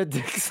 Brandon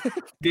Dixon.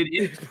 did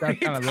it. That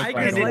kinda looks like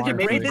Tigers him, legend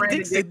honestly. Brandon Brandon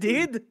Dixon,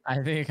 dude. I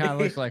think it kind of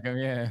looks like him.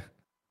 Yeah.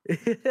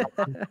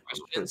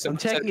 I'm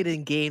checking it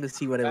in game to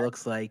see what it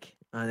looks like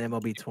on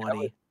MLB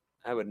 20.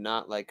 I would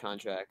not like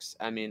contracts.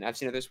 I mean, I've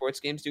seen other sports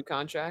games do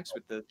contracts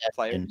with the Yeah,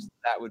 players.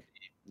 That would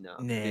be no.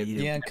 Nah, It- you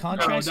don't. Yeah,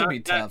 contracts would be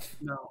that- tough.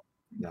 No.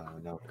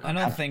 No. I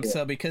don't think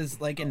so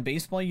because, like, in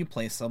baseball, you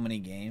play so many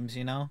games,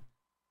 you know,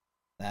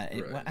 that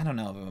Right. I don't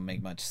know if it would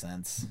make much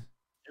sense.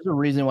 There's a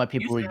reason why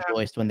people Used to have-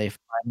 rejoiced when they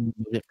finally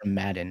moved it from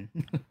Madden.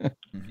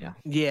 Yeah.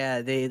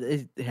 Yeah,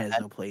 it has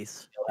no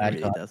place. It add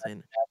really contract.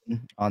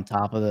 doesn't. On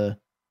top of the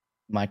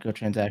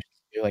microtransactions,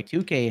 like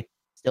 2K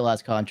still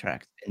has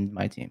contracts in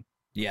my team.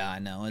 Yeah, I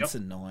know. It's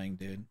annoying,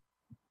 dude.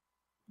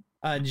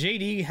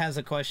 JD has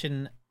a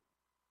question,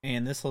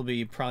 and this will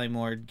be probably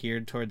more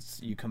geared towards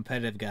you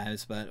competitive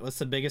guys, but what's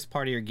the biggest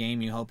part of your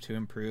game you hope to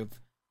improve?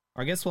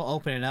 Or I guess we'll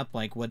open it up,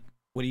 like, what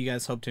do you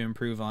guys hope to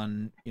improve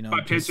on, you know, By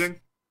just pitching.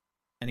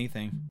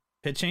 anything?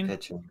 Pitching?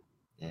 Pitching.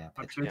 Yeah,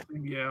 By pitching.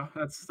 pitching. Yeah,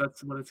 that's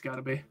what it's got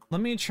to be. Let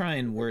me try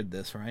and word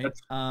this right.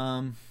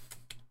 That's-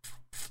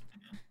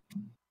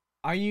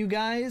 Are you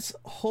guys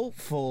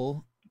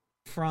hopeful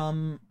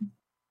from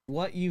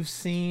what you've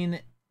seen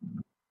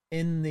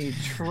in the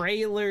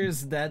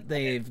trailers that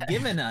they've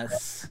given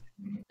us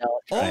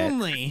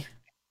only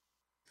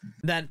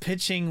that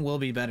pitching will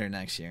be better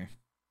next year?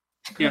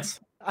 Yes.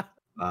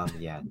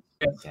 Yeah.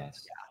 Yes.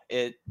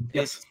 Yes.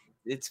 Yes.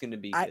 It's gonna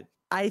be I- good.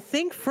 I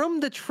think from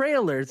the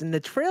trailers and the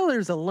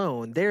trailers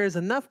alone, there is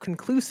enough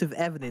conclusive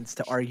evidence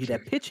to argue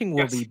that pitching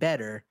will be Yes.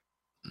 better.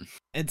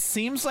 It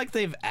seems like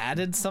they've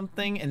added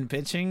something in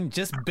pitching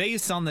just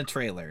based on the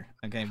trailer.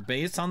 Okay,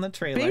 based on the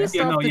trailer. Based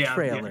Yeah, off no, the yeah,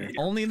 trailer. yeah.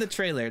 Only the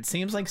trailer. It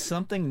seems like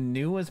something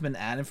new has been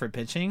added for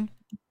pitching.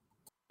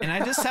 And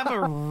I just have a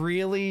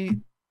really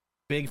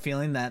big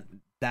feeling that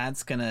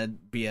that's going to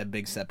be a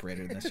big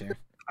separator this year.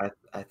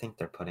 I think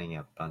they're putting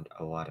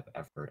a lot of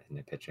effort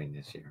into pitching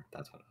this year.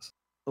 That's what it's.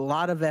 A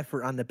lot of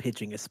effort on the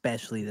pitching,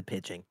 especially the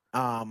pitching.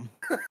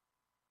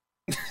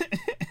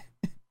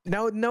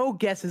 No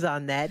guesses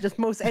on that. Just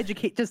most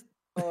educate. Just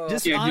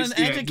Just Yeah, on just-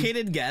 an yeah,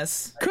 educated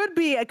guess, could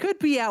be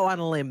out on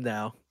a limb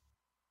though.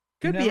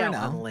 Could be never out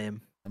on know. a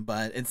limb.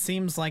 but it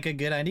seems like a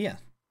good idea.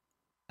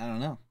 I don't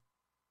know.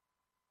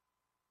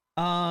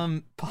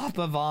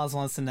 Papa Voz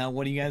wants to know,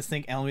 what do you guys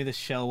think MLB The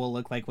Show will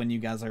look like when you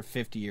guys are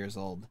 50 years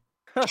old?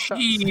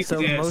 Jesus.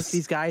 So most of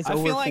these guys I feel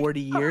over like-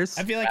 40 years.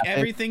 I feel like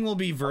everything will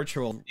be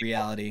virtual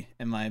reality,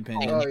 in my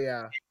opinion. Oh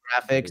yeah.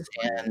 Graphics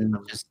and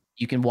just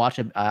you can watch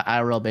a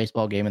IRL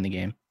baseball game in the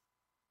game.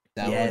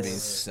 That would be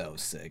Yes. so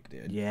sick,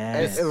 dude.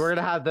 Yes. And we're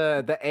gonna have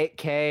the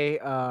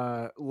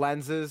 8K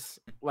lenses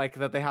like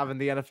that they have in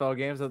the NFL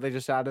games that they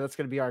just added. That's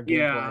gonna be our gameplay.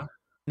 Yeah.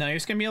 No, you're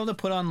just gonna be able to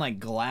put on like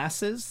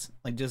glasses,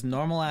 like just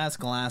normal ass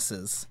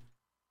glasses,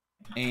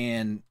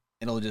 and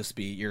it'll just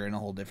be you're in a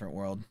whole different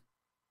world.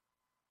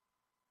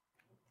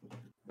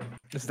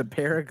 Just a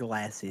pair of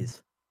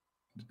glasses.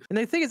 And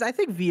the thing is, I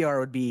think VR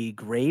would be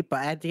great,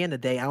 but at the end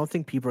of the day, I don't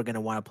think people are going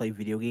to want to play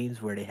video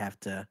games where they have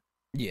to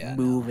Yeah.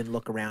 move and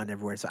look around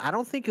everywhere. So I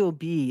don't think it will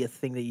be a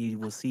thing that you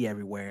will see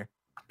everywhere.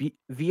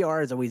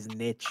 VR is always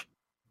niche,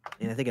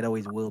 and I think it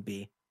always will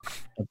be.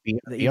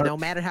 No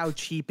matter how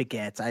cheap it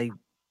gets, I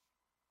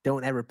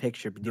don't ever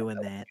picture doing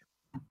that.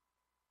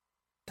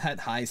 That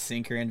high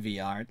sinker in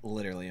VR,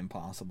 literally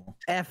impossible.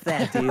 F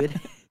that, dude.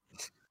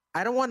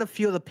 I don't want to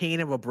feel the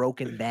pain of a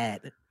broken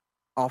bat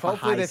off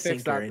Hopefully a high they fix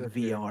sinker that in this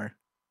year. VR.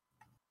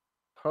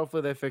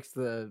 Hopefully they fix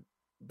the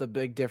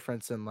big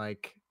difference in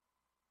like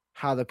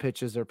how the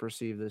pitches are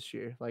perceived this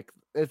year. Like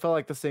it felt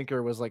like the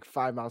sinker was like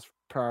 5 miles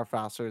per hour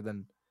faster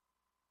than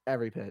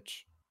every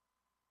pitch.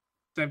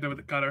 Same thing with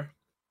the cutter.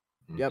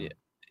 Yep. Yeah.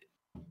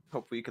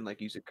 Hopefully you can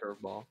like use a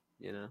curveball.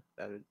 You know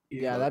that would.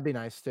 Yeah, that'd be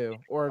nice too.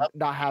 Or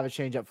not have a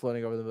changeup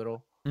floating over the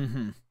middle.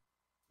 Mm-hmm.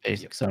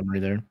 Basic summary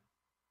there.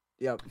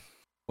 Yep.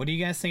 What do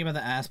you guys think about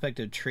the aspect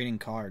of trading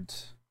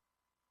cards?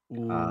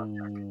 There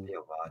could be a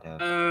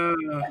lot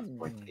of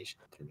exploitation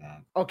through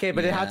that. Okay,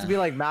 but it had to Yeah. be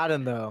like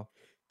Madden though.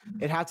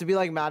 It had to be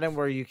like Madden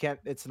where you can't.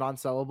 It's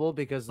non-sellable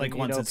because then, Like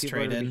once it's people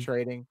are gonna be traded.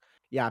 trading.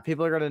 Yeah,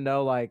 people are gonna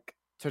know like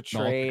to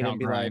trade and account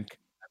be grind. like,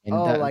 And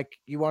oh, that- like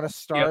you want to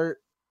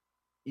start.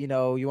 You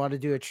know, you want to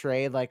do a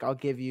trade. Like I'll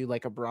give you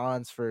like a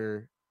bronze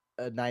for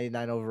a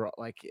 99 overall.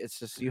 Like it's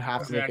just you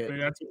have to make Exactly.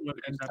 it. That's what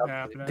would end up They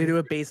happening. do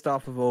it based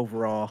off of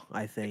overall,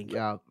 I think.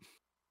 Yeah.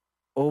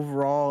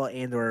 Overall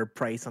and or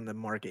price on the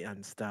market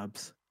on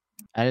stubs.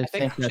 I I just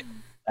think think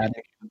that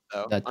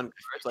though, that on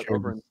cards like sure.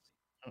 over in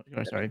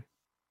Oh, sorry.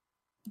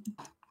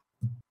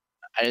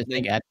 I just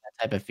think adding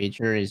that type of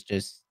feature is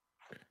just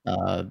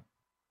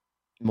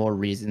more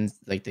reasons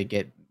like to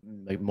get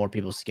like more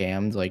people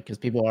scammed, like because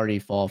people already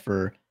fall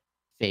for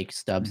fake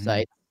stub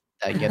sites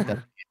that get them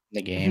in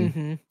the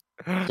game.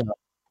 So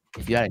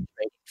if you had a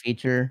trading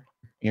feature,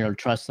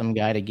 trust some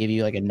guy to give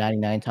you like a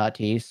 99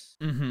 Tatis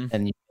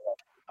and you get,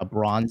 like, a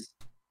bronze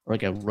or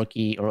like a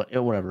rookie or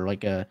whatever,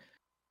 like a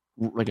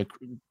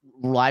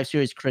live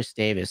series Chris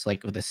Davis,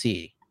 like with a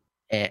C,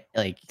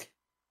 like.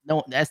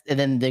 No, and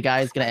then the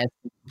guy's gonna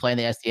play in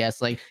the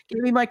SDS. Like, give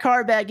me my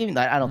card back. Give me.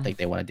 I don't think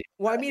they want to do.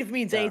 Well, I mean, if it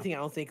means anything, I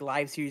don't think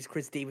live series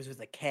Chris Davis with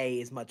a K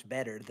is much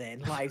better than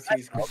live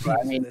series Chris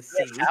Davis with a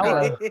C.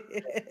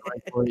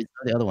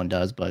 The other one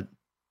does, but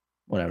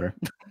whatever.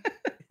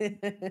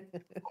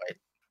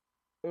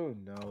 Who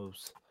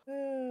knows?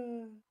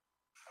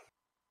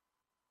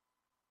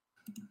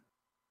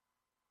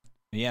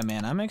 Yeah,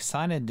 man, I'm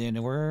excited, dude.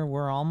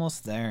 We're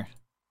almost there.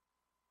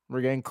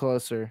 We're getting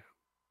closer.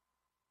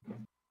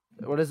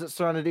 What is it,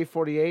 Serenity?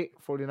 48,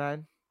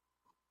 49?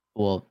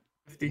 Well,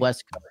 50.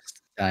 West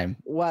Coast time.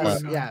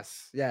 West,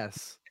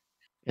 yes.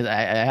 'Cause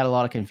I had a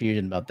lot of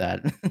confusion about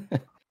that.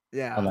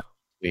 Yeah. on that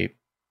tweet,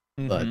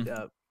 but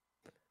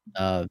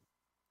Yep.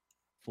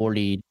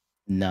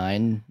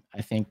 49,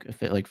 I think,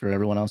 if it like for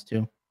everyone else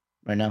too.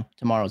 Right now,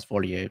 tomorrow's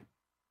 48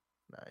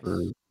 for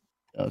Nice.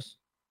 us.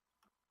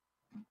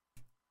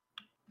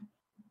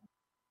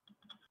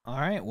 All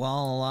right.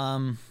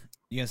 Well,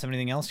 you guys have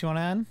anything else you want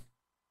to add?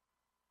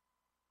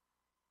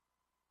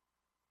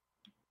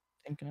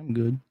 I think I'm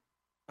good.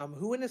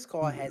 Who in this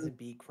call hasn't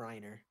beat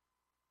Kriner?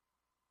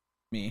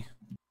 Me.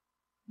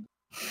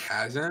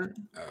 Hasn't?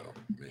 Oh,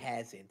 me.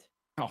 Hasn't.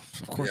 Oh,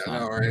 of course Yeah,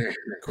 not. no, right?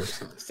 Of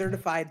course not.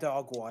 Certified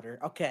dog water.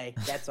 Okay,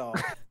 that's all.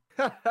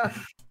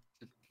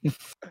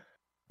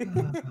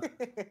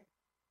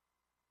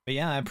 But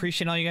yeah, I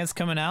appreciate all you guys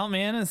coming out,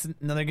 man. It's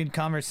another good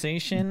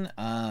conversation.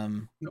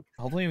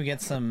 Hopefully we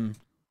get some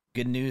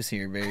good news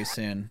here very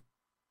soon.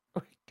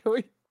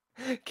 Can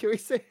we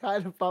say hi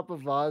to Papa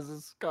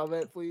Vaz's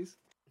comment, please?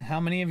 How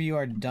many of you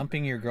are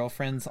dumping your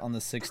girlfriends on the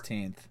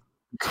 16th?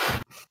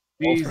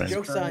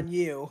 Joke's on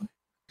you.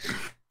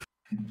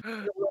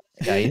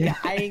 Yeah,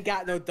 I ain't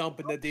got no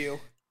dumping to do.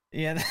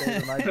 Yeah.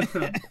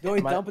 The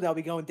only dumping I'll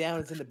be going down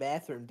is in the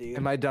bathroom, dude.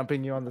 Am I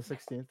dumping you on the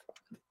 16th?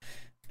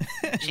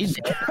 She's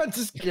I'm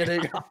just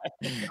kidding.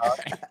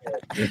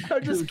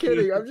 I'm just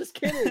kidding. I'm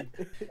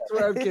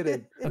swear I'm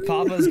kidding.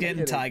 Papa's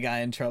getting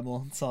TyGuy in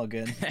trouble. It's all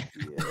good.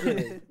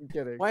 I'm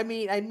kidding. Well, I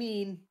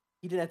mean,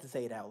 you didn't have to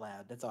say it out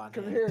loud. That's on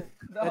Come him. here.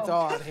 That's No.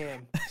 all on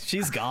him.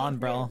 She's gone,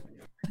 bro.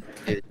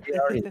 It's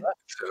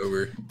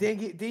over.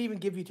 Didn't even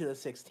give you to the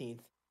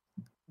 16th.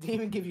 Didn't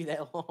even give you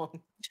that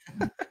long.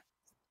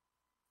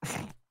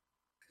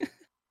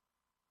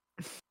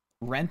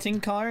 Renting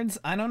cards?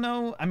 I don't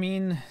know. I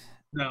mean,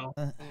 No.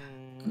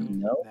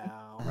 No.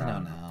 I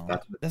don't know.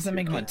 Doesn't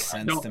make much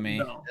sense to me.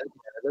 No.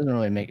 It doesn't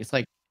really make. It's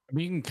like I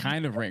mean, you can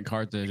kind of rent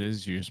cards that it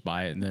is. You just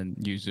buy it and then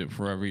use it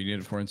forever you need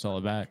it for and sell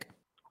it back.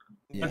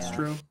 That's Yeah.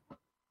 true.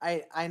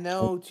 I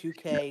know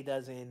 2K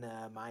does in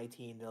my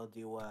team. They'll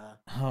do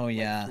Oh like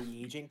yeah.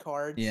 free agent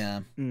cards. Yeah.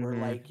 Where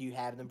Mhm. like you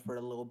have them for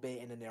a little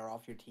bit and then they're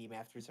off your team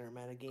after a certain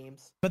amount of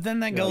games. But then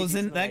that Yeah. goes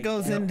in. It's That like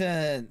goes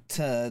that.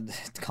 into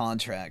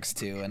contracts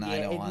too, and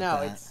I don't want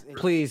no, that. it's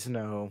Please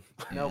no.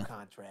 no Yeah.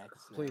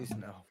 contracts. No. Please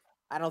no.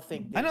 I don't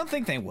think. I don't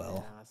think they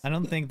will. I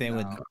don't think they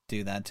would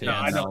do that to No,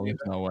 us. I don't No, either.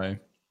 no way.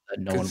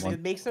 no one It wants.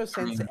 makes no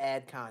sense to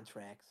add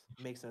contracts.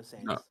 It makes no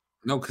sense.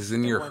 No, because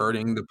then you're Everyone-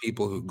 hurting the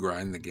people who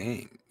grind the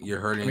game. You're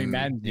I hurting. mean,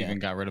 Madden Yeah. even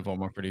got rid of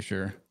them. I'm pretty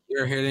sure.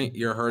 You're hurting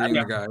Yeah.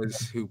 the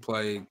guys who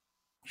play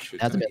shit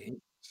That's a ton of bit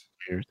games.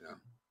 weird. Yeah.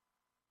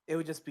 It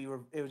would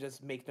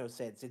just make no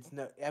sense. It's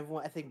no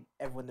everyone. I think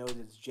everyone knows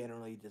it's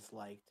generally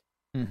disliked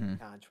Mm-hmm.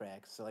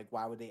 contracts. So like,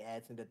 why would they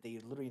add something that they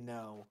literally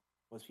know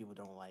most people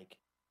don't like?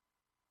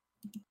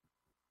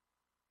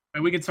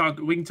 And we can talk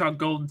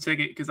golden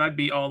ticket because I'd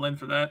be all in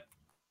for that.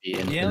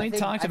 Yeah, we think-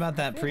 talked I- about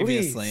that Please.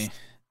 previously.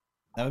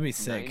 That would be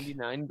sick.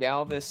 99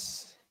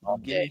 Galvis.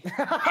 Okay.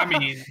 I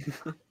mean,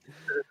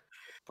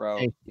 Bro,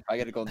 Hey. if I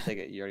get a golden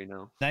ticket, you already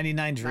know.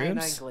 99 99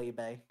 Droops. Glebe.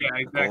 yeah,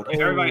 exactly.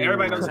 Oh.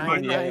 Everybody knows what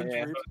 99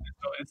 yeah, Droops.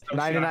 it's no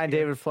 99 shock.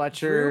 David Troops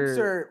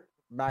Fletcher. or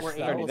Max or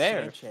Stout. already Angel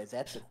there. Sanchez?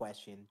 That's the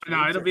question. No,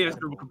 Troops it'll or be as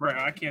Hannibal? Drupal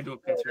Cabrera. I can't do a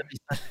picture.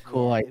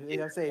 Cool. Yeah, Like,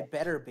 I'm say it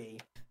better be.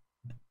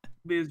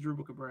 Be as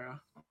Drupal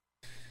Cabrera.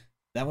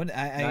 That would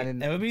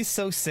it would be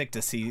so sick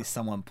to see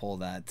someone pull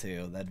that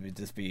too. That would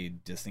just be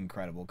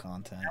incredible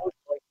content.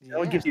 That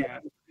would give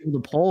the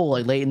poll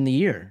like late in the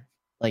year.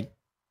 Like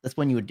that's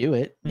when you would do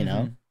it. You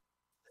know,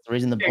 that's the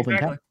reason the open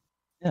exactly.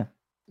 Yeah.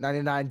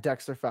 99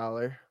 Dexter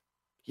Fowler.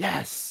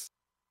 Yes.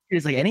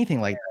 It's like anything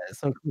like that. It's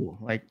so cool.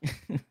 Like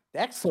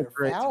Dexter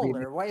great to be-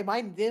 Fowler. Why am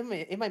I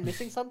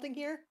missing something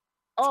here?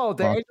 Oh,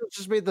 the Angels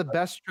just made the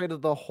best trade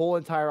of the whole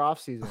entire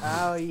offseason.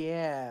 Oh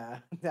yeah,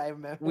 I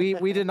remember.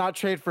 We did not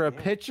trade for a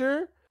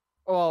pitcher.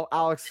 Well,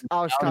 Alex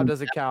Cobb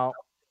doesn't count.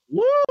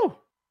 woo.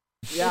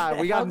 Yeah,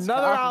 we got Alex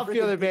another Cobb,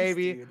 outfielder, freaking beast,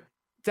 baby. dude.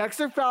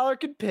 Dexter Fowler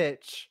can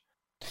pitch.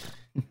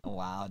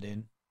 Wow,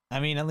 dude. I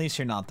mean, at least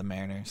you're not the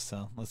Mariners,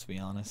 so let's be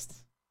honest.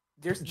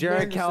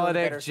 Jared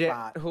Kelenic, who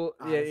yeah,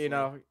 honestly. you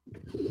know,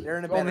 They're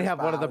in a only better have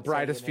one of spot, the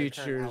I would say, brightest in their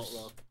current futures.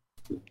 outlook.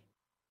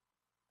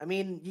 I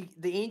mean,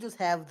 the Angels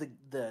have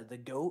the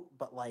GOAT,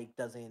 but like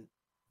doesn't.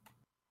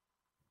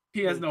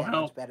 He has make no that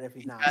help. much better if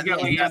he's not. He's got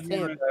Yeah, like it's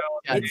him.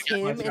 It's Yeah,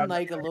 him and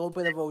like a little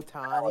bit of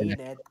Otani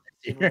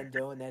and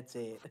Rendon, and that's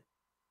it.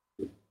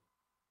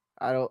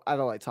 I don't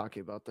like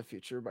talking about the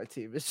future of my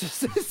team. It's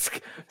just it's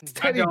I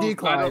steady don't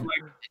decline. like.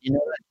 You know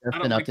that I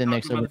Justin don't like Upton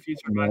makes talking over about the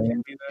future 20 of my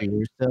million team for either.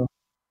 years still.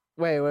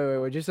 Wait,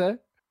 what'd you say?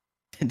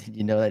 Did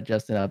you know that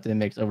Justin Upton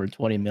makes over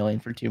 20 million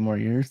for 2 more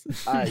years?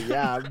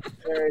 Yeah, I'm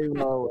very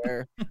well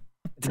aware.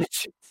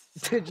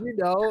 Did you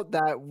know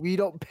that we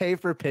don't pay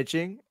for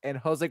pitching and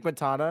Jose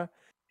Quintana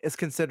is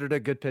considered a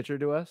good pitcher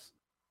to us?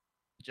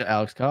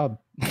 Alex Cobb.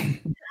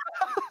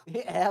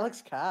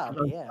 Alex Cobb,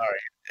 I'm yeah. sorry.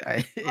 Oh,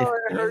 it He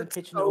hasn't hurts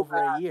pitched in so over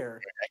bad. a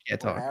year, I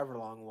can't or talk. however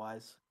long it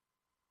was.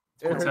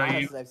 It It's tell been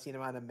you. since I've seen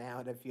him on a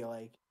mound. I feel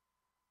like.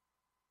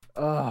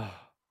 Oh,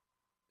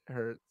 it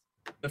hurts.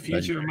 The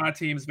future of my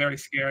team is very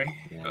scary.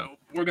 Yeah.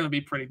 We're gonna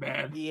be pretty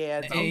bad.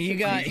 Yeah, Hey, you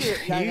got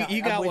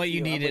you got what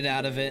you needed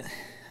out of it.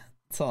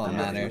 That's all that Yeah.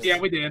 matters. Yeah,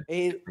 we did.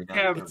 It, We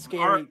have it's our-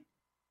 scary.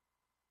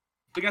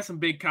 We got some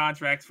big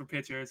contracts for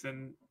pitchers,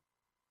 and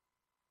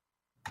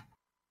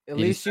At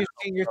You least you've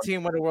seen your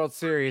team win a World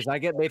Series. I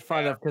get made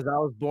fun of because I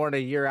was born a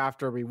year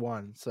after we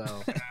won. So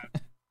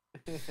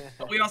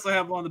we also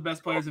have one of the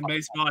best players in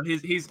baseball. And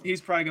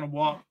he's probably gonna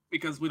walk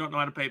because we don't know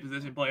how to pay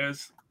position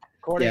players.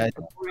 according Yeah.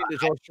 to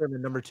Joel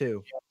Sherman, number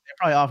 2. They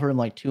probably offer him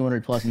like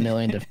 200 plus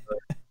million to.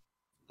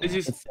 It's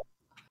just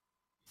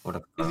What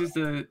a it's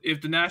just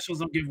if the Nationals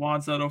don't give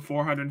Juan Soto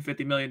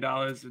 $450 million,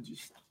 it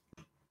just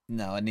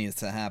No, it needs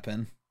to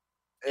happen.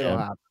 It'll Yeah.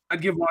 happen.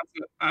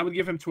 I would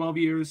give him 12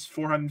 years,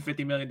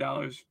 $450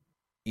 million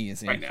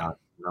Easy. right now. got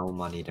no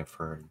money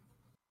deferred.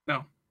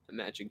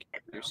 Imagine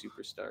your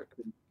superstar.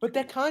 But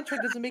that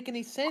contract doesn't make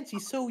any sense.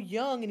 He's so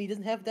young and he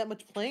doesn't have that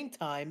much playing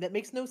time. That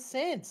makes no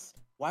sense.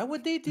 Why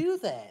would they do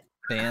that?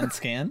 Ban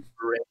Scan.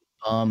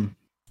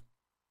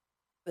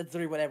 That's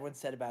literally what everyone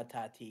said about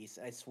Tatis.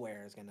 I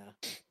swear is gonna.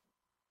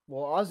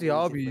 Well, Ozzy Lose it for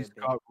a Albies bit.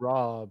 got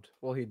robbed.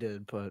 Well, he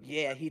did, but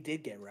Yeah, he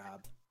did get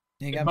robbed.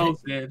 You They got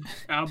both did.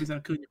 Albies and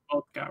Acuna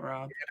both got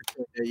robbed.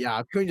 yeah,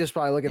 Acuna's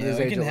probably looking at yeah, his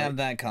we age. can like, have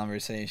that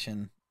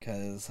conversation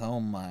because oh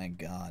my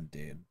god,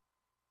 dude.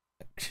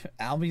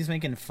 Albie's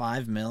making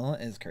 $5 million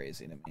is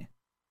crazy to me.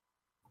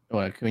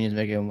 What Acuna's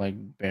making him like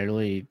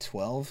barely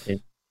 12.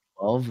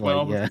 12,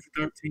 12 like yeah,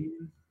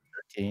 13.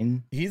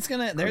 13.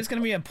 There's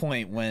gonna be a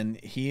point when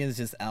he is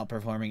just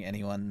outperforming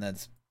anyone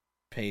that's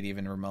paid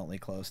even remotely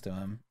close to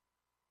him.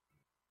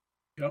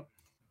 Yep.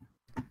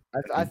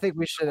 I think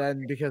we should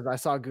end because I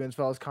saw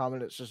Goonsfell's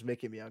comment. It's just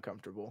making me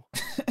uncomfortable.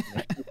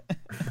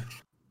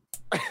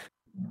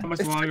 How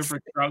much longer for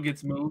Trout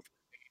gets moved?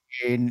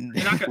 And-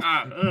 They're not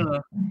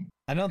gonna,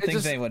 I don't It think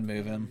just- they would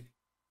move him.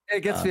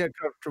 It gets me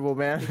uncomfortable,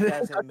 man. It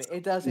doesn't.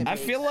 It doesn't. I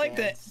make feel like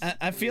that. sense.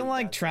 I feel It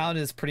like doesn't. Trout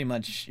is pretty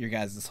much your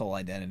guys' whole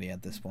identity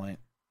at this point.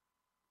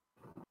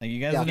 Like you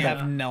guys Yeah. would Yeah.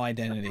 have no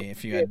identity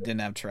if you didn't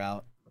have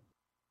Trout.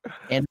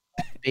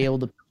 be able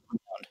to put him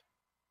down.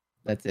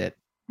 That's it.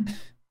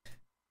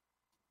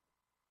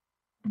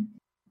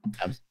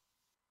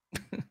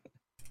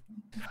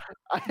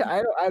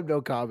 I have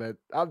no comment.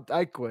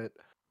 I quit.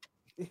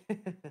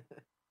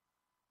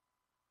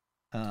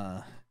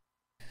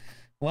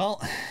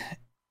 Well,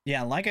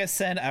 yeah, like I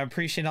said, I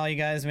appreciate all you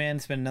guys, man.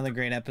 It's been another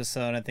great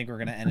episode. I think we're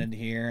gonna end it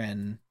here,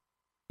 and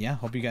yeah,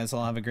 hope you guys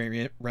all have a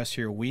great rest of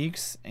your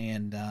weeks,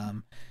 and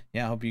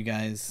yeah, hope you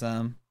guys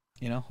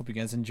hope you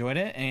guys enjoyed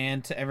it,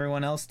 and to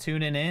everyone else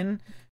tuning in,